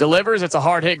delivers. It's a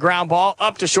hard hit ground ball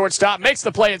up to shortstop. Makes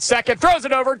the play at second. Throws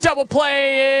it over. Double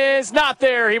play is not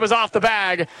there. He was off the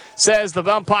bag, says the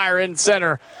umpire in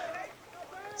center.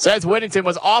 Says Whittington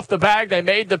was off the bag. They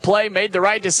made the play, made the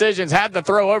right decisions, had the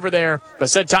throw over there,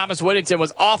 but said Thomas Whittington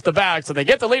was off the bag. So they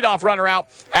get the leadoff runner out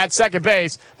at second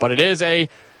base, but it is a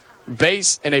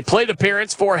base and a plate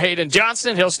appearance for Hayden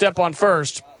Johnston. He'll step on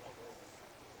first.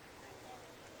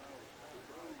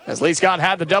 As Lee Scott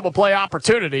had the double play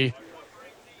opportunity,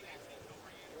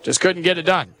 just couldn't get it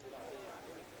done.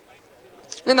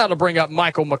 And that'll bring up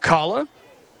Michael McCullough,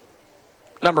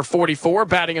 number 44,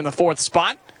 batting in the fourth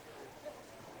spot.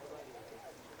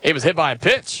 He was hit by a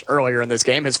pitch earlier in this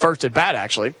game, his first at bat,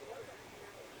 actually.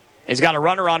 He's got a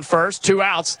runner on first, 2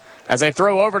 outs. As they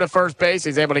throw over to first base,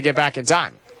 he's able to get back in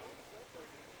time.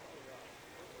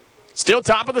 Still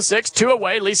top of the 6th, 2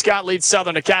 away. Lee Scott leads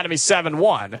Southern Academy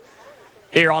 7-1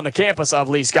 here on the campus of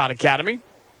Lee Scott Academy.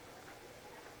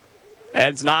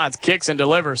 Edens nods, kicks, and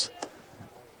delivers.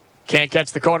 Can't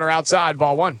catch the corner outside,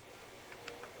 ball 1.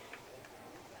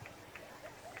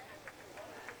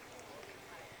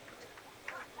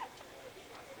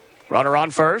 Runner on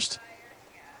first.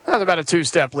 That's about a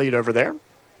 2-step lead over there.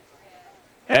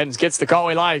 Edens gets the call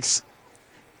he likes.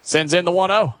 Sends in the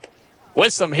 1-0.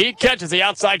 With some heat, catches the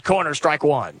outside corner, strike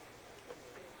 1.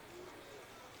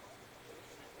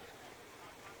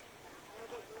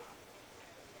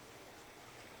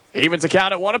 Evens the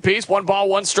count at 1 apiece. 1 ball,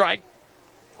 1 strike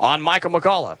on Michael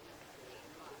McCullough.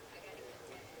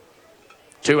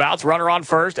 2 outs, runner on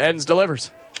first. Edens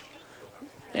delivers.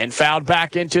 And fouled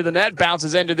back into the net,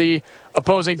 bounces into the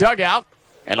opposing dugout.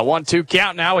 And a 1-2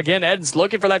 count now. Again, Edens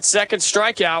looking for that second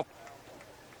strikeout.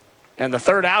 And the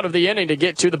third out of the inning to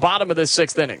get to the bottom of this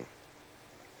 6th inning.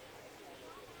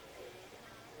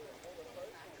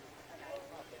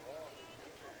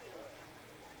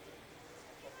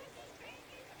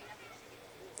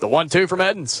 The 1-2 from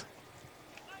Edens.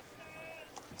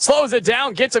 Slows it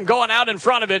down, gets him going out in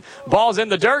front of it. Ball's in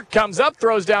the dirt, comes up,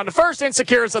 throws down to first, and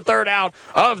secures the third out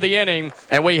of the inning.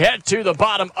 And we head to the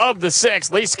bottom of the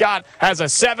 6th. Lee Scott has a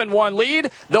 7-1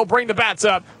 lead. They'll bring the bats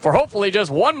up for hopefully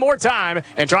just one more time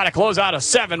and try to close out a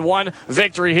 7-1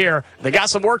 victory here. They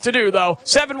got some work to do, though.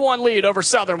 7-1 lead over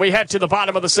Southern. We head to the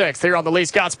bottom of the 6th here on the Lee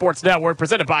Scott Sports Network,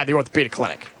 presented by the Orthopedic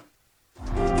Clinic.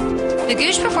 The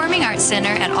Gooch Performing Arts Center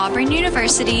at Auburn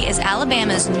University is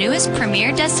Alabama's newest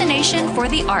premier destination for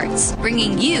the arts,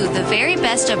 bringing you the very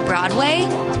best of Broadway,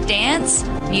 dance,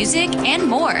 music, and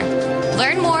more.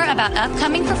 Learn more about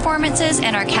upcoming performances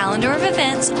and our calendar of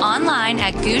events online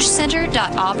at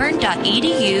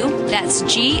goochcenter.auburn.edu. That's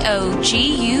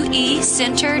GOGUE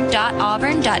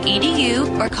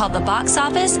center.auburn.edu, or call the box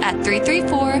office at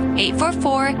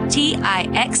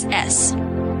 334-844-TIXS.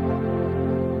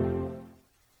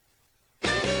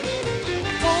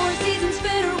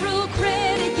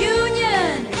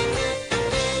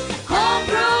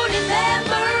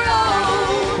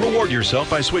 Reward yourself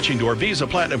by switching to our Visa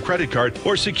Platinum credit card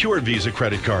or secured Visa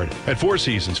credit card. At Four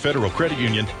Seasons Federal Credit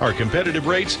Union, our competitive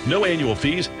rates, no annual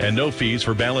fees, and no fees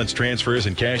for balance transfers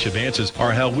and cash advances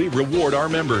are how we reward our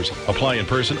members. Apply in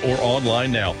person or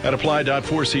online now at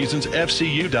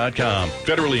apply.fourseasonsfcu.com.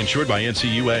 Federally insured by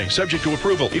NCUA. Subject to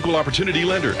approval. Equal opportunity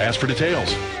lender. Ask for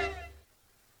details.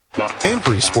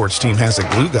 Every sports team has a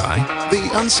glue guy, the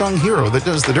unsung hero that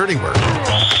does the dirty work.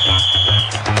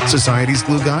 Society's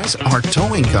glue guys are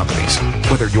towing companies.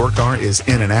 Whether your car is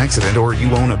in an accident or you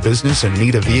own a business and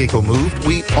need a vehicle moved,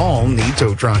 we all need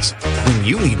tow trucks. When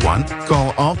you need one,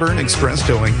 call Auburn Express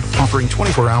Towing, offering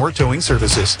 24-hour towing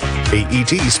services. AET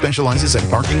specializes in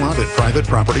parking lot and private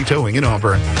property towing in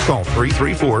Auburn. Call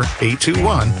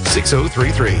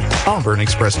 334-821-6033. Auburn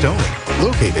Express Towing,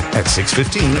 located at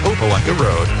 615 Opelika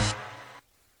Road.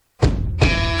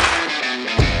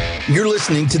 You're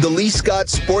listening to the Lee Scott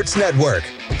Sports Network,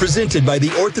 presented by the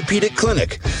Orthopedic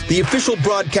Clinic, the official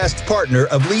broadcast partner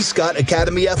of Lee Scott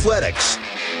Academy Athletics.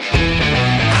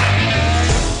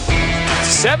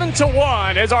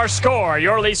 7-1 is our score.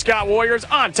 Your Lee Scott Warriors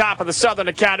on top of the Southern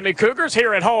Academy Cougars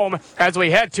here at home as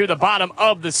we head to the bottom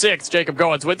of the 6th. Jacob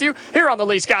Goins with you here on the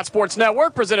Lee Scott Sports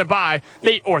Network, presented by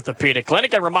the Orthopedic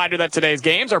Clinic. A reminder that today's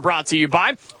games are brought to you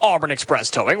by Auburn Express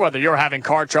Towing. Whether you're having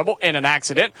car trouble in an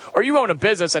accident or you own a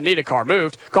business and need a car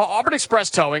moved, call Auburn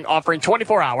Express Towing, offering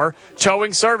 24-hour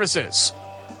towing services.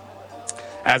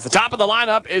 As the top of the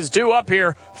lineup is due up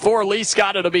here for Lee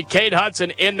Scott, it'll be Cade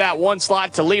Hudson in that one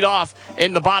slot to lead off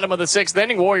in the bottom of the 6th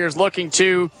inning. Warriors looking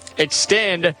to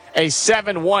extend a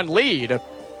 7-1 lead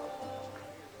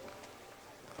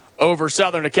over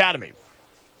Southern Academy.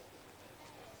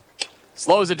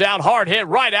 Slows it down, hard hit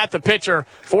right at the pitcher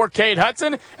for Cade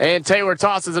Hudson, and Taylor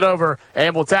tosses it over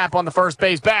and will tap on the first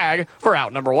base bag for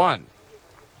out number 1.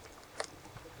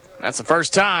 That's the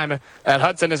first time that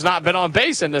Hudson has not been on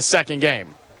base in this second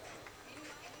game.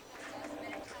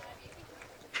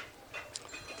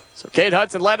 So Cade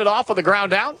Hudson led it off with a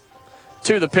ground out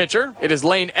to the pitcher. It is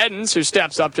Lane Edens who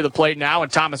steps up to the plate now,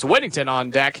 and Thomas Whittington on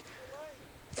deck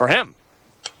for him.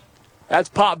 That's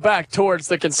popped back towards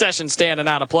the concession stand and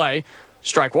out of play.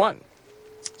 Strike 1.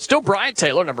 Still Bryant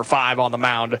Taylor, number 5, on the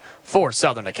mound for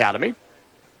Southern Academy.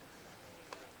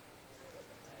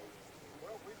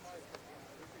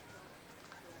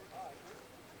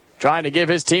 Trying to give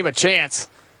his team a chance.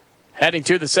 Heading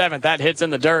to the 7th. That hits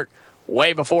in the dirt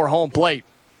way before home plate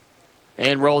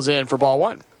and rolls in for ball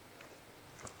 1.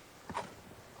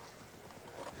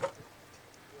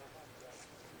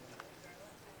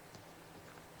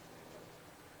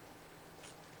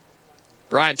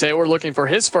 Bryant Taylor looking for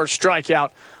his first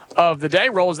strikeout of the day.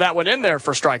 Rolls that one in there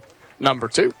for strike number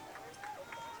 2.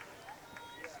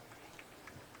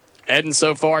 Eden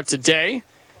so far today,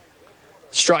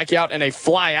 strikeout and a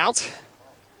fly out.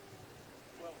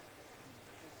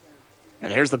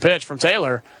 And here's the pitch from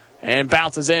Taylor, and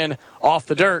bounces in off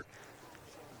the dirt,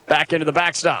 back into the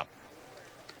backstop.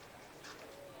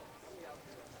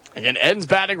 Again, Eden's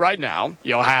batting right now.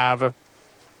 You'll have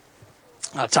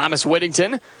Thomas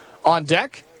Whittington on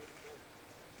deck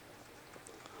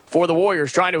for the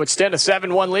Warriors, trying to extend a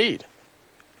 7-1 lead.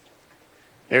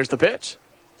 Here's the pitch.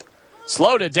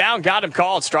 Slowed it down, got him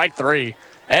called, strike 3.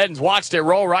 Edens watched it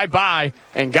roll right by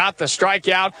and got the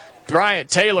strikeout. Bryant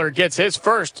Taylor gets his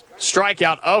first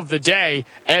strikeout of the day.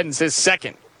 Edens his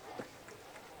second.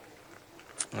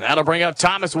 And that'll bring up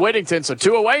Thomas Whittington, so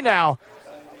 2 away now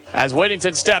as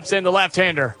Whittington steps in, the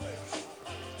left-hander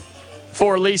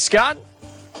for Lee Scott.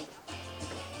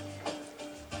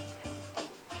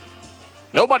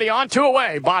 Nobody on, 2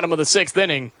 away, bottom of the 6th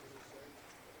inning.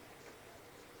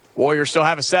 Warriors still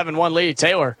have a 7-1 lead.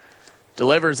 Taylor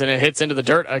delivers, and it hits into the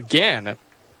dirt again.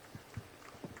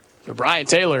 So Bryant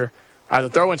Taylor either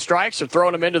throwing strikes or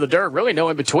throwing them into the dirt. Really no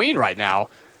in between right now.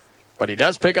 But he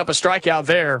does pick up a strikeout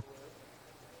there.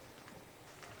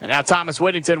 And now Thomas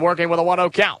Whittington working with a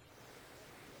 1-0 count.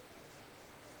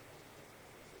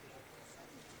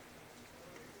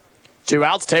 Two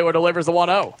outs. Taylor delivers the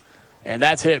 1-0. And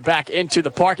that's hit back into the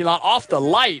parking lot, off the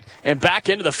light, and back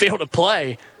into the field of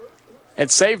play. And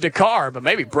saved a car, but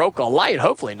maybe broke a light.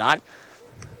 Hopefully not.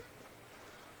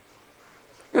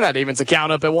 And that evens the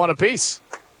count up at 1 apiece.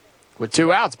 With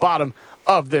 2 outs, bottom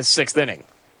of this 6th inning.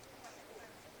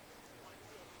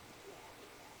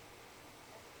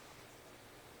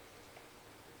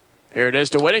 Here it is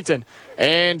to Whittington,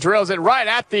 and drills it right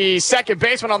at the second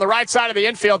baseman on the right side of the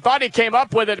infield. Thought he came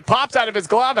up with it. It pops out of his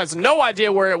glove. Has no idea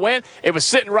where it went. It was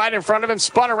sitting right in front of him.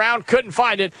 Spun around, couldn't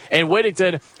find it. And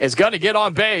Whittington is going to get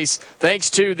on base thanks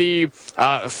to the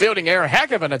fielding error.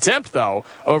 Heck of an attempt, though,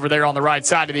 over there on the right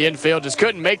side of the infield. Just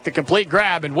couldn't make the complete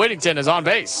grab, and Whittington is on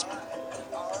base.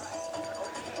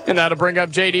 And that'll bring up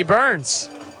J.D. Burns,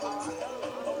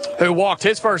 who walked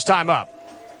his first time up.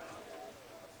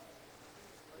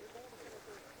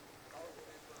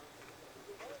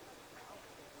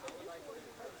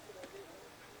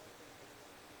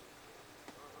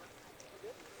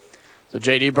 So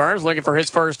J.D. Burns looking for his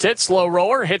first hit. Slow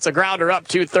roller, hits a grounder up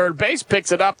to third base,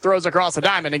 picks it up, throws across the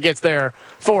diamond, and gets there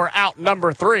for out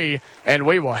number 3. And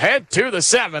we will head to the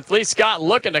 7th. Lee Scott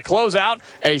looking to close out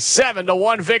a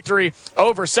 7-1 victory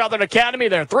over Southern Academy.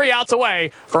 They're 3 outs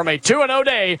away from a 2-0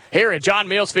 day here at John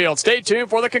Mills Field. Stay tuned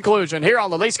for the conclusion here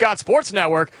on the Lee Scott Sports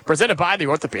Network, presented by the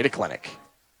Orthopedic Clinic.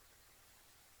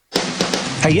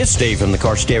 Hey, it's Steve from the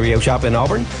Car Stereo Shop in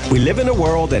Auburn. We live in a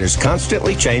world that is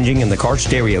constantly changing, and the Car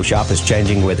Stereo Shop is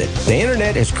changing with it. The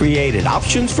internet has created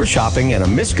options for shopping and a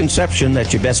misconception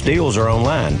that your best deals are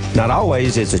online. Not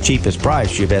always is the cheapest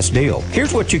price your best deal.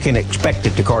 Here's what you can expect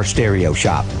at the Car Stereo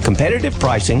Shop. Competitive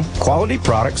pricing, quality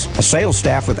products, a sales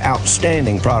staff with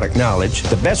outstanding product knowledge,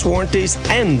 the best warranties,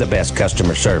 and the best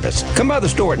customer service. Come by the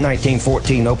store at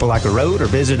 1914 Opelika Road or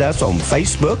visit us on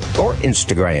Facebook or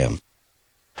Instagram.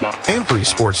 Every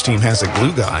sports team has a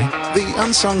glue guy, the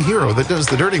unsung hero that does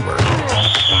the dirty work.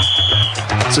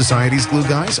 Society's Glue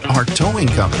Guys are towing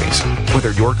companies.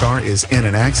 Whether your car is in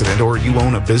an accident or you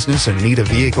own a business and need a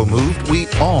vehicle moved, we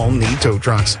all need tow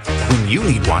trucks. When you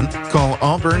need one, call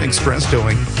Auburn Express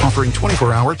Towing, offering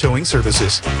 24-hour towing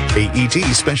services. AET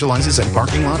specializes in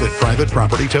parking lot and private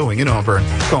property towing in Auburn.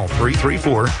 Call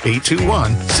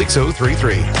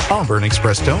 334-821-6033. Auburn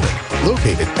Express Towing,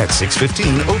 located at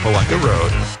 615 Opelika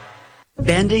Road.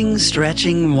 Bending,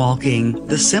 stretching, walking.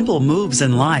 The simple moves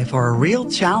in life are a real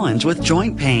challenge with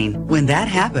joint pain. When that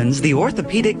happens, the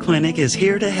Orthopedic Clinic is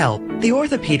here to help. The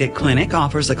Orthopedic Clinic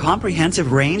offers a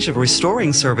comprehensive range of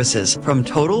restoring services, from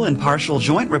total and partial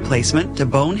joint replacement to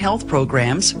bone health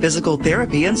programs, physical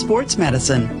therapy, and sports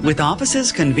medicine. With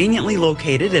offices conveniently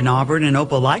located in Auburn and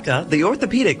Opelika, the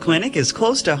Orthopedic Clinic is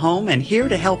close to home and here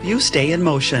to help you stay in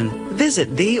motion.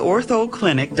 Visit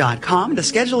theorthoclinic.com to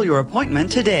schedule your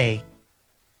appointment today.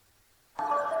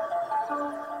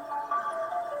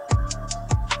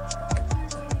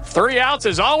 3 outs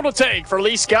is all it'll take for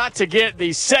Lee Scott to get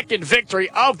the second victory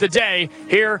of the day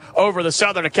here over the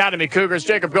Southern Academy Cougars.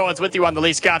 Jacob Goins with you on the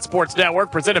Lee Scott Sports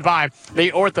Network, presented by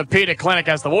the Orthopedic Clinic,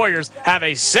 as the Warriors have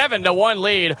a 7-1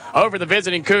 lead over the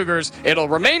visiting Cougars. It'll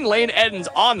remain Lane Edens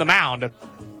on the mound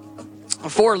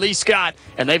for Lee Scott,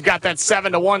 and they've got that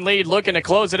 7-1 lead, looking to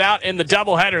close it out in the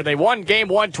doubleheader. They won game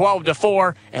 1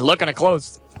 12-4, and looking to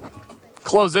close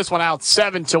this one out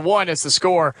 7-1 is the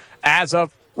score as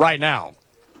of right now.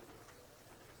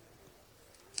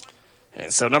 And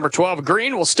so number 12,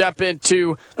 Green, will step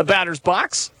into the batter's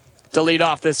box to lead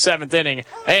off this 7th inning.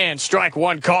 And strike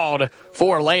one called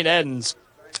for Lane Edens,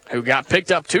 who got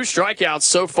picked up 2 strikeouts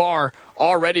so far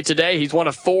already today. He's one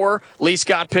of 4 Lee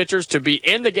Scott pitchers to be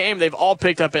in the game. They've all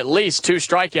picked up at least 2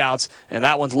 strikeouts, and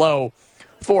that one's low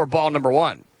for ball number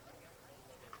 1.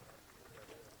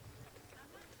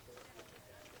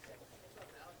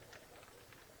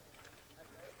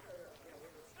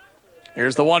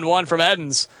 Here's the 1-1 from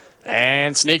Edens.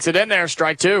 And sneaks it in there,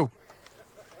 strike 2.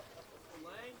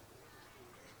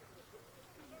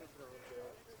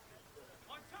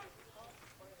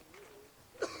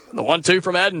 The 1-2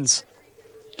 from Edens.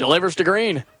 Delivers to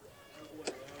Green.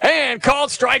 And called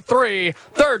strike 3.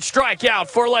 Third strikeout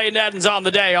for Lane Edens on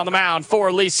the day on the mound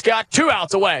for Lee Scott. 2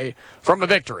 outs away from a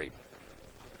victory.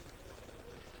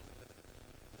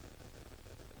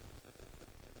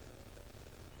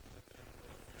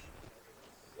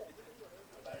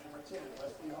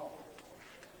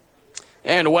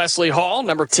 And Wesley Hall,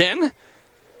 number 10,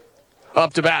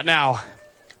 up to bat now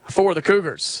for the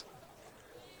Cougars.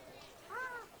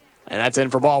 And that's in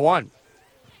for ball 1.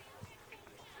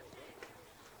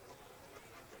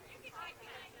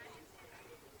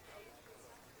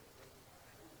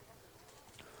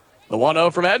 The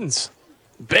 1-0 from Edens.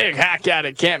 Big hack at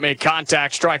it, can't make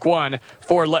contact, strike 1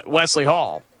 for Wesley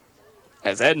Hall.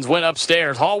 As Edens went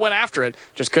upstairs, Hall went after it,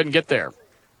 just couldn't get there.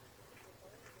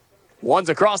 One's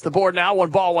across the board now. 1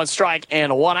 ball, 1 strike,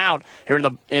 and 1 out here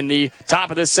in the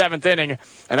top of this 7th inning.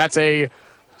 And that's a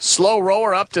slow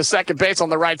roller up to second base on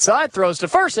the right side. Throws to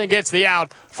first and gets the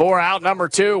out for out number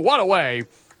 2. 1 away.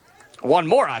 1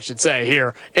 more, I should say,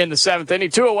 here in the 7th inning.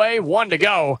 2 away, 1 to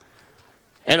go.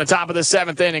 In the top of the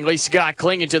 7th inning, Lee Scott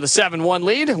clinging to the 7-1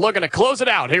 lead, looking to close it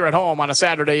out here at home on a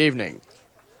Saturday evening.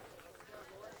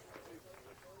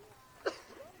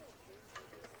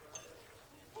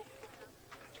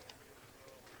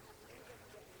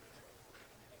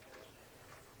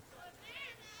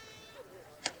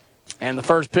 And the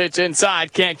first pitch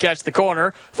inside, can't catch the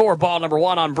corner for ball number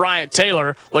 1 on Bryant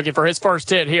Taylor, looking for his first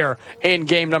hit here in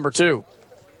game number 2.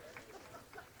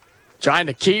 Trying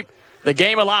to keep the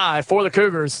game alive for the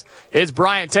Cougars is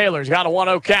Bryant Taylor. He's got a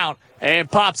 1-0 count and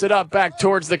pops it up back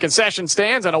towards the concession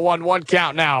stands, and a 1-1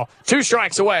 count now. 2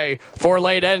 strikes away for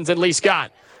Lane Edens and Lee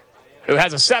Scott, who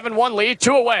has a 7-1 lead,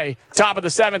 2 away, top of the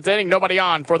 7th inning. Nobody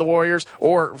on for the Warriors,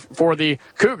 or for the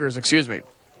Cougars, excuse me.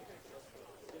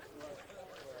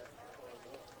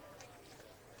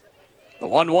 The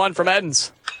 1-1 from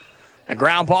Edens. A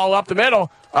ground ball up the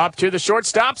middle, up to the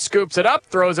shortstop, scoops it up,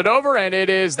 throws it over, and it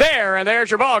is there, and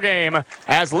there's your ball game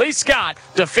as Lee Scott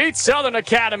defeats Southern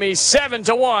Academy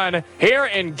 7-1 here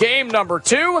in game number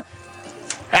 2.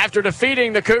 After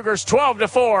defeating the Cougars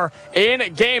 12-4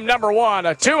 in game number 1.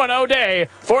 A 2-0 day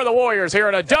for the Warriors here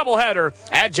in a doubleheader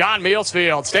at John Meals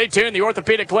Field. Stay tuned. The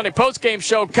Orthopedic Clinic postgame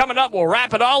show coming up. We'll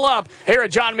wrap it all up here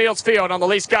at John Meals Field on the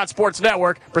Lee Scott Sports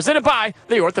Network, presented by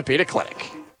the Orthopedic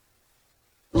Clinic.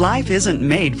 Life isn't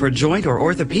made for joint or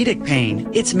orthopedic pain.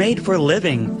 It's made for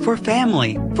living, for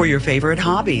family, for your favorite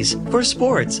hobbies, for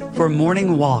sports, for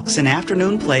morning walks and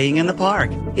afternoon playing in the park.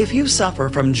 If you suffer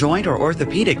from joint or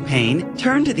orthopedic pain,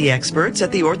 turn to the experts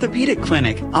at the Orthopedic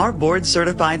Clinic. Our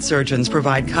board-certified surgeons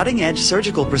provide cutting-edge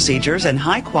surgical procedures and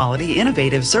high-quality,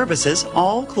 innovative services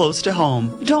all close to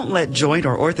home. Don't let joint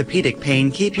or orthopedic pain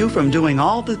keep you from doing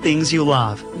all the things you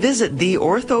love. Visit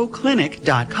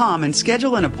theorthoclinic.com and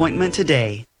schedule an appointment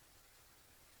today.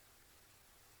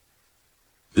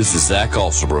 This is Zach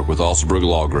Alsterbrook with Alsterbrook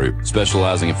Law Group,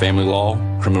 specializing in family law,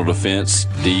 criminal defense,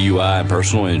 DUI, and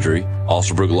personal injury.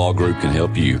 Alsterbrook Law Group can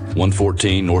help you.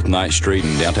 114 North Ninth Street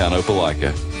in downtown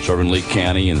Opelika, serving Lee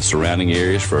County and the surrounding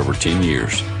areas for over 10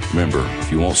 years. Remember,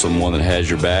 if you want someone that has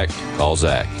your back, call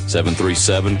Zach.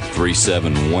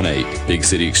 737-3718. Big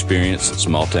city experience,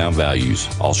 small town values.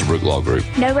 Alsterbrook Law Group.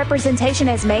 No representation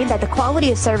is made that the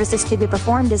quality of services to be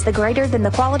performed is greater than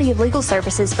the quality of legal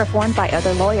services performed by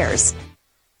other lawyers.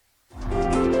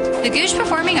 The Gooch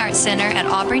Performing Arts Center at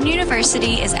Auburn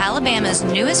University is Alabama's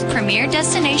newest premier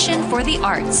destination for the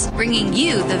arts, bringing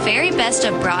you the very best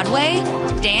of Broadway,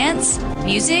 dance,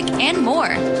 music, and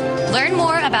more. Learn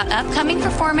more about upcoming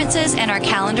performances and our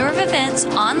calendar of events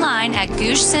online at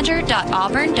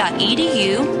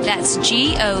goochcenter.auburn.edu. That's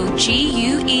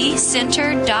GOGUE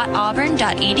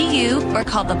center.auburn.edu, or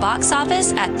call the box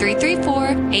office at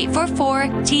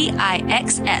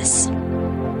 334-844-TIXS.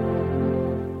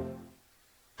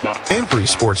 Every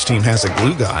sports team has a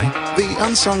glue guy, the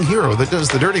unsung hero that does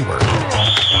the dirty work.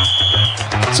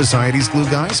 Society's glue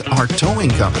guys are towing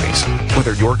companies.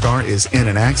 Whether your car is in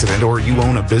an accident or you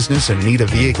own a business and need a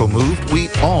vehicle moved, we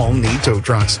all need tow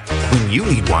trucks. When you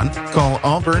need one, call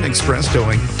Auburn Express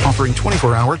Towing, offering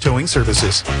 24-hour towing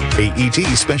services. AET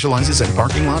specializes in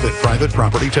parking lot and private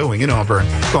property towing in Auburn.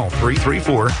 Call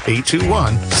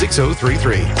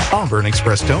 334-821-6033. Auburn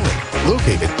Express Towing,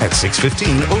 located at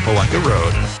 615 Opelika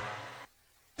Road.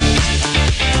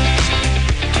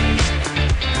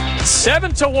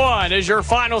 7-1 is your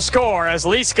final score as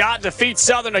Lee Scott defeats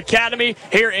Southern Academy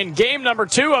here in game number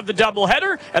 2 of the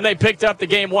doubleheader, and they picked up the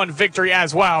game 1 victory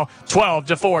as well,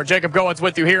 12-4. Jacob Goins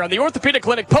with you here on the Orthopedic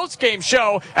Clinic post-game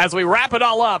show as we wrap it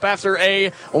all up after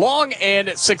a long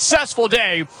and successful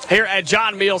day here at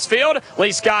John Meals Field.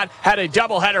 Lee Scott had a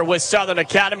doubleheader with Southern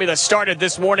Academy that started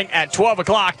this morning at 12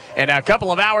 o'clock, and a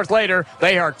couple of hours later,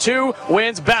 they are 2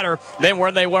 wins better than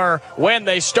where they were when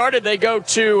they started. They go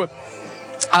to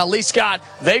Lee Scott,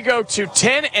 they go to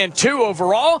 10-2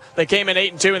 overall. They came in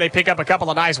 8-2, and they pick up a couple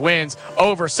of nice wins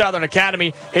over Southern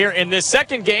Academy here in this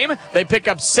second game. They pick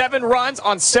up 7 runs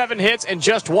on 7 hits and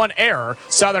just 1 error.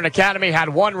 Southern Academy had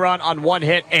 1 run on 1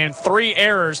 hit and 3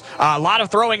 errors. A lot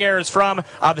of throwing errors from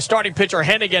the starting pitcher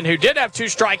Hennigan, who did have 2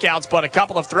 strikeouts, but a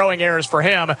couple of throwing errors for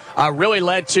him really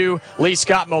led to Lee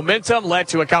Scott momentum, led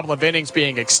to a couple of innings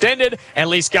being extended,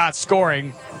 and Lee Scott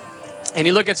scoring. And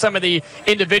you look at some of the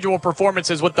individual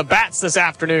performances with the bats this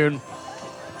afternoon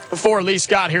for Lee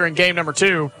Scott here in game number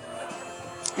 2.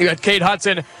 You had Cade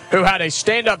Hudson, who had a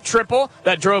stand-up triple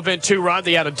that drove in 2 runs.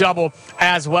 He had a double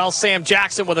as well. Sam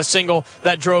Jackson with a single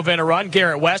that drove in a run.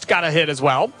 Garrett West got a hit as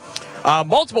well.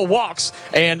 Multiple walks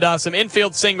and some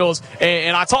infield singles.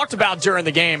 And I talked about during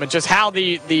the game and just how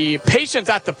the patience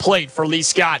at the plate for Lee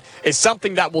Scott is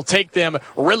something that will take them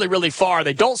really, really far.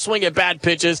 They don't swing at bad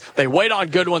pitches. They wait on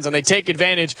good ones, and they take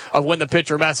advantage of when the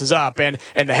pitcher messes up. And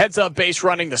the heads-up base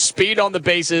running, the speed on the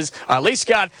bases, Lee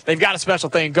Scott, they've got a special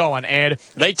thing going, and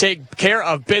they take care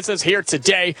of business here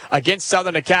today against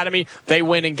Southern Academy. They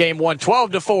win in game 1,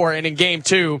 12-4, and in game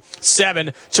 2,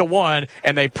 7-1,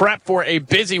 and they prep for a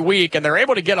busy week. And they're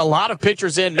able to get a lot of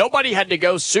pitchers in. Nobody had to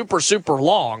go super, super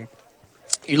long.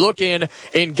 You look in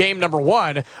game number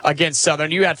 1 against Southern,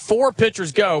 you had 4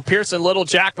 pitchers go: Pearson Little,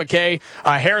 Jack McKay,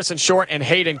 Harrison Short, and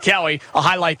Hayden Kelly. A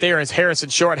highlight there is Harrison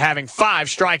Short having 5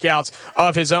 strikeouts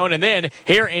of his own. And then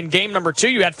here in game number 2,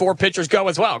 you had 4 pitchers go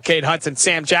as well: Cade Hudson,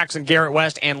 Sam Jackson, Garrett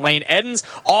West, and Lane Edens.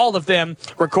 All of them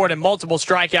recorded multiple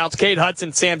strikeouts. Cade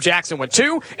Hudson, Sam Jackson with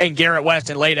 2, and Garrett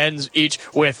West and Lane Edens each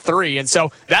with 3. And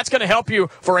so that's going to help you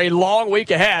for a long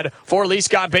week ahead for Lee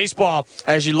Scott baseball.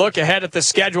 As you look ahead at the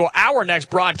schedule, our next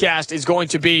broadcast is going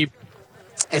to be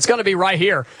right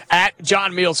here at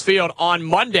John Meals Field on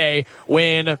Monday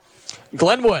when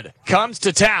Glenwood comes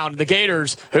to town. The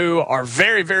Gators, who are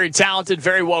very, very talented,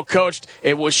 very well coached.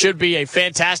 Should be a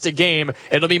fantastic game.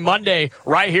 It'll be Monday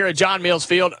right here at John Mills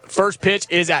Field. First pitch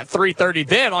is at 3:30.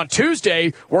 Then on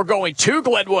Tuesday, we're going to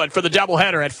Glenwood for the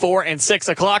doubleheader at 4 and 6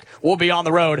 o'clock. We'll be on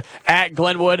the road at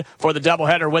Glenwood for the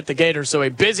doubleheader with the Gators. So a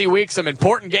busy week, some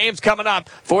important games coming up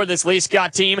for this Lee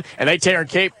Scott team, and they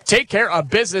take care of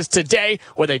business today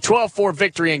with a 12-4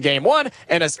 victory in Game 1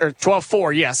 and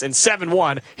 12-4, yes, and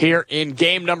 7-1 here in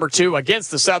Game number 2 against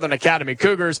the Southern Academy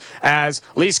Cougars as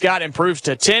Lee Scott improves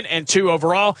to 10-2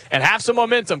 overall and have some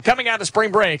momentum coming out of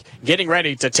spring break, getting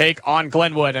ready to take on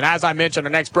Glenwood. And as I mentioned,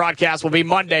 our next broadcast will be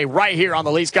Monday right here on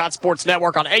the Lee Scott Sports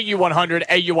Network on AU100,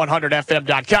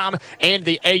 AU100FM.com, and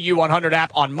the AU100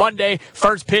 app on Monday.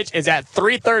 First pitch is at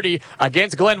 3:30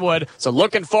 against Glenwood. So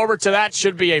looking forward to that.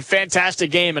 Should be a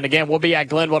fantastic game. And again, we'll be at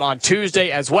Glenwood on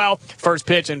Tuesday as well. First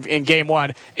pitch in Game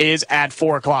 1 is at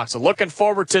 4 o'clock. So looking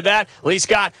forward to that. Lee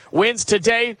Scott wins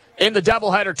today in the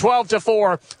doubleheader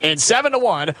 12-4 and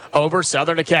 7-1 over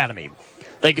Southern Academy.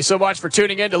 Thank you so much for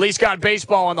tuning in to Lee Scott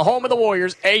Baseball on the home of the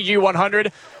Warriors,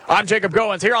 AU100. I'm Jacob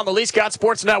Goins here on the Lee Scott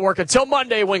Sports Network. Until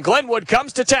Monday when Glenwood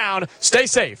comes to town, stay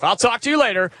safe. I'll talk to you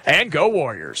later, and go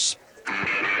Warriors.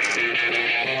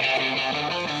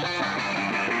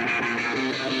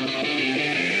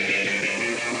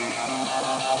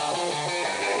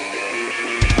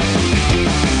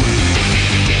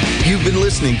 You've been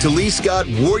listening to Lee Scott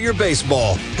Warrior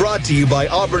Baseball, brought to you by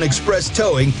Auburn Express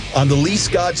Towing on the Lee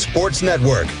Scott Sports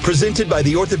Network, presented by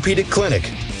the Orthopedic Clinic,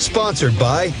 sponsored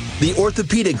by the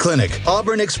Orthopedic Clinic,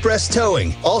 Auburn Express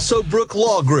Towing, also Brook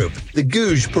Law Group, the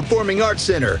Gouge Performing Arts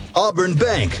Center, Auburn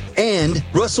Bank, and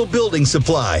Russell Building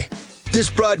Supply. This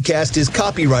broadcast is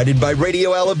copyrighted by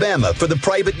Radio Alabama for the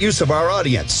private use of our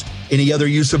audience. Any other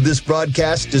use of this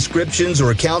broadcast, descriptions,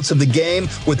 or accounts of the game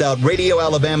without Radio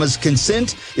Alabama's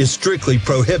consent is strictly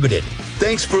prohibited.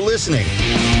 Thanks for listening.